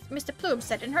what Mr. Plume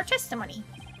said in her testimony.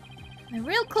 The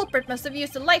real culprit must have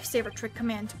used the lifesaver trick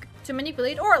command to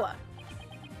manipulate Orla.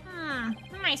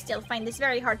 I still find this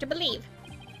very hard to believe.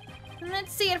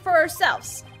 Let's see it for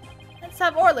ourselves. Let's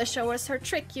have Orla show us her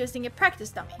trick using a practice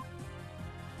dummy.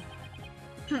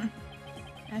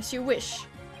 As you wish.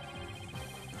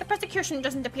 The prosecution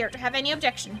doesn't appear to have any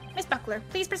objection. Miss Buckler,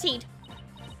 please proceed.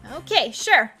 Okay,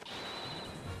 sure.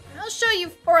 I'll show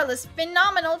you Orla's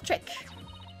phenomenal trick.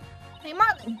 Hey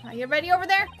Marlin, are you ready over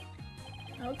there?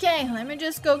 Okay, let me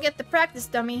just go get the practice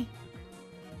dummy.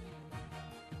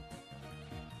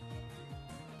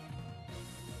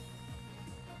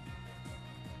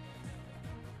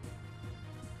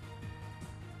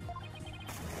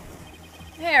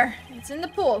 There, it's in the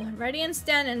pool, ready and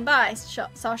standing by,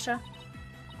 Sasha.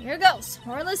 Here goes,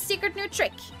 Orla's secret new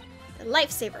trick, the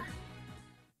lifesaver.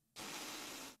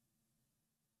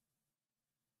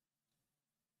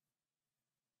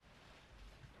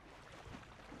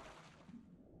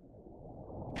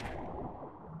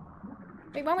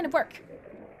 Wait, why won't it work?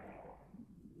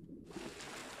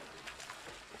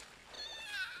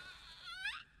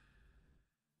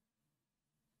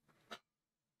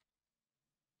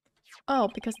 Oh,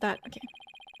 because that, okay.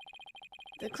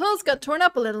 The clothes got torn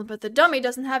up a little, but the dummy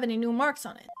doesn't have any new marks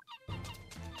on it.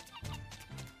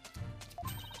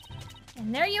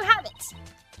 And there you have it.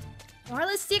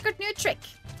 Orla's secret new trick.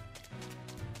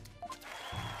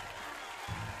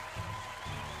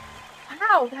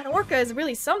 Wow, that orca is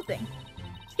really something.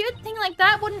 Cute thing like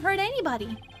that wouldn't hurt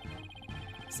anybody.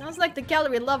 Sounds like the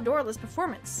gallery loved Orla's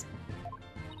performance.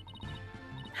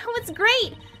 Oh, it's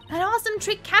great! That awesome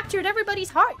trick captured everybody's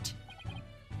heart.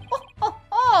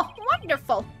 Oh,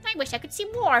 wonderful! I wish I could see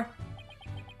more.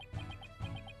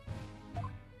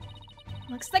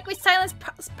 Looks like we silenced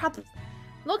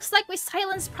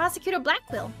Prosecutor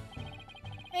Blackwell.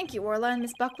 Thank you, Orla and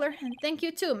Miss Buckler, and thank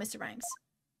you too, Mr. Ranks.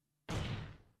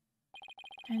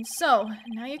 And so,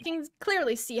 now you can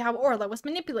clearly see how Orla was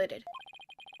manipulated.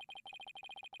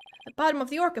 The bottom of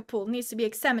the orca pool needs to be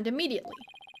examined immediately.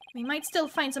 We might still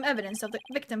find some evidence of the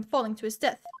victim falling to his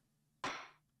death.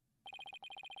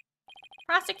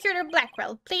 Prosecutor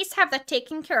Blackwell, please have that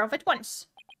taken care of at once.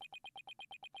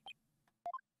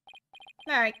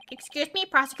 Excuse me,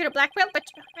 Prosecutor Blackwell, but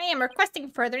I am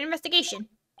requesting further investigation.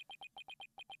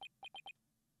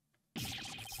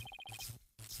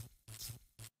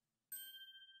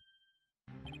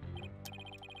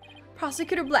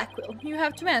 Prosecutor Blackwell, you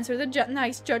have to answer the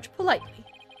nice judge politely.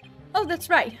 Oh, that's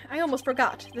right. I almost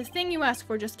forgot. The thing you asked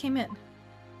for just came in.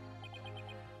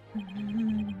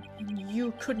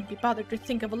 You couldn't be bothered to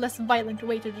think of a less violent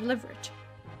way to deliver it.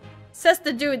 Says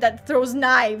the dude that throws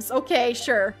knives. Okay,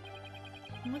 sure.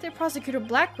 What did Prosecutor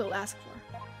Blackwell ask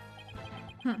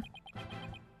for?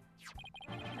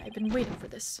 I've been waiting for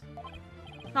this.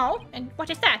 Oh, and what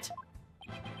is that?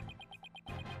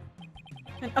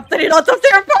 An updated auto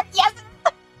report. Yes!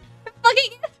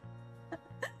 fucking...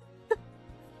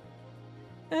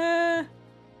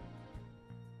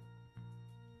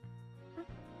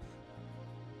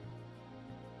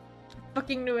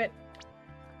 fucking knew it.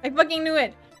 I fucking knew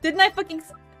it. Didn't I fucking...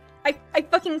 I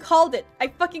fucking called it. I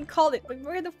fucking called it. But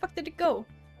where the fuck did it go?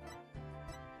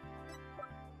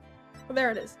 Well,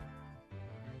 there it is.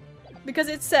 Because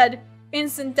it said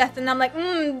instant death and I'm like,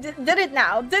 did it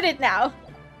now. Did it now.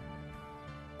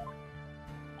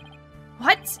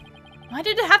 What? Why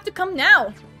did it have to come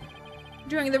now?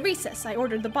 During the recess, I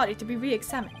ordered the body to be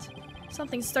re-examined.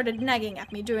 Something started nagging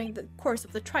at me during the course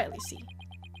of the trial, you see.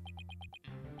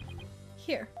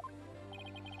 Here.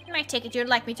 I take it you'd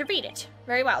like me to read it.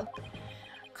 Very well.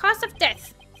 Cause of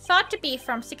death. Thought to be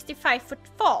from 65-foot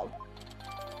fall.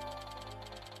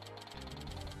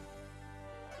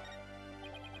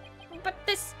 But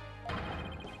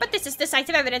this is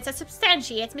decisive evidence that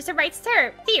substantiates Mr. Wright's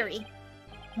theory.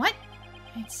 What?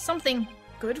 It's something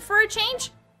good for a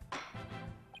change?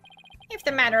 If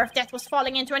the manner of death was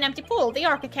falling into an empty pool, the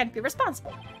Orca can't be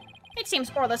responsible. It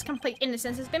seems Orla's complete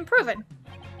innocence has been proven.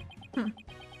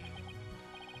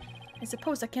 I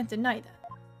suppose I can't deny that.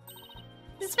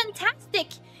 This is fantastic!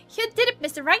 You did it,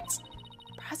 Mr. Wright!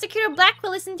 Prosecutor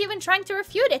Blackwell isn't even trying to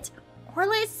refute it.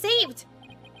 Orla is saved!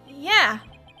 Yeah.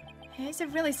 Is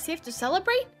it really safe to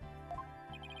celebrate?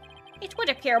 It would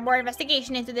appear more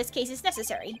investigation into this case is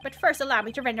necessary, but first allow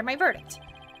me to render my verdict.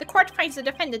 The court finds the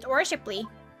defendant, Ora Shipley.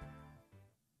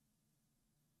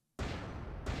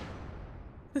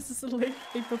 This is a late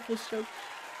April Fool's joke.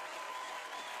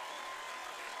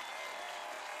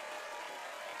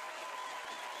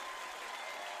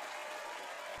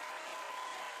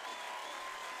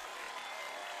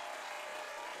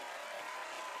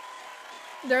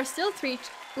 There are still 3,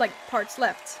 parts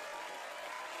left.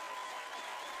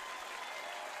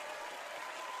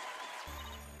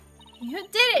 You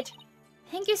did it!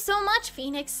 Thank you so much,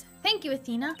 Phoenix. Thank you,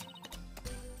 Athena.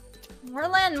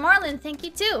 Orla and Marlin, thank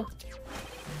you too.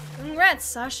 Congrats,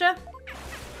 Sasha.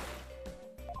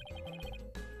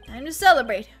 Time to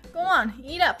celebrate. Go on,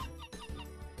 eat up.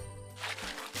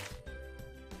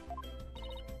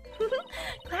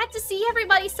 Glad to see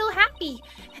everybody so happy,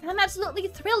 and I'm absolutely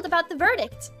thrilled about the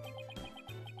verdict.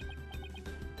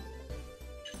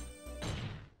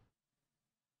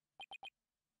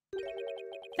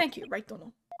 Thank you, right,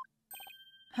 Donald?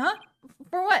 Huh?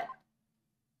 For what?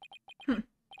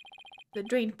 The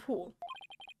drained pool.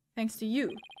 Thanks to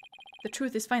you, the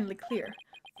truth is finally clear.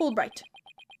 Fulbright.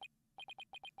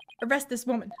 Arrest this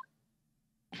woman.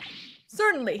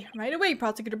 Certainly. Right away,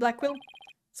 Prosecutor Blackwell.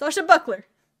 Sasha Buckler.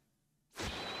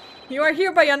 You are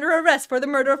hereby under arrest for the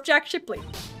murder of Jack Shipley.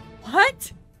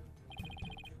 What?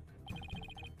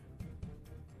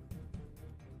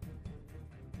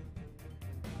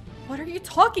 What are you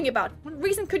talking about? What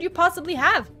reason could you possibly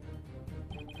have?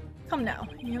 Come now,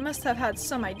 you must have had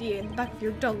some idea in the back of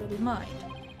your dull little mind.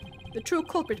 The true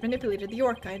culprit manipulated the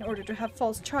Orca in order to have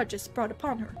false charges brought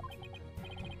upon her.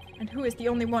 And who is the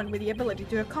only one with the ability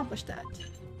to accomplish that?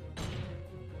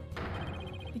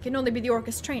 It can only be the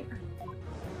Orca's trainer.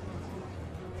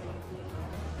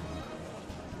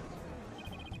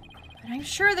 But I'm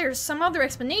sure there's some other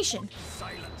explanation.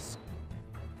 Silence.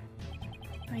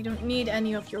 I don't need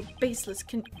any of your baseless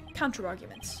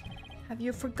counter-arguments. Have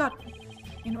you forgotten?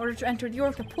 In order to enter the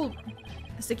Orca pool room,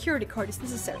 a security card is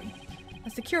necessary. A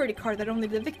security card that only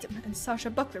the victim and Sasha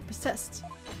Buckler possessed.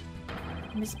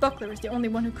 Miss Buckler is the only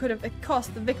one who could have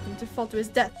caused the victim to fall to his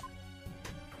death.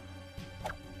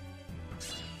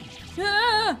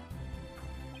 Ah!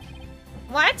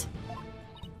 What?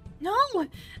 No,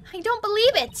 I don't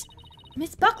believe it.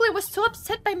 Miss Buckler was so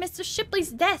upset by Mr.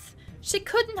 Shipley's death. She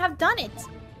couldn't have done it.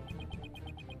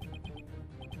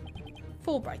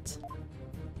 Fulbright.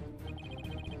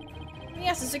 We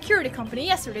asked the security company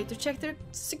yesterday to check their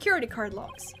security card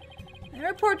logs. The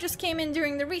report just came in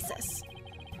during the recess.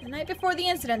 The night before the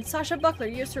incident, Sasha Buckler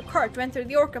used her card to enter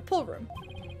the Orca pool room.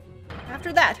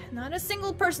 After that, not a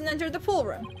single person entered the pool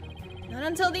room. Not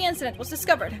until the incident was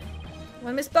discovered,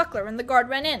 when Miss Buckler and the guard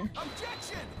ran in.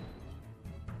 Objection!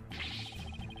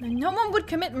 And no one would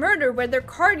commit murder where their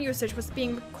card usage was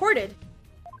being recorded.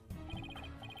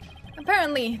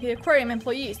 Apparently, the aquarium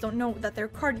employees don't know that their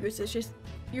card usage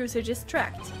is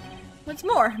tracked. What's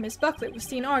more, Miss Buckler was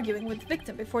seen arguing with the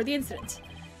victim before the incident.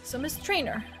 So, Miss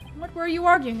Trainer, what were you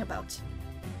arguing about?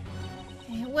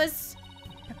 It was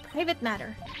a private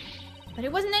matter. But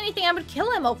it wasn't anything I would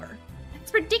kill him over.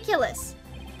 That's ridiculous.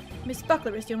 Miss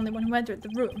Buckler is the only one who entered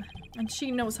the room, and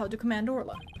she knows how to command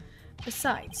Orla.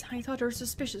 Besides, I thought her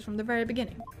suspicious from the very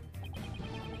beginning.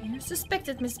 You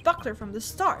suspected Miss Buckler from the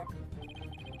start.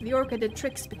 The Orca did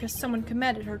tricks because someone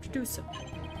commanded her to do so.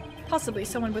 Possibly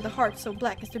someone with a heart so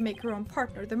black as to make her own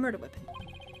partner the murder weapon.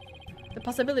 The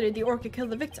possibility the Orca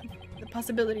killed the victim. The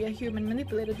possibility a human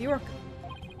manipulated the Orca.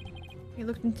 He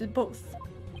looked into both.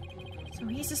 So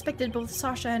he suspected both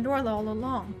Sasha and Orla all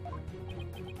along.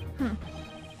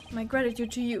 My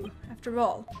gratitude to you, after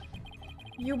all.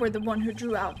 You were the one who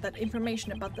drew out that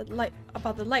information about the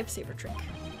lifesaver trick.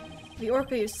 The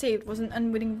Orca you saved was an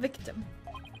unwitting victim.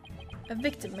 A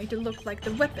victim made to look like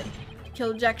the weapon to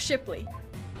kill Jack Shipley.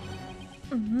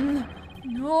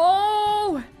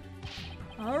 No!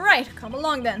 Alright, come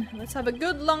along then. Let's have a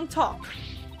good long talk.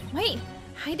 Wait,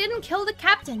 I didn't kill the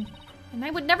captain. And I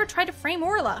would never try to frame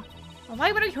Orla.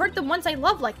 Why would I hurt the ones I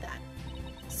love like that?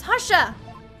 Sasha!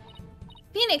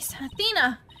 Phoenix,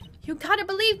 Athena, you gotta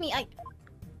believe me,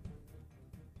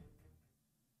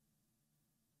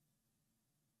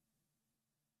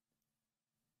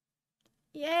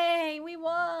 Yay, we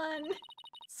won!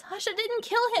 Sasha didn't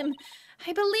kill him.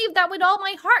 I believe that with all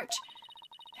my heart.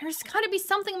 There's gotta be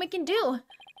something we can do.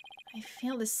 I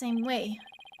feel the same way.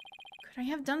 Could I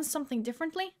have done something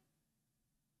differently?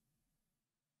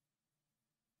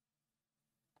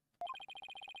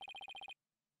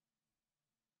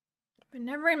 But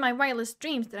never in my wildest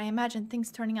dreams did I imagine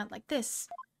things turning out like this.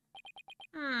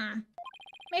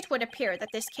 It would appear that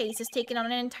this case has taken on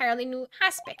an entirely new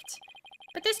aspect.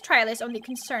 But this trial is only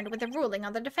concerned with the ruling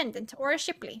on the defendant, or a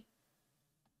Shipley.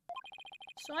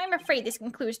 So I'm afraid this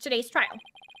concludes today's trial.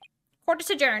 Court is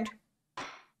adjourned.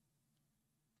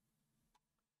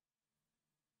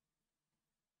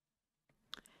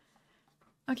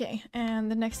 Okay,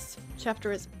 and the next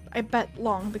chapter is, I bet,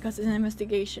 long because it's an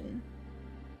investigation.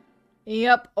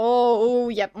 Yep. Oh,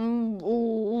 yep.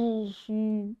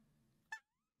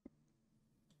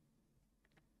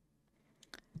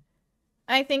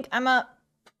 I think I'm gonna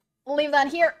leave that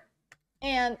here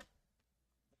and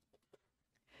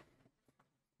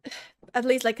at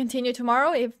least like continue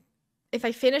tomorrow if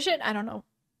I finish it. I don't know.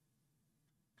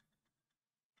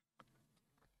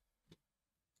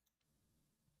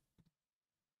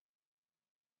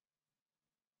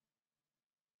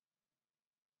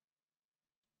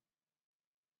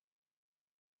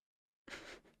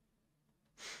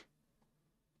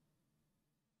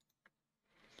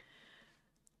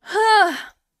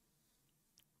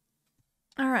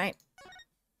 All right.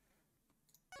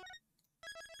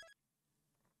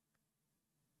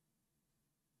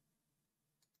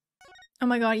 Oh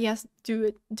my god, yes, do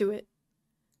it, do it.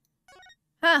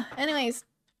 Anyways.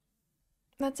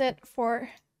 That's it for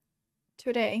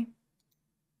today.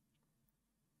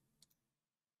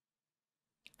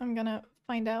 I'm gonna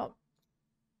find out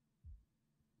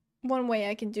one way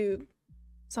I can do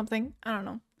something. I don't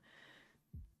know.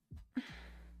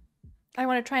 I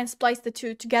want to try and splice the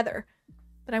two together,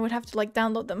 but I would have to like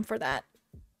download them for that.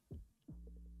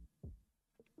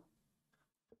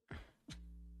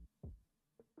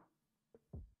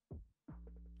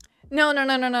 No.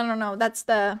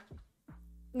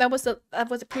 That was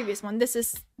the previous one. This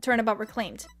is Turnabout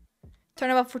Reclaimed.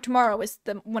 Turnabout for tomorrow is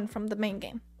the one from the main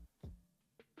game.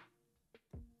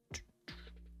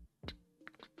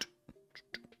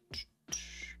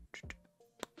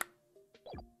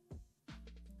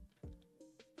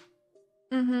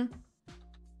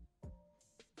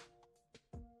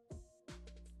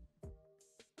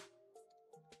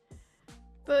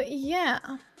 But yeah,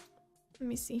 let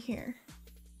me see here.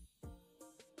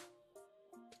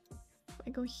 If I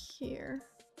go here.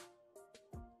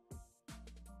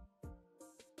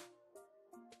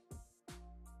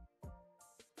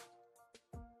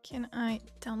 Can I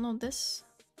download this?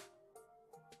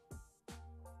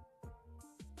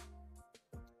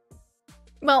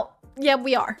 Well, yeah,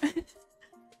 we are.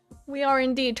 We are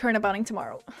indeed turnabouting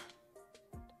tomorrow.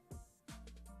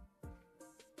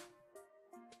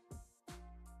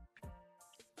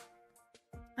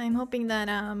 I'm hoping that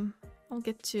I'll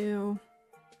get to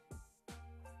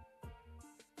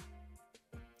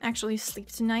actually sleep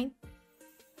tonight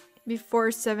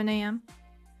before 7 a.m.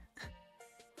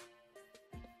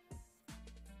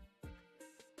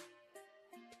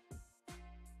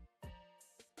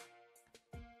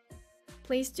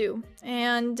 Please do.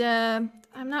 And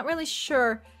I'm not really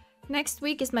sure. Next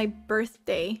week is my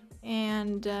birthday,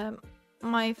 and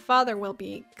my father will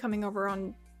be coming over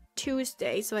on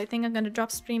Tuesday, so I think I'm gonna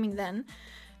drop streaming then.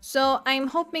 So I'm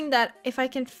hoping that if I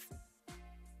can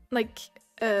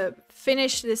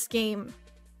finish this game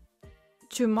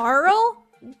tomorrow,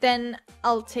 then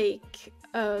I'll take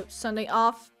Sunday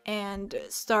off and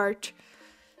start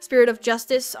Spirit of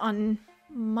Justice on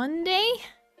Monday.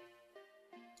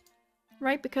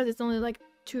 Right? Because it's only like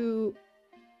 2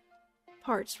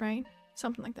 parts, right?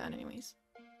 Something like that, anyways.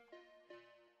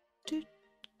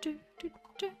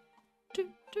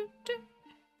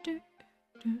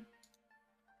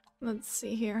 Let's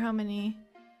see here, how many...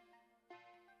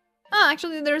 Ah,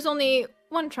 actually, there's only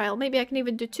one trial. Maybe I can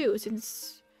even do two,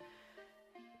 since...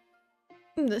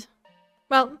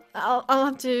 Well, I'll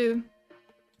have to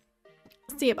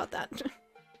see about that.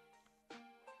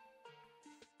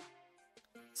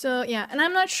 So, yeah, and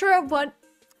I'm not sure what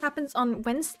happens on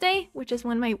Wednesday, which is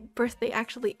when my birthday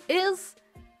actually is,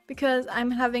 because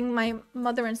I'm having my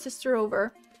mother and sister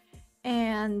over,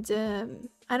 and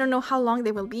I don't know how long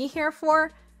they will be here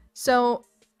for, so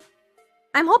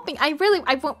I'm hoping, I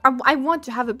want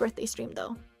to have a birthday stream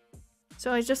though.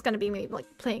 So it's just gonna be me like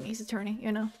playing Ace Attorney,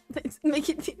 you know? Make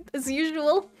it as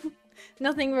usual.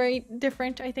 Nothing very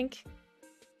different, I think.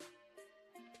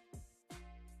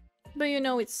 But you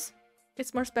know, it's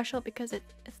more special because it's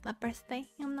my birthday,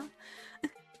 you know? I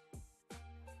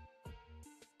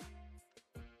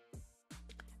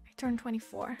turned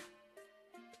 24.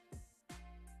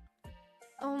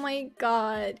 Oh my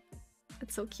god.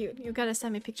 That's so cute. You gotta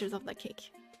send me pictures of that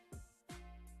cake.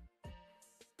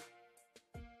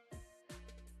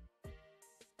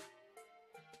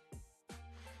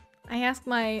 I asked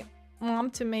my mom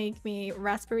to make me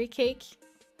raspberry cake.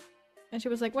 And she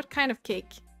was like, what kind of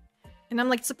cake? And I'm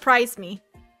like, surprise me.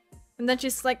 And then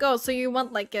she's like, oh, so you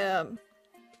want like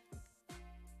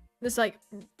this like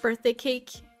birthday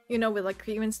cake, you know, with like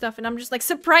cream and stuff. And I'm just like,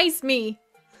 surprise me.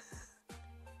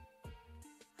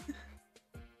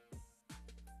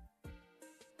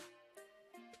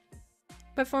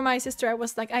 But for my sister, I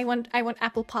was like, I want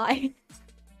apple pie.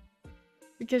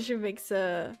 Because she makes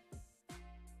a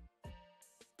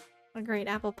great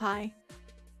apple pie.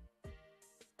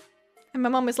 And my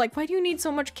mom is like, why do you need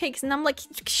so much cakes? And I'm like,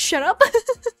 shut up.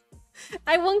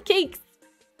 I want cakes.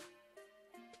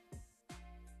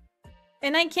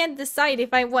 And I can't decide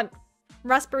if I want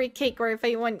raspberry cake or if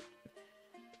I want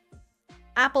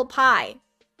apple pie.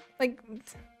 Like...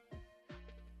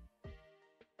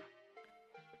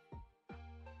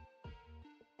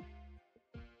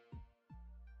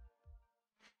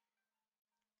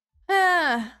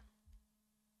 Ah...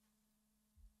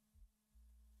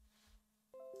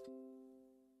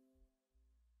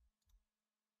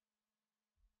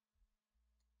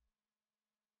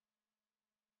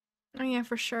 Oh yeah,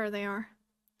 for sure they are.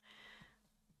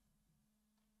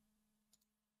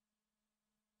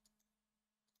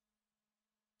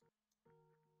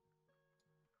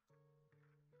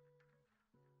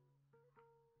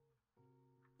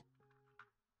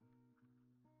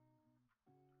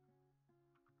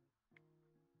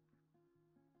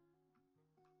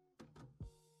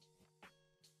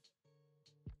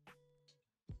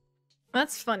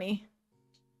 That's funny.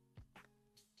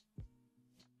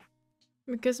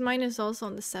 Because mine is also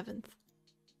on the 7th.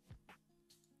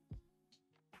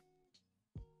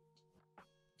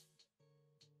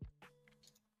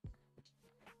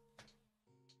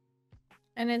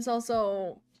 And it's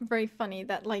also very funny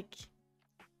that, like,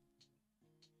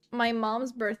 my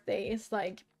mom's birthday is,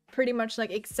 like, pretty much,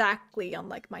 like, exactly on,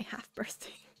 like, my half birthday.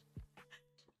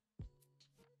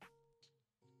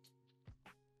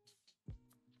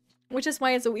 Which is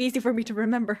why it's so easy for me to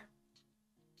remember.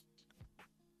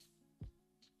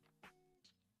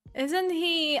 Isn't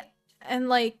he in,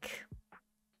 like,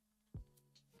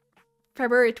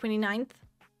 February 29th?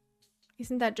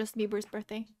 Isn't that just Bieber's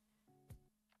birthday?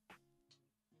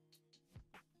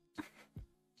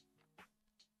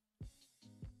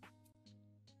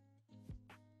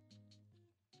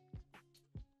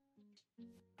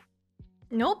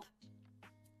 Nope.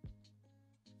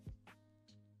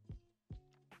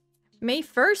 May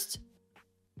 1st?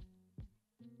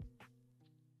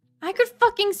 I could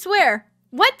fucking swear.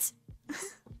 What?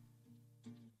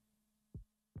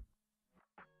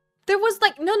 There was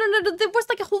like, no, there was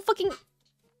like a whole fucking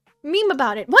meme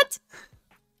about it. What?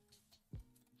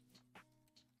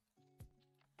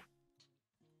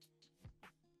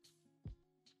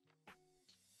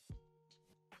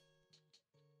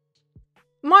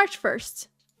 March 1st.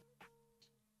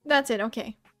 That's it,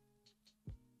 okay.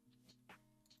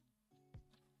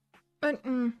 But,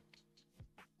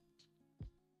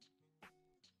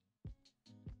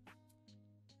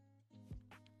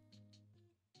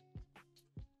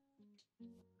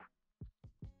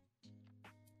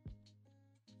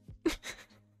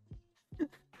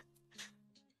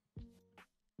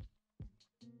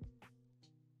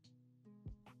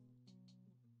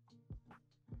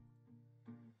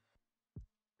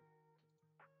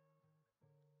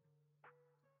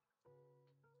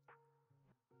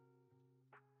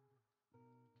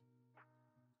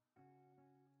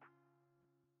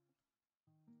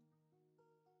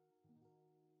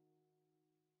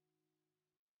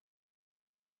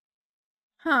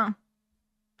 Huh.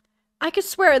 I could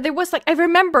swear there was like, I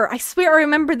swear I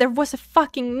remember there was a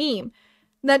fucking meme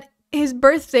that his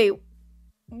birthday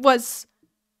was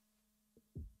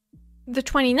the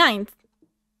 29th.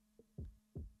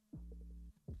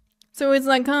 So it's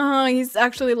like, he's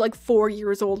actually like 4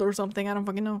 years old or something. I don't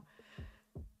fucking know.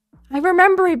 I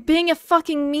remember it being a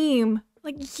fucking meme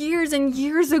like years and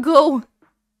years ago.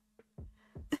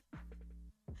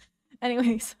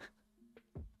 Anyways.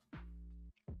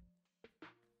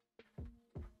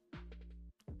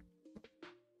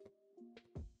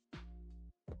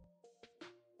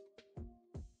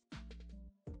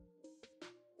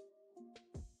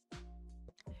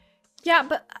 Yeah,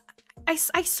 but I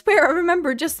swear I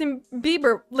remember Justin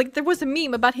Bieber, like there was a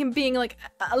meme about him being like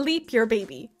a leap year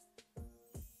baby.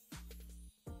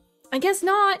 I guess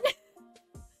not.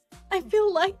 I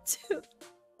feel like too.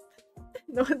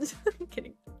 No, I'm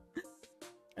kidding.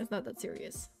 It's not that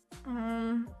serious.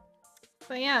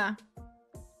 But yeah.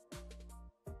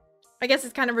 I guess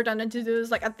it's kind of redundant to do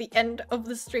this like at the end of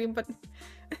the stream, but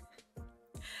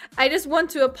I just want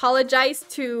to apologize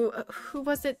to who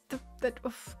was it?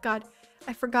 Oh god,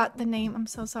 I forgot the name. I'm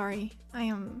so sorry. I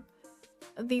am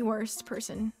the worst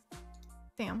person.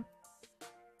 Damn.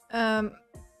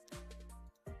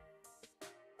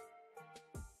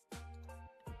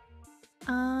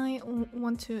 I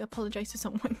want to apologize to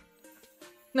someone.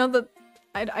 Not that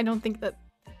I don't think that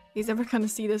he's ever gonna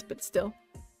see this, but still.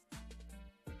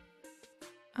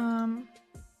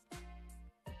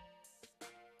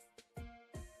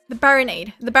 The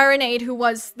Baronade who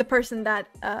was the person that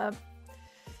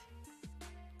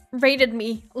raided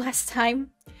me last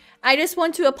time. I just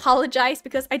want to apologize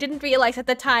because I didn't realize at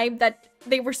the time that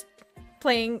they were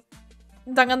playing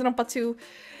Danganronpa 2,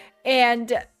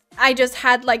 and I just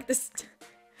had like this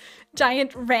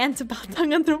giant rant about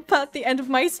Danganronpa at the end of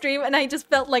my stream, and I just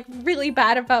felt like really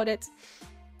bad about it.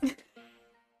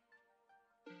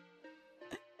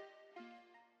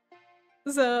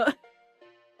 So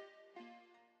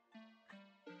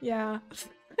yeah,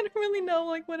 I don't really know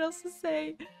like what else to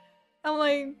say. I'm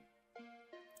like,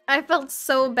 I felt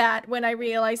so bad when I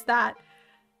realized that,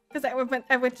 because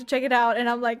I went to check it out and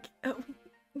I'm like, oh,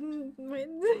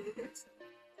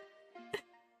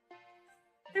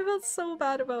 I felt so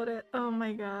bad about it. Oh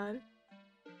my god.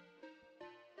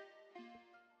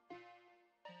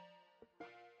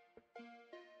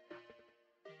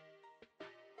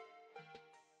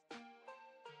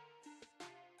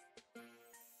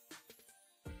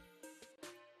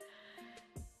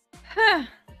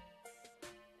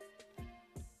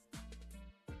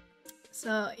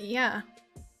 So yeah.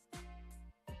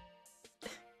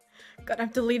 God,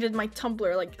 I've deleted my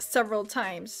Tumblr like several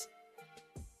times.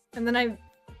 And then I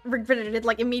regretted it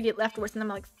like immediately afterwards, and I'm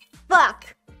like,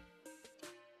 fuck!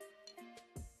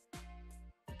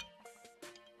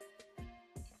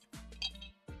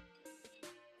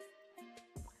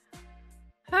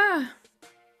 But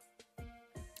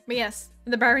yes,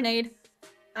 the Baronade.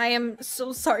 I am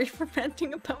so sorry for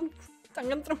ranting about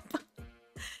Danganronpa.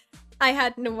 I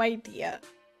had no idea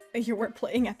you were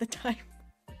playing at the time.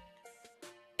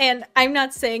 And I'm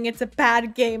not saying it's a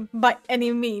bad game by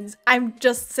any means. I'm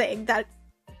just saying that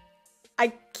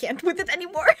I can't with it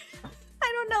anymore.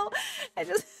 I don't know. I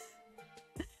just...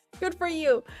 Good for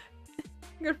you.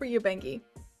 Good for you, Bengi.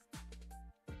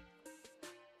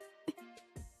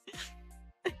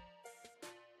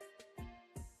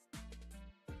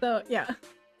 So, yeah.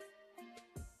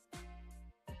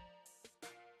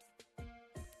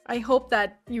 I hope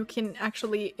that you can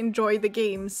actually enjoy the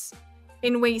games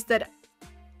in ways that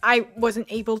I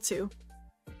wasn't able to.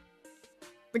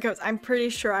 Because I'm pretty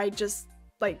sure I just,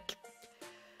 like,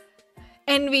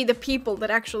 envy the people that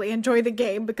actually enjoy the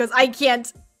game because I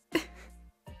can't.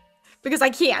 Because I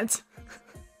can't.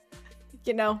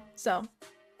 You know, so.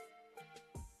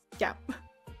 Yeah.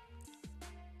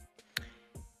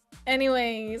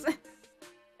 Anyways.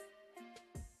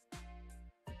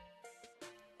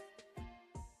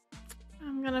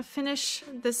 I'm gonna finish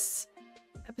this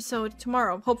episode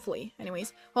tomorrow, hopefully.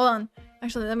 Anyways, hold on.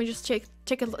 Actually, let me just take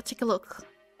a look. Take a look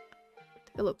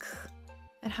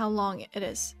at how long it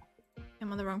is.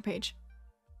 I'm on the wrong page.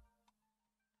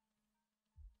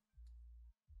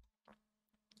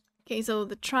 Okay, so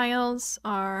the trials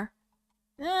are...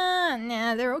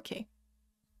 nah, they're okay.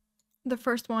 The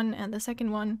first one and the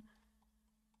second one...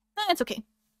 it's okay.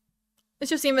 It's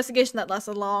just the investigation that lasts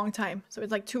a long time. So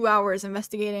it's like 2 hours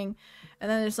investigating, and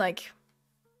then there's like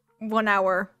 1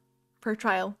 hour per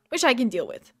trial, which I can deal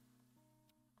with.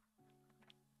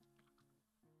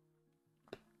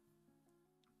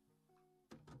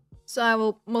 So I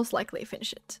will most likely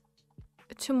finish it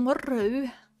tomorrow.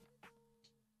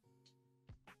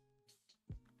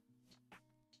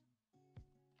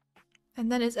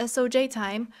 And then it's SOJ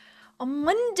time on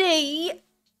Monday.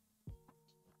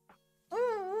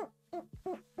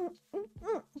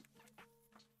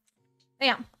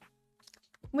 Yeah.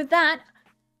 With that,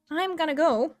 I'm gonna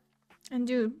go and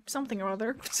do something or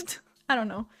other. I don't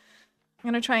know. I'm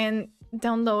gonna try and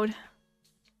download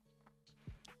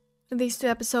these 2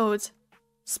 episodes,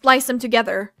 splice them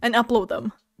together, and upload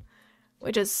them.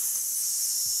 Which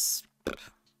is...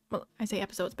 well, I say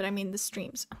episodes, but I mean the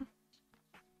streams.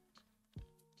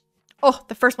 Oh,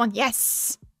 the first one,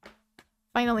 yes!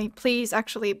 Finally, please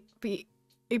actually be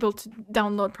able to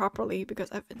download properly,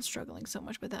 because I've been struggling so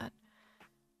much with that.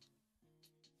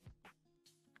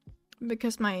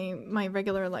 Because my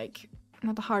regular, like,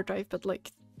 not the hard drive, but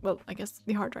like, well, I guess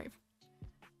the hard drive.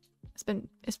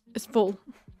 It's full.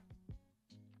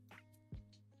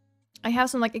 I have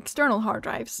some like external hard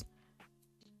drives.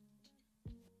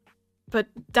 But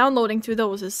downloading to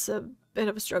those is a bit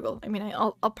of a struggle. I mean,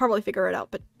 I'll probably figure it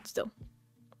out, but still.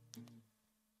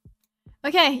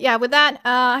 Okay, yeah, with that,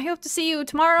 I hope to see you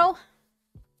tomorrow.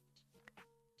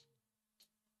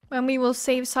 When we will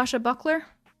save Sasha Buckler.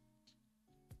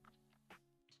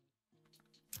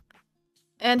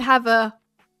 And have a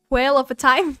whale of a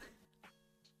time.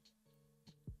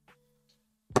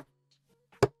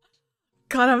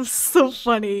 God, I'm so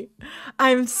funny.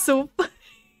 I'm so funny.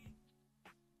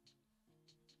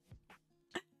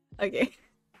 Okay.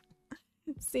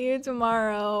 See you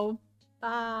tomorrow.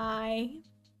 Bye.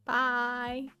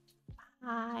 Bye.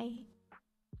 Bye.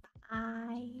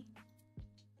 Bye.